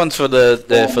 so this one's for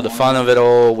the fun of it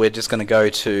all. We're just going to go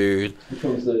to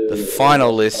the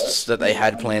final lists that they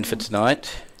had planned for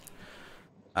tonight.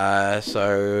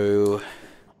 So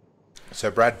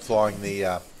Brad flying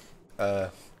the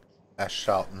Ash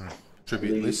Shelton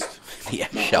tribute list. Yeah,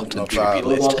 Shelton Of, tribute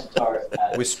list.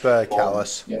 Whisper,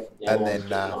 Callus, and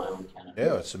then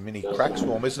it's a mini crack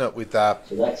swarm, isn't it? With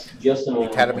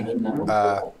Academy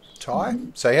Ty.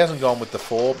 So he hasn't gone with the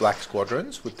 4 black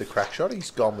squadrons with the crack shot.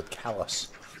 He's gone with Callus.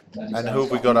 And who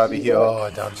have we got over here? Oh,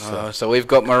 Dunster. So we've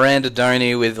got Miranda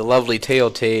Doney with the lovely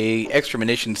TLT, extra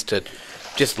munitions to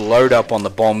just load up on the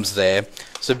bombs there.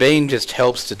 Sabine just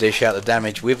helps to dish out the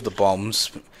damage with the bombs.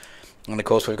 And of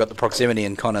course we've got the proximity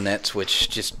and Cononets,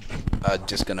 which just are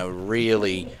just going to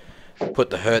really put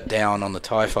the hurt down on the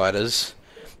TIE fighters.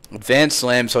 Advanced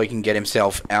Slam so he can get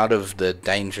himself out of the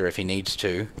danger if he needs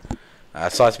to.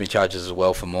 Seismic charges as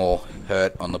well for more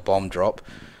hurt on the bomb drop.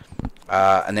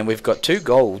 And then we've got 2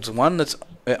 golds. One that's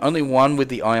only one with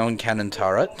the ion cannon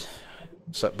turret.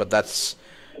 But that's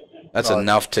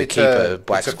enough to keep a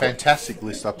black It's a squad. fantastic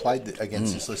list. I played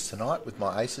against this list tonight with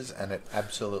my aces, and it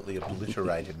absolutely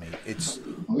obliterated me. It's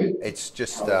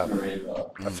just a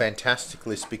fantastic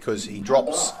list because he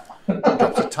drops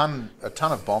a ton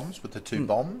of bombs with the 2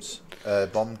 bombs,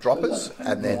 bomb droppers,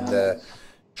 and then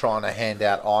trying to hand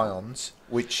out ions,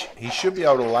 which he should be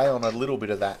able to lay on a little bit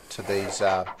of that to these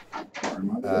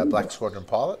Black Squadron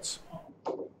pilots.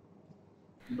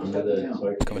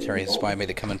 Commentary inspired me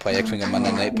to come and play X-Wing on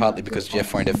Monday night, partly because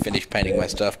Jeff won't have finished painting my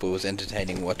stuff, but was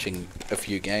entertaining watching a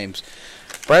few games.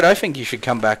 Brett, I think you should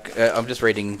come back. I'm just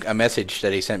reading a message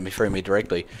that he sent me through me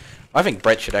directly. I think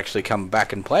Brett should actually come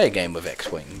back and play a game of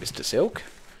X-Wing, Mr. Silk.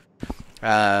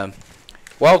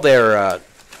 While they're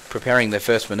preparing their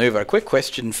first maneuver, a quick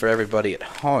question for everybody at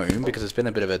home, because it's been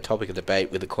a bit of a topic of debate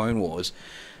with the Clone Wars.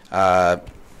 Now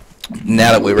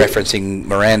that we're referencing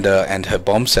Miranda and her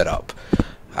bomb setup,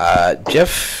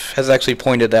 Jeff has actually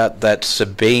pointed out that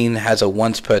Sabine has a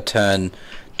once per turn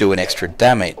do an extra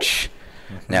damage.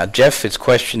 Now Jeff is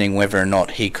questioning whether or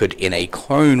not he could, in a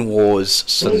Clone Wars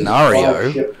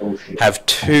scenario, have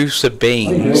 2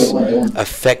 Sabines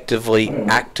effectively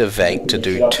activate to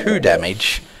do 2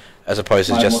 damage as opposed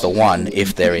to just the 1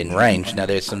 if they're in range. Now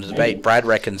there's some debate. Brad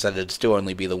reckons that it'd still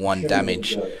only be the 1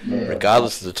 damage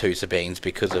regardless of the 2 Sabines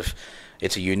because of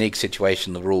it's a unique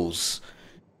situation. The rules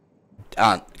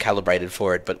aren't calibrated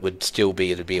for it, but would still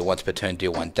be it'd be a once per turn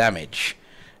deal 1 damage.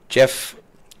 Jeff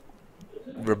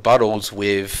rebuttals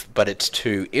with, but it's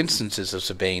 2 instances of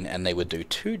Sabine and they would do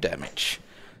 2 damage.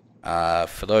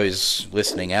 For those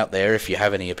listening out there, if you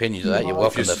have any opinions of that, you're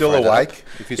welcome. If you're still awake,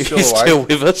 if you're still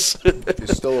with us, if you're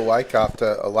still awake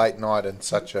after a late night and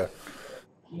such a,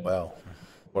 well,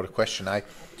 what a question, eh?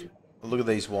 Look at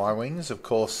these Y-wings, of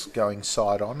course, going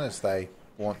side on as they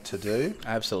want to do.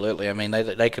 Absolutely. I mean,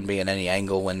 they can be in any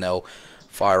angle when they'll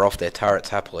fire off their turrets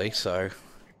happily. So,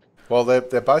 well,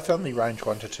 they're both only range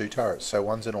 1 to 2 turrets. So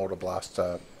one's an auto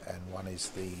blaster and one is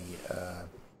the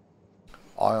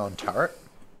ion turret.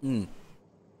 Mm.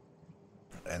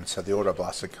 And so the auto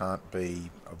blaster can't be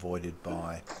avoided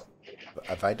by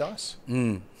evade dice.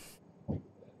 Mm.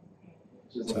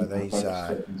 So these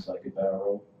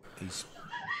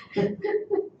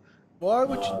why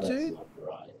would you do?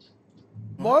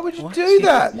 Why would you do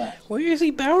that? Where is he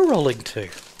barrel rolling to?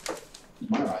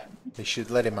 He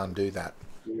should let him undo that.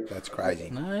 That's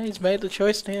crazy. No, he's made the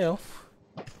choice now.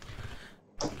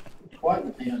 Quite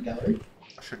the peanut gallery.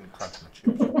 I shouldn't crunch my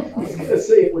chips. I was gonna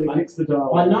see it when it kicks the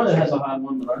dial. I know it has a hard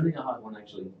one, but I don't think a hard one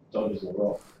actually dodges the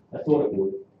rock. I thought it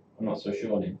would. I'm not so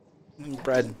sure now.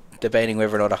 Brad debating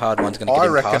whether or not a hard one's going to get I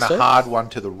him reckon past a it. hard one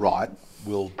to the right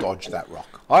will dodge that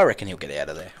rock. I reckon he'll get out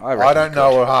of there. I don't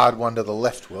know a hard one to the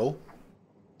left will.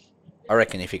 I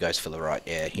reckon if he goes for the right,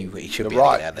 yeah, he should The be able to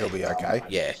right, get out of he'll there. be okay.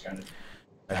 Yeah.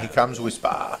 And here comes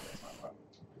Whisper.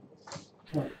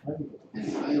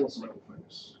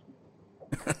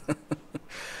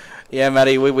 Yeah,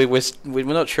 Matty,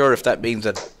 we're not sure if that means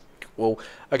that. Well,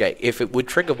 okay, if it would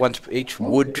trigger once, each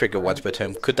would trigger once per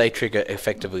turn. Could they trigger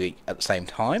effectively at the same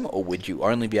time, or would you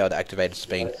only be able to activate a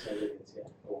spin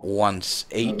once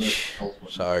each?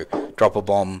 So drop a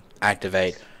bomb,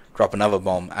 activate, drop another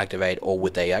bomb, activate, or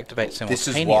would they activate This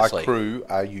simultaneously? is why crew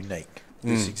are unique.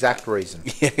 This exact reason.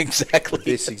 Yeah, exactly.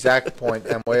 This exact point,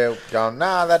 and we're going,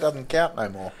 nah, that doesn't count no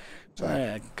more. So,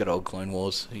 Yeah, good old Clone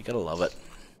Wars. You gotta love it.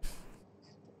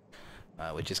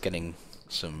 We're just getting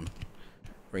some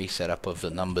reset up of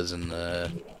the numbers in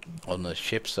on the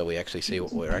ship, so we actually see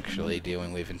what we're actually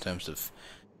dealing with in terms of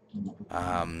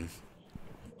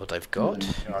what they've got.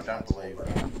 I don't believe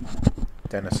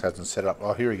Dennis hasn't set up.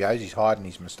 Oh, here he goes. He's hiding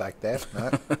his mistake there. No.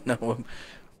 No,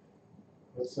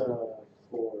 What's 4,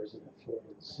 isn't it? 4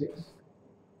 and 6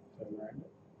 for Miranda?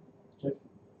 Jeff?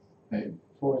 Hey.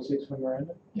 4 and 6 for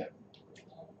Miranda? Yeah.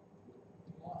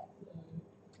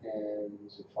 And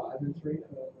is it 5 and 3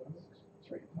 for Alex?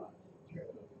 3 and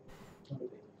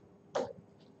 5.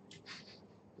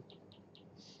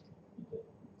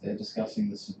 They're discussing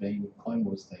the Sabine Clone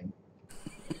Wars thing.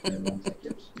 And everyone's like,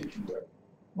 yep, it should work.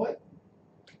 What?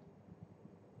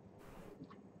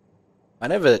 I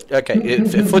never. Okay,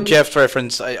 for Jeff's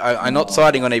reference, I'm not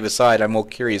siding on either side. I'm more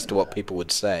curious to what people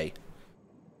would say.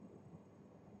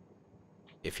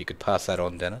 If you could pass that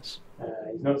on, Dennis.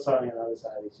 He's not signing on the other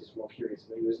side, he's just more curious.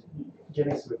 But he was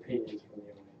getting some opinions from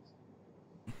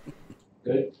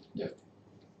the audience.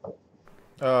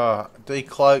 Good.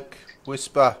 Decloak,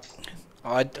 Whisper.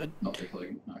 Not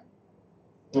decloaking, no.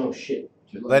 Oh shit.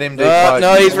 Let him decloak.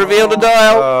 No, he's revealed a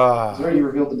dial. He's already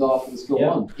revealed the dial for the skill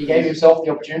Yep. 1. He gave himself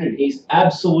the opportunity. He's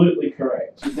absolutely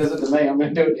correct. He does it to me, I'm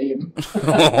going to do it to him.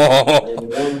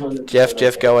 And 100% Jeff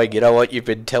okay. going, you know what, you've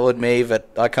been telling me that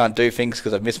I can't do things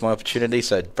because I've missed my opportunity,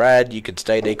 so Brad, you can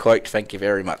stay decloaked, thank you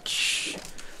very much.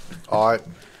 I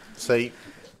see.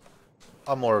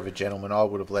 I'm more of a gentleman. I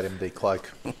would have let him decloak.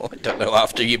 I don't know,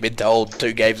 after you've been told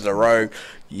 2 games in a row,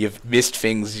 you've missed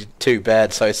things, too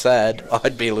bad, so sad,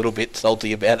 I'd be a little bit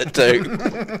salty about it too.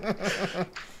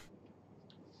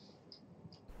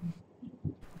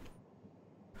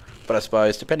 But I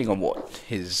suppose, depending on what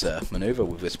his manoeuvre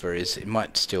with Whisper is, it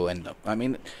might still end up... I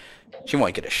mean, she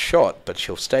won't get a shot, but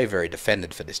she'll stay very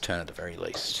defended for this turn at the very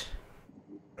least.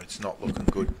 It's not looking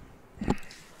good.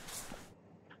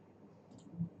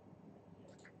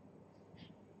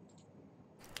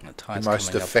 The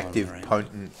most effective,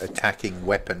 potent attacking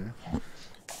weapon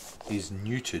is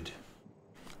neutered.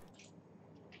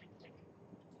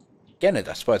 Again,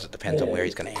 I suppose it depends on where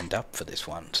he's going to end up for this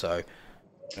one. So,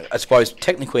 I suppose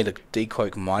technically the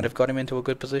decloak might have got him into a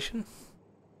good position.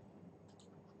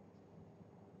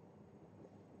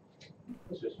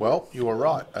 Well, you were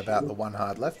right about the 1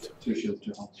 hard left. 2 shields,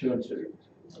 2 hearts. 2 and 2.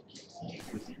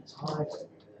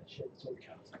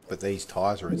 But these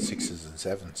ties are at 6s and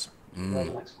 7s. Mm.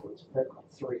 They've got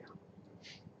 3.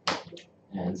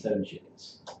 And 7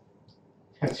 shields.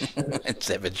 And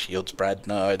 7 shields, Brad.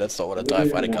 No, that's not what a TIE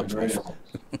fighter comes with.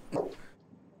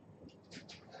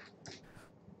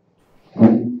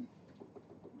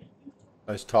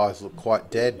 Those ties look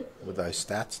quite dead with those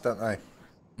stats, don't they?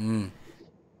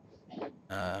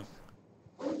 I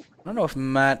don't know if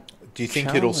Matt... Do you think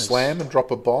it'll Chalmers- slam and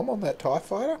drop a bomb on that TIE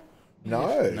fighter?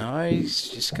 No. No, he's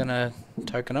just going to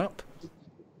token up.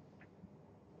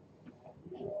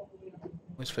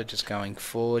 Whisper just going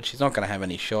forward. She's not going to have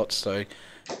any shots, so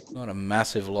not a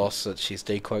massive loss that she's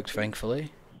decloaked,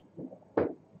 thankfully.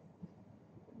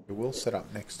 It will set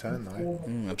up next turn, though.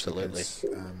 Absolutely. Because,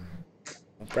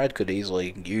 Well, Brad could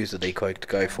easily use the decloak to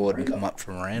go forward and come up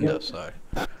from Miranda, so...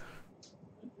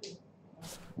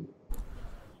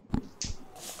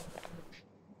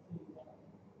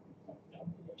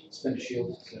 Spend a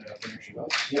shield to finish your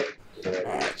dice.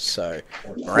 Alright, so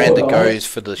Miranda goes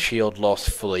for the shield loss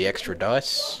for the extra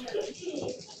dice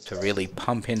to really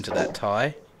pump into that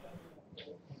tie.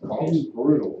 He's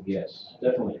brutal, yes.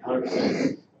 Definitely.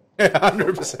 100%.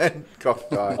 100% cock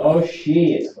die. Oh,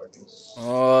 shit.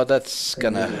 Oh, that's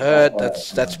gonna hurt.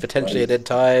 That's potentially a dead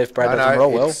tie if Brad doesn't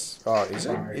roll well. Oh, is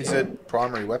it? Is it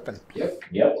primary weapon? Yep.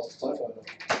 Lost the TIE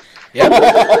fighter. Yep.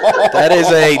 That is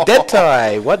a dead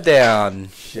tie. One down.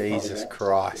 Jesus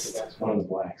Christ. That's one of the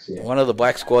blacks, yeah. One of the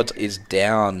black squads is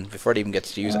down before it even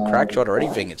gets to use a crack shot or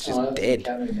anything. It's just dead.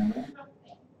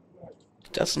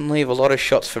 Doesn't leave a lot of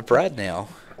shots for Brad now.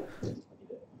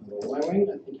 Y-wing,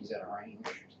 I think he's out of range.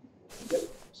 Yep.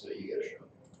 So you get a shot.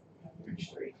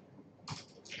 Range 3.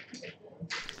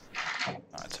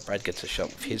 Alright, so Brad gets a shot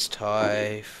with his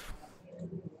tie.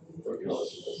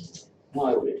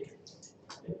 Y-wing.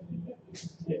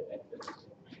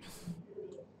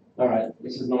 Alright,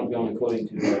 this is not going according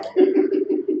to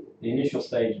the initial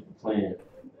stage of the plan.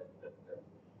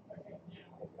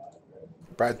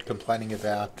 Brad's complaining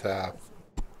about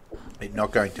it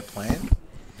not going to plan.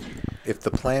 If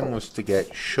the plan was to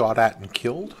get shot at and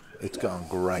killed, it's going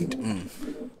great. I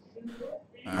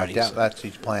Alrighty, doubt so- that's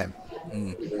his plan.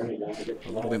 A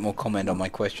little bit more comment on my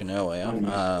question earlier.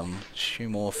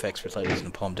 Assume all effects related to the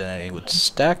palm detonating would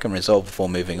stack and resolve before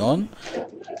moving on.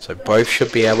 So both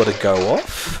should be able to go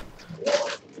off.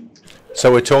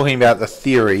 So we're talking about the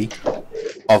theory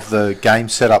of the game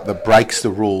setup that breaks the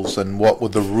rules and what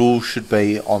would the rules should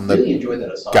be on Really the enjoyed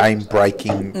that aside. game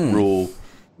breaking rule.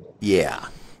 Yeah.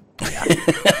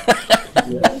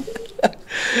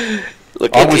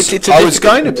 Look, I it's was, a I was difficult-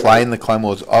 going to play in the Clone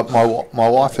Wars. My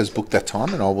wife has booked that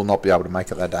time, and I will not be able to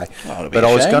make it that day. Oh, it'll be But a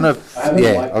I was shame. going to,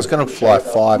 I was going to fly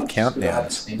 5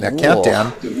 countdowns. Now,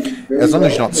 countdown, as long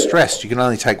as you're not stressed, you can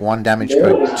only take 1 damage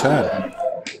per turn.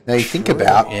 Now you think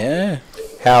about Yeah.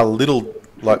 how little,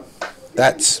 like,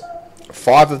 that's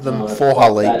 5 of them, 4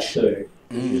 hull each,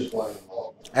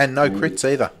 and no crits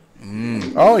either.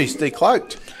 Oh, he's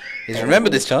decloaked He's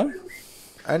remembered this time.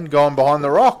 and gone behind the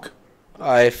rock.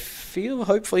 I feel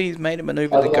hopefully he's made a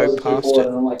maneuver to go past And it.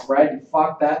 I'm like, Brad, you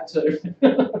fuck that too.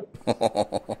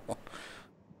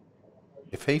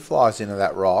 If he flies into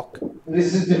that rock,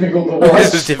 This is difficult to watch.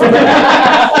 This is difficult.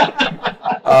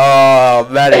 Oh,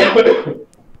 Matty.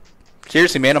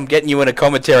 Seriously, man, I'm getting you in a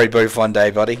commentary booth one day,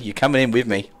 buddy. You're coming in with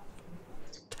me.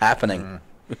 It's happening.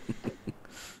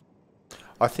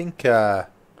 I think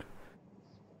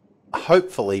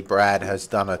hopefully Brad has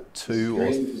done a 2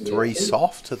 or 3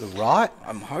 soft to the right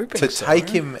I'm hoping to so. take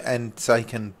him and so he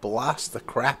can blast the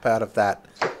crap out of that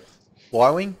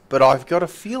Y-wing. But I've got a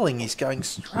feeling he's going You need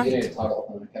straight. to title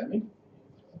up on Academy.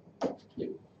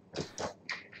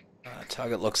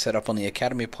 Target lock set up on the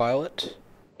Academy pilot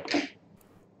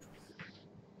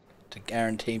to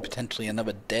guarantee potentially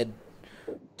another dead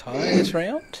tie this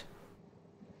round.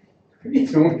 What are you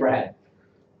doing, Brad?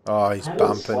 Oh, he's I haven't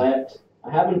bumping. slept.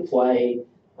 I haven't played.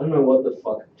 I don't know what the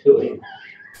fuck I'm doing.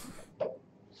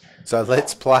 So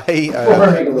let's play.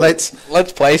 Let's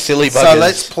play silly buggers. So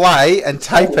let's play and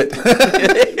tape it.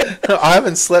 I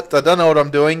haven't slept. I don't know what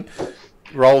I'm doing.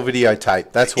 Roll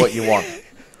videotape. That's what you want.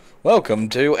 Welcome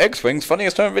to X-Wing's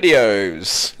Funniest Home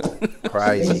Videos.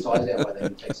 Crazy. Ties out by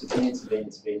then. Takes spin.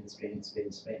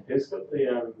 Who's got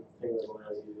the thing that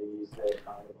allows you to use their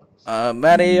card?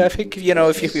 Matty, I think, you know,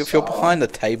 if you're behind the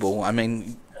table, I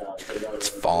mean, it's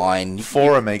fine.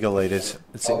 4 Omega Leaders.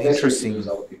 It's an interesting.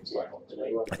 Other people's like,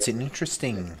 It's an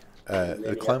interesting.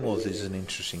 The Clone Wars is an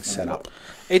interesting setup.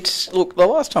 It's look. The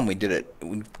last time we did it,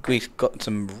 we got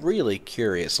some really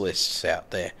curious lists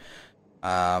out there.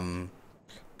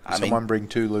 I Someone bring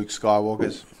 2 Luke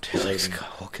Skywalkers. two Luke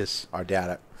Skywalkers. I doubt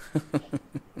it.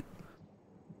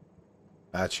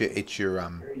 It's your where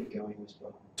are you going, Whisper?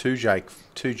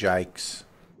 2 Jakes,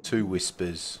 2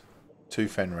 Whispers, 2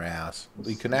 Fenrows.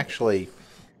 You can actually,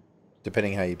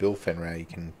 depending how you build Fenrow, you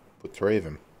can put 3 of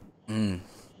them.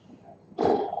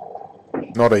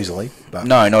 Not easily, but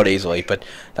No, not easily, but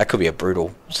that could be a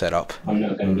brutal setup. I'm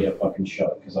not gonna get a fucking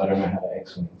shot because I don't know how to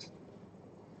X-wing.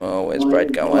 Oh, where's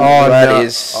Brad going? Oh, Brad no.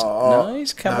 is. Oh, No,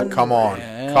 he's coming. no, come on.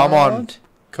 round. Come on.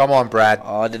 Come on, Brad.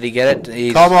 Oh, did he get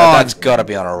it? Come on. That's got to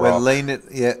be on a We're rock. leaning.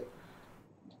 Yeah.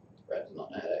 Brad does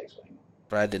not know how to X-wing.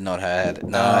 Brad did not have it.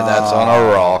 No, that's on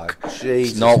a rock.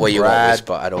 Jesus, It's not where you want Brad.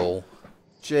 Whisper at all.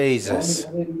 Jesus.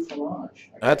 How do they do fromage?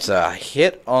 That's a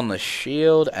hit on the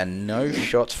shield and no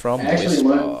shots from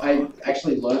Whisper. I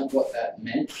actually learned what that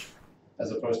meant, as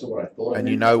opposed to what I thought. And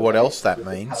you know what else that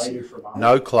means? How they do fromage.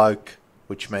 No cloak,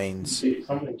 which means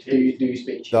Something Do you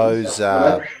speak cheese? those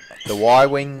the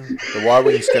Y-wing. The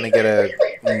Y-wing's going to get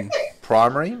a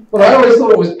primary. Well, I always thought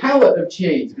it was pallet of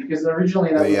cheese because originally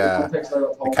that was The, the context I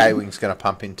got The told. K-wing's going to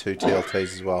pump in 2 TLTs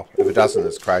as well. If it doesn't,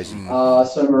 it's crazy.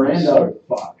 So Miranda. so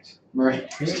fucked. Miranda.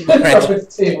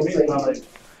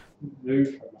 Move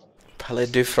from Palais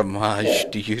du fromage.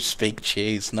 Do you speak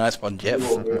cheese? Nice one, Jeff.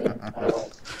 How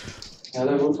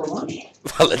they do fromage?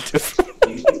 Palais du fromage. Do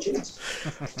you speak cheese?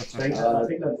 I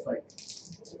think that's like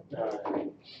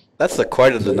That's the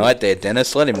quote of the night there,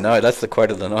 Dennis. Let him know. That's the quote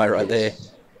of the night right there.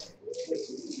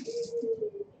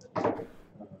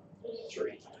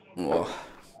 3. Oh.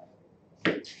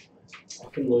 I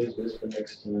can lose this for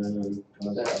next turn. I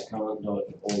can't dodge all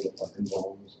the fucking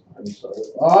bombs. I'm sorry.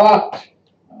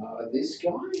 This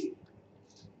guy?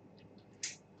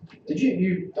 Did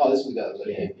you? Oh, this was the other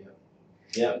game.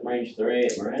 Yep, range 3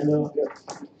 at Miranda.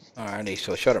 Alrighty,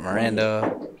 so a shot at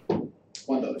Miranda.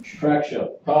 1 dodge. Crack shot.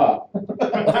 Ha!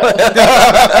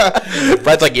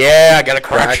 Brad's like, yeah, I got a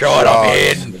crack shot. I'm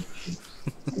in.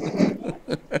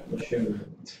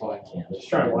 It's fine. Just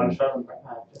trying to one shot him.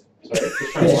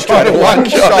 Just trying to one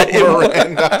shot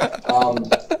Miranda. I'm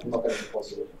not going to be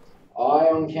possible.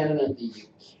 Ion cannon at the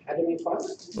Academy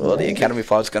pilot. Well, the Academy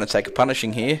Pilot's going to take a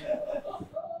punishing here.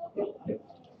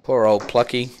 Poor old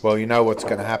Plucky. Well, you know what's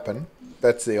going to happen.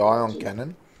 That's the ion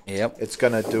cannon. Yep. It's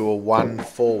going to do a 1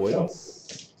 forward.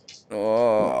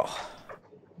 Oh.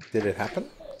 Did it happen?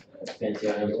 Fancy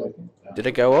iron. Did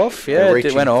it go off? Yeah,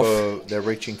 it went off. They're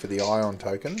reaching for the ion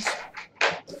tokens.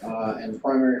 And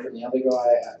primary from the other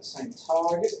guy at the same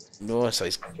target. Oh, so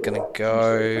he's going to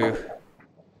go...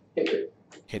 Hit crit.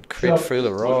 Hit crit through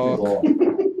the rock.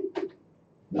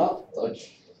 No,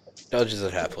 dodge. Dodges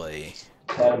it happily.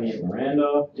 Academy at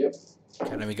Miranda. Yep.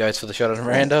 Academy goes for the shot at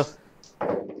Miranda.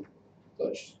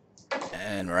 Dodged.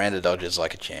 And Miranda dodges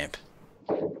like a champ.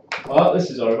 Well, this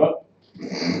is over.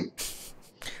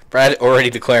 Brad already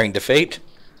declaring defeat.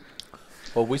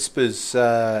 Well, Whispers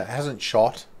hasn't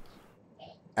shot.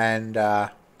 And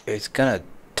He's going to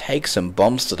take some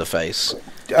bombs to the face.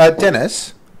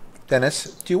 Dennis,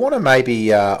 do you want to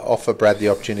maybe offer Brad the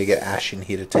opportunity to get Ash in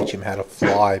here to teach him how to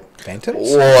fly phantoms?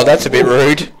 Oh, that's a bit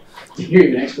rude. Did you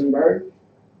even next one, bro?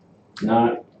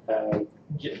 No.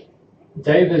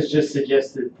 Dave has just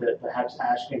suggested that perhaps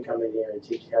Ash can come in here and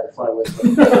teach you how to fly with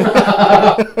him.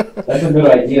 That's a good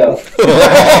idea.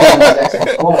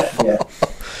 Yeah.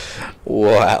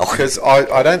 Wow. Because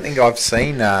I don't think I've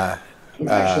seen... I'm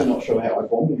actually not sure how I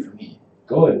bombed you from here.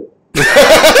 Good.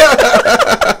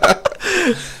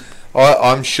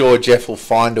 I'm sure Jeff will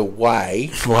find a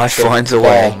way Life to finds a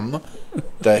way. bomb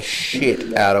the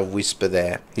shit out of Whisper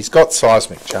there. He's got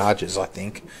seismic charges, I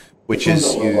think, which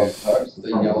is you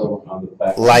The yellow on the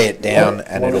back. lay it down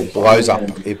and it blows up.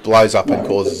 It blows up and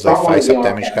causes a face-up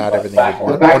damage card, everything you'd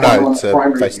want. Oh no, it's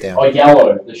a face down. Oh,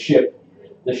 yellow. The ship.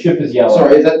 The ship is yellow.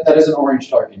 Sorry, that is an orange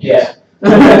token. Yes.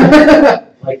 Yeah.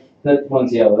 Like, that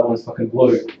one's yellow. That one's fucking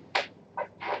blue.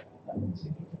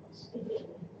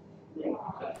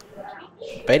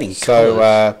 Baiting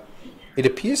So it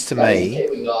appears to me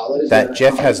that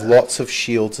Jeff has lots of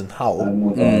shields and hull,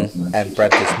 and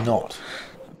Brad does not.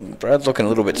 Brad's looking a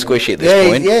little bit squishy at this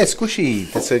point. Yeah,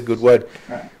 squishy. That's a good word.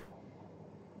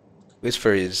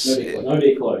 Whisper is... No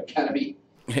decoy. Academy.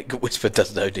 Whisper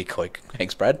does no decoy.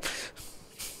 Thanks, Brad.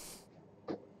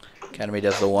 Academy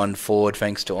does the 1 forward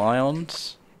thanks to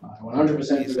ions.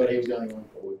 100% forgot he was going 1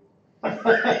 forward. I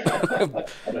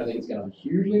don't think it's going to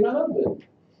hugely matter, but...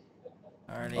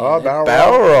 Oh,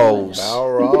 barrel rolls. Barrel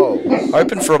roll.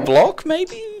 Open for a block,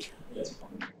 maybe?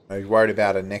 He's worried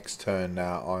about a next turn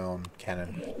ion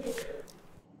cannon.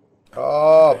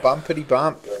 Oh, bumpity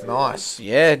bump. Nice.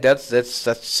 Yeah,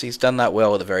 that's he's done that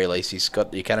well at the very least. He's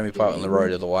got the Academy pilot on the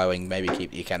road of the Y-Wing. Maybe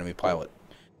keep the Academy pilot.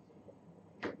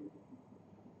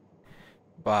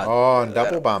 But Oh, and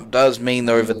double bump. does mean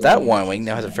though that that Y-Wing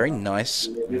now has a very nice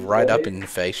right up in the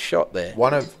face shot there.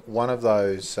 One of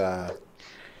those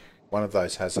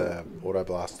has a auto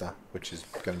blaster, which is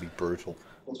going to be brutal.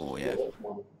 Oh yeah.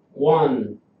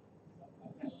 1.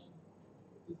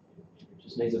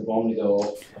 Just needs a bomb to go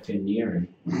off fucking near him.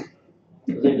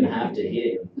 Doesn't even have to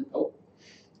hit him. Oh.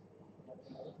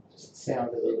 Just the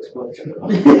sound of the explosion.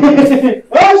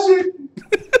 Oh shit!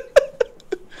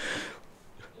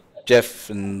 Jeff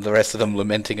and the rest of them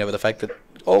lamenting over the fact that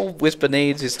all Whisper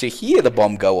needs is to hear the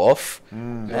bomb go off,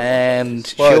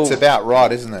 and Well, it's about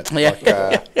right, isn't it?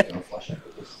 Yeah. Like,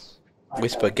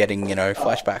 Whisper getting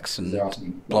flashbacks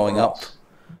and blowing up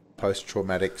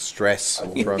post-traumatic stress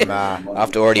from...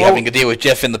 after already having to deal with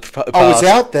Jeff in the past. I was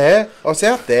out there,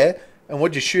 and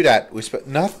what'd you shoot at? Whisper,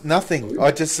 nothing.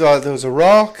 I just saw there was a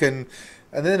rock, and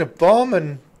then a bomb,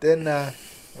 and then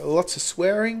lots of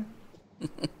swearing.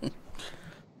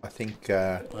 I think...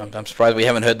 I'm surprised we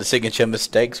haven't heard the signature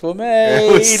mistakes were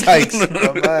made. mistakes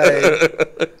were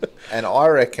made. And I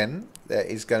reckon there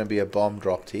is going to be a bomb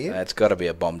dropped here. That's got to be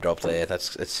a bomb drop there.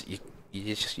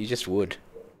 You just would.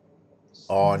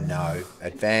 Oh no!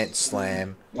 Advanced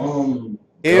slam. Boom.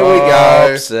 Here we go.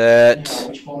 Drops it.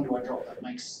 Which bomb do I drop that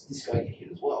makes this guy get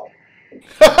hit as well?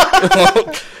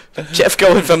 Jeff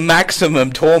going for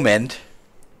maximum torment.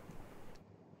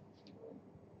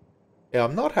 Yeah,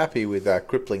 I'm not happy with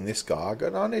crippling this guy.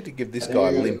 I need to give this guy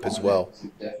a limp as well.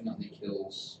 It definitely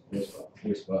kills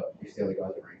Whisper if the other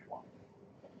guy's at range 1.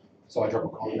 So I drop a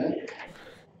Coronet.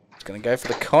 It's going to go for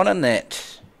the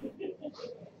Coronet.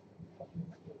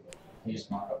 You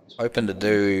just mark up. Hoping to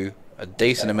do a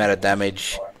decent amount of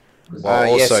damage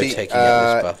while also taking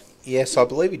out Whisper. Yes, I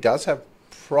believe he does have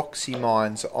proxy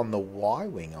mines on the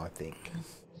Y-wing, I think.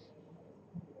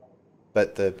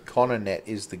 But the Coronet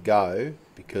is the go,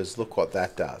 because look what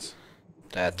that does.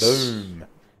 That's... Boom.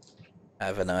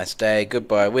 Have a nice day.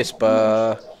 Goodbye,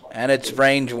 Whisper. And it's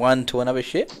range 1 to another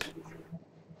ship.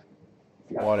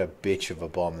 What a bitch of a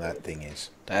bomb that thing is.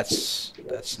 That's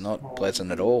not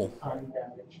pleasant at all.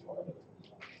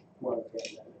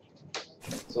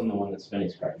 It's on the one that's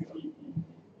finished cracking.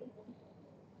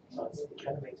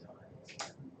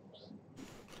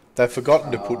 They've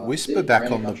forgotten to put Whisper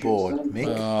back on the board, Mick. He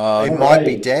Uh, might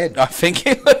be dead. I think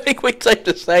we'd safe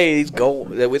to say he's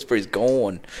gone. The Whisper is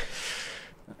gone.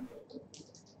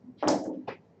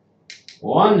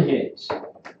 One hit.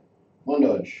 One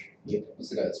dodge. Yep. That's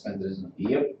the guy that spends it, isn't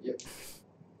it? Yep.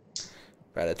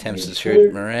 Brad attempts to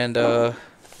shoot Miranda.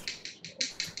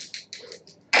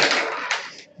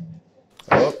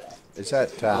 Oh, is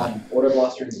that... Auto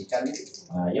Blaster in the Academy.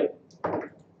 Yep.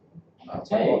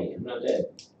 Hey, I'm not dead.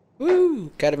 Woo!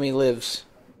 Academy lives.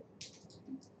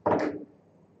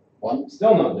 One.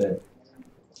 Still not dead.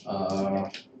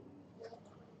 Ion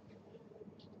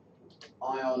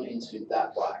into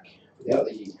that black without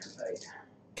the heat grenade.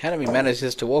 Academy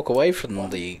manages to walk away from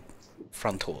the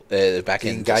frontal, back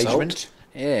end engagement. assault.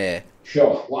 Yeah.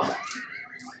 Sure. One.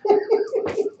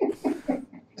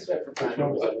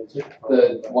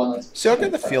 The one that's... See, I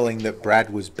get the feeling that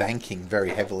Brad was banking very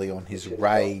heavily on his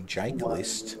Ray Jake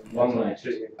list. One left.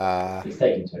 He's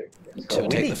taking 2. To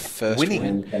take the first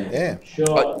Winning. win. Yeah.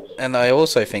 Sure. And I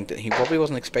also think that he probably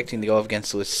wasn't expecting to go up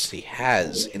against the lists he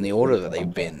has in the order that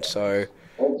they've been. So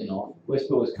Probably not.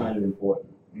 Whisper was kind of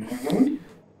important.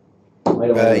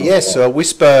 Yes, so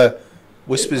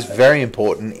Whisper's very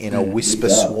important in a Whisper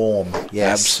swarm.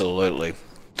 Yes. absolutely.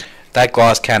 That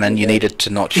glass cannon, you need it to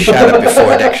not shatter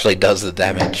before it actually does the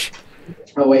damage.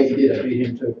 Oh wait, he did. I beat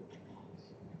him too.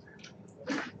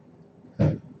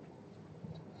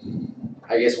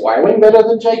 I guess Y-Wing better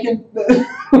than Jake and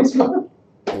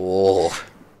Oh.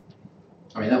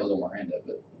 I mean, that was a Miranda,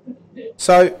 but...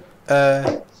 So,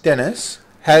 Dennis,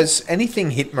 has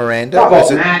anything hit Miranda? Fuck Or off,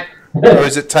 is it- Matt! or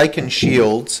is it taken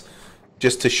shields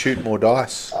just to shoot more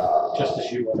dice? Just to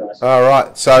shoot one dice. All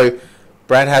right, so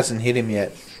Brad hasn't hit him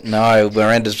yet. No,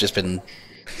 Miranda's just been...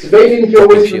 Sabine didn't kill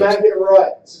Whisper, Shields. Matt, get it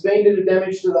right. Sabine did the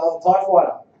damage to the other TIE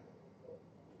fighter.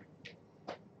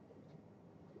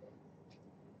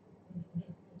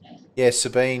 Yeah,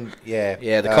 Sabine, yeah.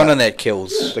 Yeah, the Coronet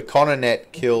kills. The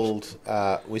Coronet killed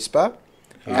Whisper,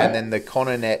 and then the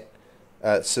Coronet,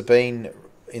 Sabine,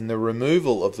 in the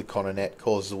removal of the Coronet,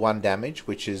 caused the 1 damage,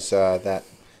 which is that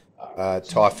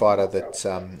TIE fighter that's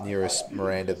nearest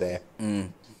Miranda there.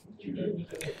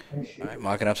 Right,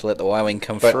 marking up to let the Y-Wing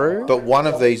come through. But one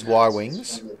of these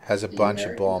Y-Wings has a bunch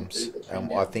of bombs.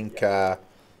 I think...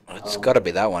 It's got to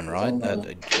be that one, right?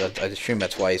 I assume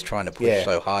that's why he's trying to push Yeah.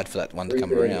 so hard for that one to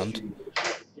come around.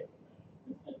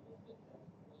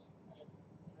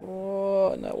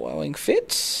 Oh, and that Y-Wing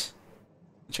fits.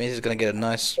 Which means he's going to get a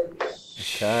nice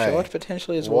shot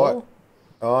potentially as well.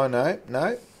 Oh, no.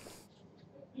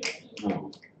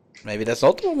 Oh. Maybe that's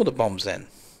not the one with the bombs then.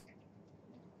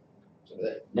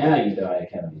 Now you die,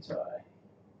 Academy tie.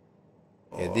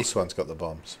 Yeah, this one's got the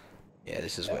bombs. Yeah,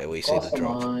 this is where we see the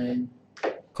drop. Mine.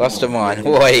 Cluster mine,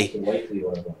 boy. Wait for the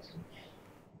auto blaster.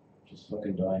 Just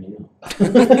fucking die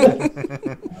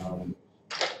now.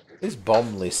 This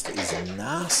bomb list is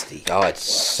nasty. Oh, it's...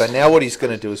 So now what he's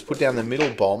going to do is put down the middle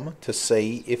bomb to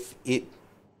see if it...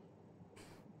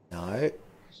 No.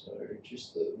 So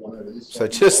just the one over this So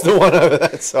side. just the one over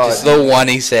that side. Just the one,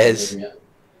 he says.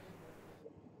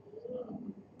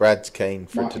 Brad's keen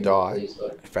for it to die.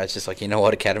 Brad's just like, you know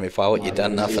what, Academy Pilot, you've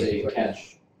done nothing. You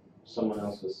catch someone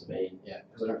else with Sabine. Yeah,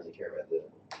 because I don't really care about the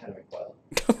Academy pilot.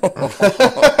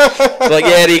 It's like,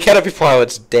 yeah, the Academy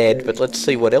Pilot's dead, but let's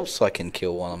see what else I can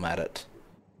kill while I'm at it.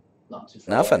 Not too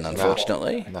far Nothing, away.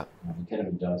 unfortunately. No.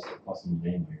 Academy dies possibly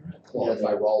anyway, right? Well, if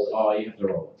I roll it. Oh, you have to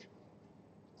roll it.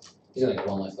 He's only got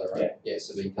one left though, right? Yeah,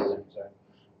 Sabine kills him, so.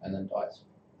 And then dies.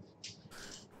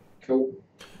 Cool.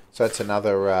 So that's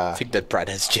another... I think that Brad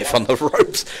has Jeff on the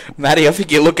ropes. Matty, I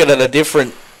think you're looking at a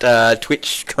different Twitch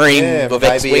stream of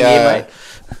X-Wing here,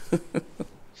 mate.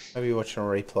 Maybe you're watching a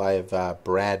replay of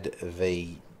Brad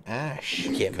v Ash.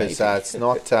 Yeah, because maybe. it's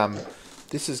not.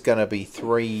 This is going to be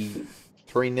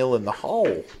 3-0 in the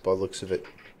hole by the looks of it.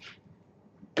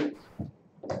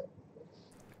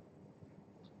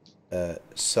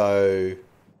 So,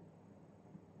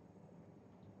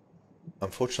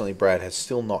 unfortunately, Brad has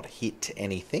still not hit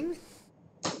anything.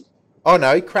 Oh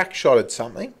no, he crack shotted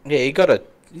something. Yeah, he got a.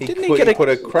 He Didn't put, he get he a? put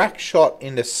a crack shot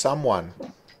into someone.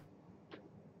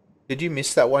 Did you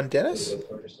miss that one, Dennis?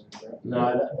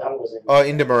 No, that wasn't. Oh,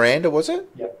 into Miranda, was it?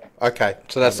 Yep. Okay.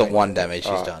 So that's the one damage he's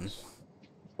Alright. done.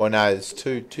 Well, no, it's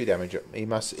two damage.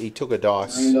 He took a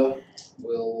dice Miranda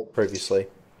will. previously.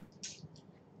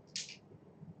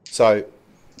 So,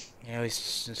 Yeah, we're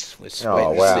just oh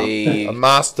waiting to wow, see. a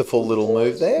masterful little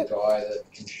move there, The guy that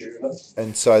can shoot her.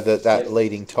 and so that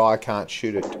leading tie can't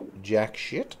shoot at jack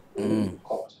shit. Mm.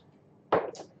 Cocked.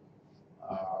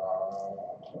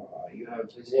 You have.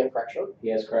 Does he have crack shot? He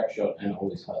has crack shot and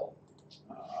always hull.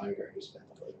 I'm going to spend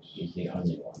those. He's the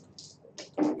only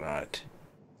one. Right.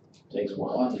 Takes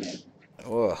one. One.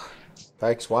 Oh,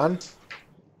 Takes one.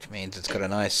 which means it's got a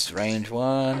nice range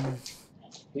one.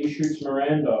 He shoots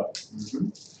Miranda. Mm-hmm.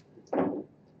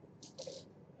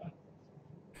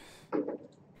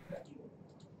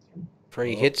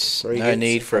 3 hits. Three No hits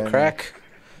need for a and- crack.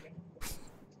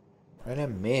 And a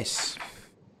miss.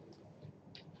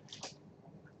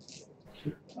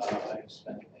 I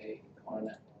spent a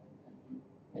coronet.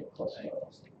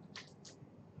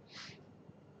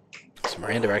 So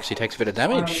Miranda actually takes a bit of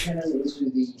damage. Into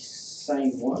the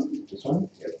same one. This one?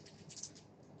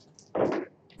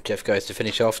 Jeff goes to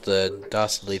finish off the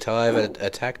dastardly tie that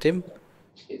attacked him.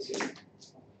 Hits him.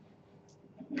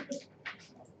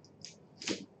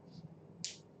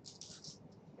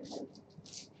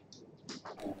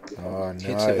 Oh no!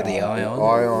 Hits over the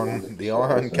ion. The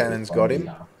ion cannon's got him.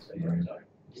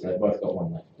 So they both got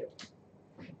one left.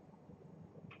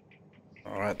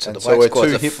 Alright, so And the so white we're squads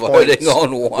 2 are hit floating points.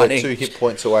 on We're one 2 each. hit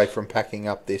points away from packing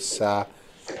up this.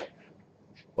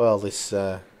 This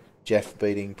Jeff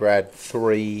beating Brad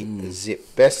 3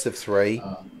 zip, best of 3.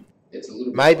 It's a little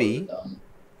bit Maybe. overdone.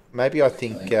 Maybe I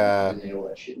think you need all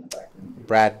that shit in the background.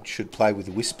 Brad should play with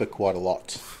Whisper quite a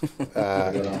lot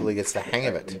until he gets the hang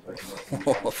of it.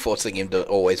 Forcing him to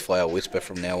always fly a whisper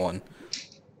from now on.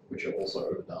 Which are also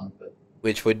overdone, but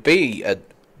Which would be a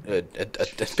bit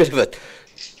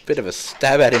of a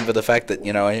stab at him for the fact that,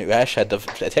 you know, Ash had to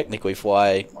technically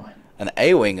fly an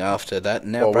A-wing after that,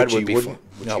 and now Well, Brad which would he be...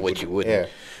 wouldn't, No, which which he he wouldn't, wouldn't.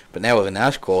 yeah. But now with an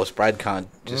Ash course, Brad can't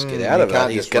just get Mm, out he of it.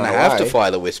 can't He's just going to run have to away. fly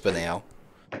the Whisper now.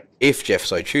 If Jeff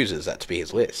so chooses that to be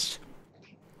his list.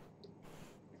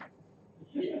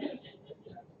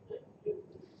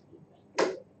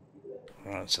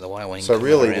 Right, so the Y-wing... So come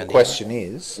really around the here. question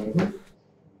is,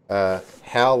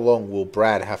 how long will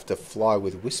Brad have to fly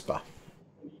with Whisper?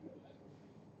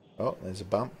 Oh, there's a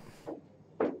bump.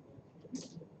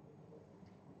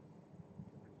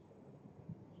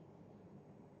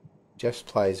 Jeff's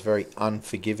play is very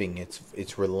unforgiving.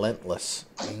 It's relentless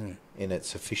in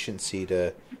its efficiency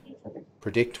to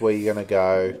predict where you're going to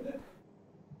go.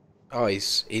 Oh,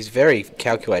 he's very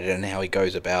calculated in how he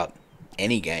goes about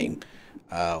any game.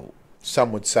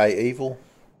 Some would say evil,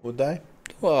 would they?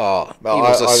 Well, Well, he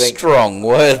was I a think- strong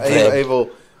word there. Evil.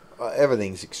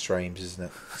 Everything's extremes, isn't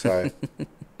it? So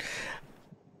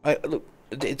I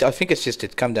think it's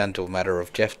come down to a matter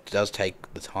of Jeff does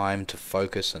take the time to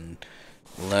focus and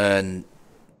learn,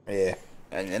 yeah,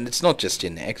 and it's not just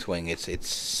in X-Wing.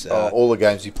 It's all the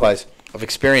games he plays. I've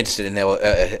experienced it in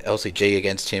LCG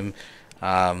against him.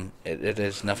 It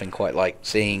is nothing quite like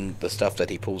seeing the stuff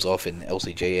that he pulls off in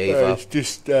LCG either. It's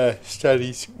just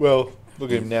studies. Well,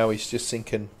 look at him now. He's just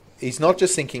thinking. He's not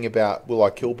just thinking about will I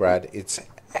kill Brad. It's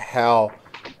how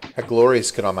glorious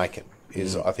can I make it.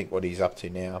 Is I think what he's up to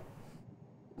now.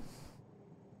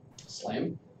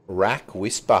 slam. Rack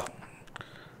Whisper.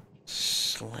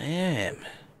 Slam.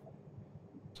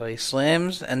 So he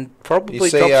slams and probably You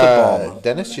see, drops a bomb.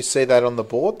 Dennis. You see that on the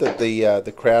board that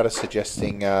the crowd are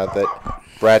suggesting that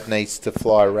Brad needs to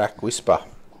fly Rack Whisper.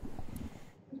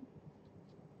 I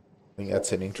think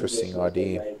that's an interesting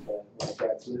idea.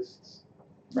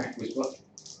 Rack Whisper.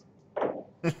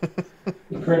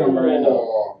 Crit on Miranda.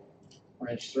 Oh,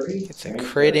 range 3. It's a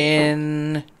crit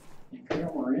in. Crit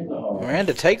on Miranda. Oh,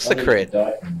 Miranda takes the only crit. You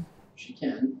die from, She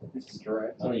can. This is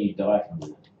direct. only you die from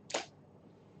that.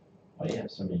 Why do you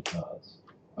have so many cards?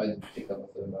 I didn't pick up a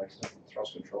third by accident.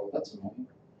 Thrust control. That's annoying.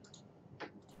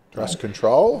 Thrust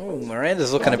control. Oh,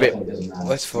 Miranda's looking a bit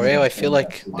less for you. I feel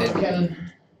like.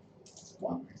 Cannon.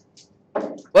 1.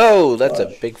 Whoa, that's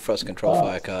a big thrust control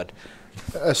fire card.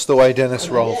 That's the way Dennis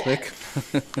rolls, Nick.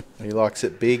 He likes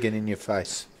it big and in your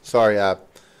face. Sorry,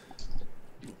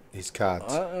 his cards.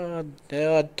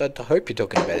 Yeah, I hope you're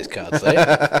talking about his cards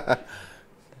there.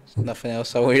 There's nothing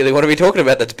else I really want to be talking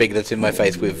about that's big that's in my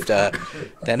face with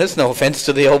Dennis. No offense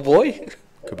to the old boy.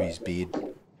 Could be his beard.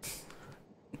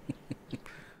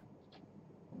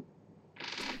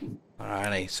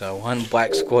 Alrighty, so one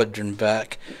Black Squadron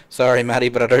back. Sorry, Matty,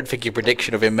 but I don't think your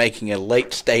prediction of him making a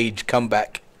late stage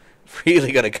comeback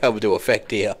really going to come into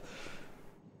effect here.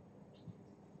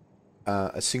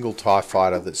 A single TIE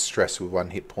fighter that's stressed with 1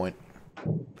 hit point.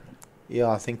 Yeah,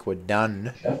 I think we're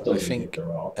done. I think,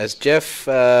 as Jeff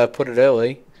put it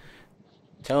early,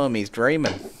 tell him he's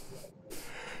dreaming.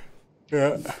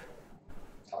 Yeah.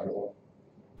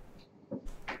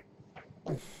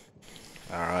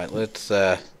 Alright, let's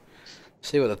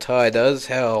see what the tie does,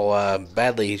 how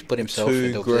badly he's put himself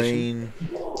into a position.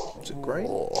 Green. Is it green?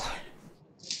 Oh.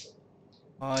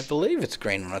 I believe it's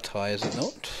green on a tie, is it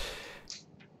not?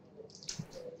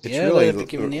 It's Yeah, really they've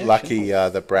given the lucky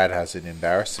that Brad hasn't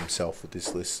embarrassed himself with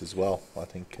this list as well. I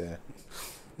think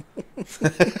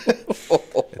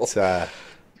it's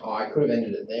Oh, I could have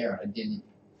ended it there. I didn't.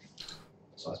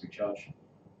 Seismic charge.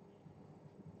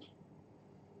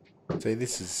 see,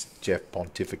 this is Jeff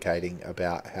pontificating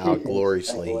about how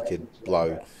gloriously he could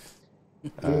blow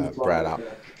Brad up.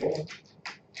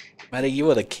 Matty,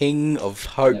 you are the king of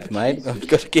hope, mate. I've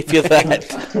got to give you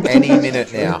that. Any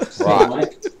minute now.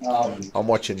 Right. I'm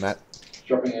watching, Matt.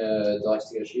 Dropping a dice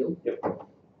to get a shield. Yep.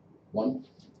 1.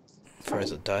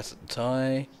 Throws a dice at the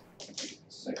tie.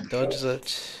 Second Dodges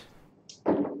shot.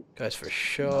 it. Goes for a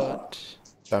shot.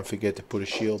 Don't forget to put a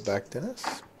shield back, Dennis.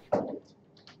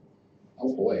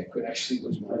 Oh boy, I could actually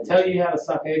lose my. I tell you how to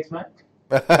suck eggs, mate.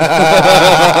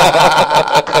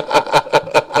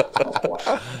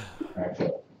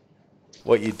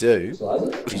 What you do So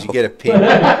is it? is you get a pin. The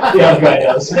other guy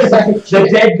does. The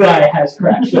dead guy has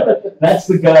cracked it. That's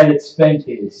the guy that spent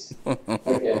his.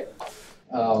 Okay.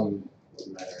 Doesn't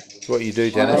matter. So what you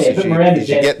do, Dennis, Yeah, is but you Miranda's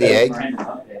dead, get the so egg Miranda's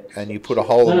not dead. and you put a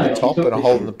hole No, in no, the he top took and a the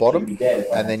hole shield. in the bottom, He'd be dead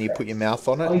if I and then had you to. put your mouth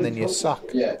on it, and then you suck.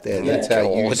 Yeah. There, Yeah. that's how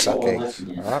you God. suck eggs.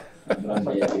 Yeah. Alright? I'm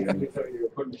dead here.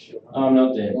 Oh, I'm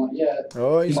not dead. Well, yeah.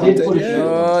 Oh, he's He not did dead put a yet. shield.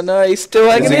 Oh no, he's still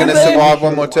Is hanging he in going to there. survive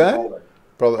one more turn?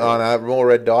 Probably. Oh no, more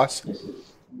red dice.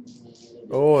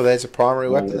 Oh, there's a primary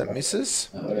weapon that misses.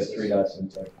 I got 3 dice in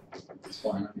total. It's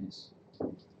fine. I mean, it's...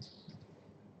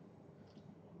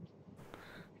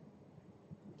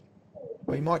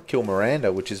 Well, he might kill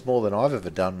Miranda, which is more than I've ever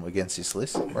done against this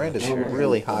list. Miranda's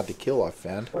really hard to kill, I've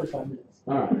found.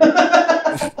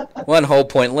 Alright. One whole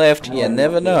point left. You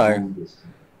never know.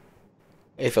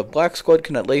 If a black squad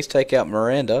can at least take out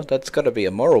Miranda, that's got to be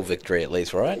a moral victory at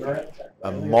least, right?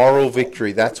 A moral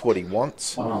victory, that's what he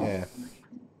wants. Wow. Yeah.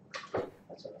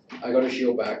 I got a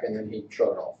shield back and then he shot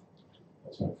it off.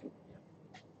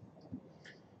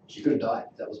 She could have died.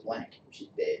 That was blank. She's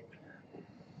dead.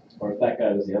 Or if that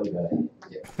guy was the other guy.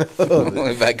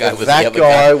 If that guy was That the other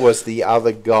guy was the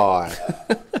other guy.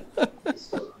 It's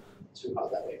too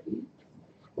hard that way.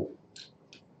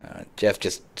 Jeff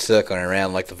just circling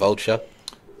around like the vulture.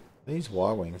 These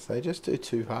Y-Wings, they just do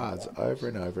 2 hards over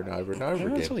and over and over and over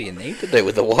That's all again. you need to do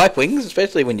with the white wings,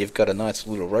 especially when you've got a nice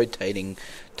little rotating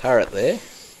turret there.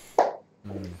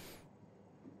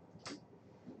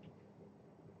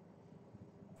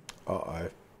 Uh-oh.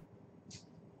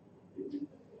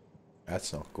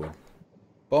 That's not good.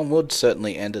 Bomb would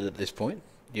certainly end it at this point.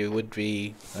 You would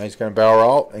be... Now he's going to barrel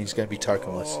roll, and he's going to be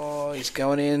tokenless. Oh, he's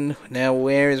going in. Now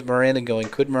where is Miranda going?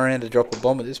 Could Miranda drop a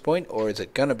bomb at this point? Or is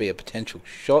it going to be a potential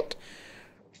shot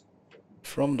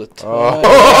from the tie?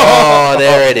 Oh,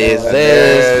 there it is.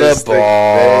 There's the bomb.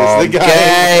 There's the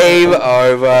game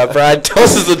over. Brad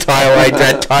tosses the tie away.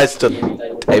 Brad ties to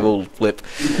table flip.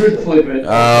 You could flip it.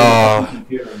 Oh.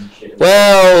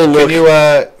 Well, Well,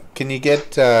 look. Can you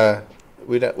get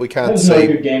we can't that's not a see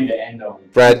good game to end on.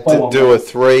 Brad Play to one do more. a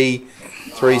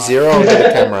 3-0 onto the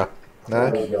camera?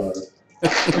 No.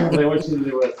 They want you to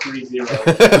do a 3-0.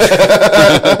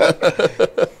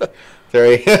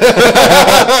 3.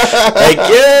 Thank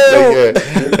you.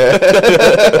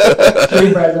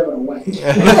 Three Brad's having a wank.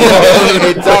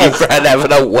 It does. Brad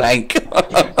having a wank.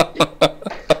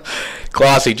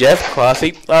 Classy, Jeff.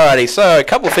 Classy. Alrighty, so a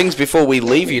couple of things before we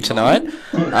leave you tonight.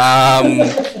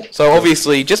 So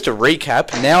obviously, just to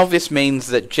recap, now this means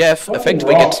that Jeff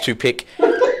effectively gets to pick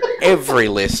every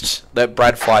list that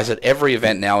Brad flies at every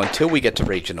event now until we get to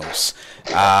regionals.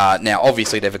 Now,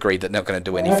 obviously, they've agreed that they're not going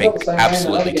to do anything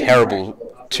absolutely terrible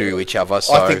to each other.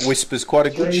 So I think Whisper's quite a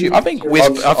good ship. I think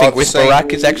Whisper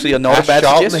Rack is actually not a bad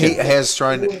Charlton, suggestion. he has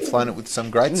flown it with some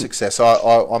great success.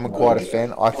 I'm quite a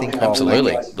fan. I think I'll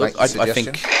Absolutely. make Look, the I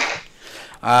suggestion.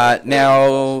 think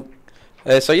now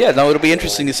So yeah, no, it'll be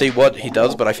interesting to see what he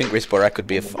does, but I think Risborak could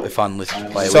be a fun list to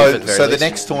play with. So, at very so the least.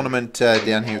 next tournament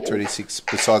down here at 3D6,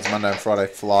 besides Monday and Friday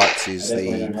flights, is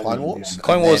the Clone Wars.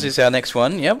 Clone Wars is our next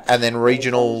one. Yep. And then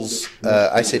regionals,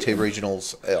 ACT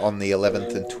regionals on the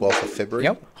 11th and 12th of February.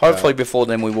 Yep. Hopefully before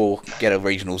then we will get a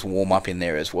regionals warm up in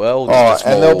there as well. Oh, Just a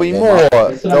and small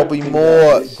there'll be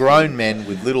more grown men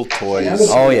with little toys.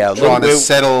 Oh yeah, trying to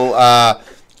settle.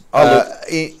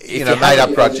 Made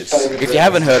up grudges. If you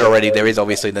haven't heard already, there is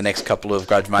obviously the next couple of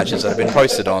grudge matches that have been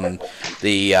posted on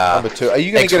the Number 2. Are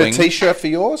you going to get a X-Wing. T-shirt for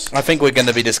yours? I think we're going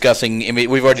to be discussing.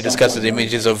 We've already discussed the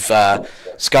images of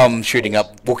Scum shooting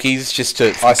up Wookiees, just to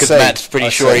because see. Matt's pretty I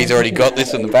sure see. he's already got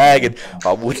this in the bag, and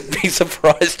I wouldn't be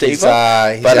surprised His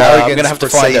either. But I'm going to have to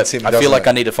find precedes him, I feel doesn't like it?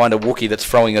 I need to find a Wookiee that's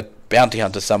throwing a bounty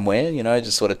hunter somewhere.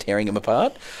 Just sort of tearing him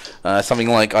apart. Something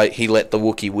like he let the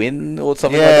Wookiee win or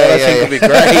something like that. I think would be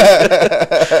great.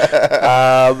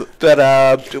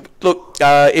 Look,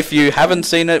 if you haven't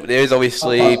seen it, there is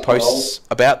obviously posts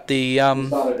about the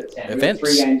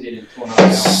events.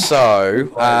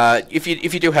 So,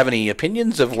 if you do have any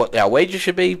opinions of what our wager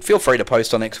should be, feel free to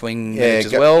post on X-Wing page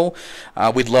as well.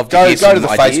 We'd love to hear Go some to the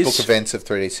ideas. Facebook events of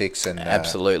 3D6 and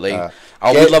Absolutely.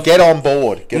 get on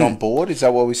board. Get on board. Is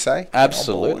that what we say?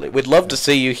 Absolutely. We'd love to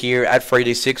see you here at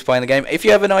 3D6 playing the game. If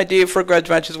you have an idea for a grudge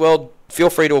match as well, feel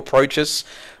free to approach us.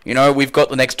 We've got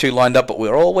the next 2 lined up, but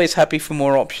we're always happy for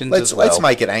more options as well. Let's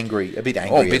make it angry. A bit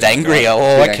angry. Oh, a bit angry.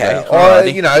 Oh, okay. Or,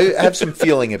 Alrighty. have some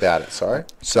feeling about it, sorry.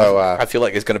 So, I feel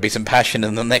like there's going to be some passion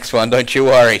in the next one, don't you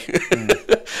worry.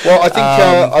 well,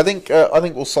 I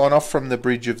think we'll sign off from the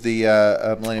bridge of the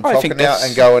Millennium I Falcon think now that's-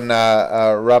 and go and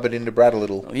rub it into Brad a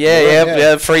little.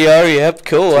 Yeah, 3-0, yep,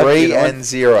 cool.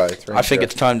 3-0. I think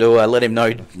it's time to let him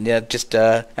know just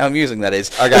how amusing that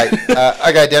is.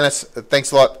 Okay, Dennis,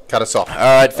 thanks a lot. Cut us off. All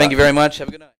right, thank you very much. Have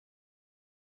a good night.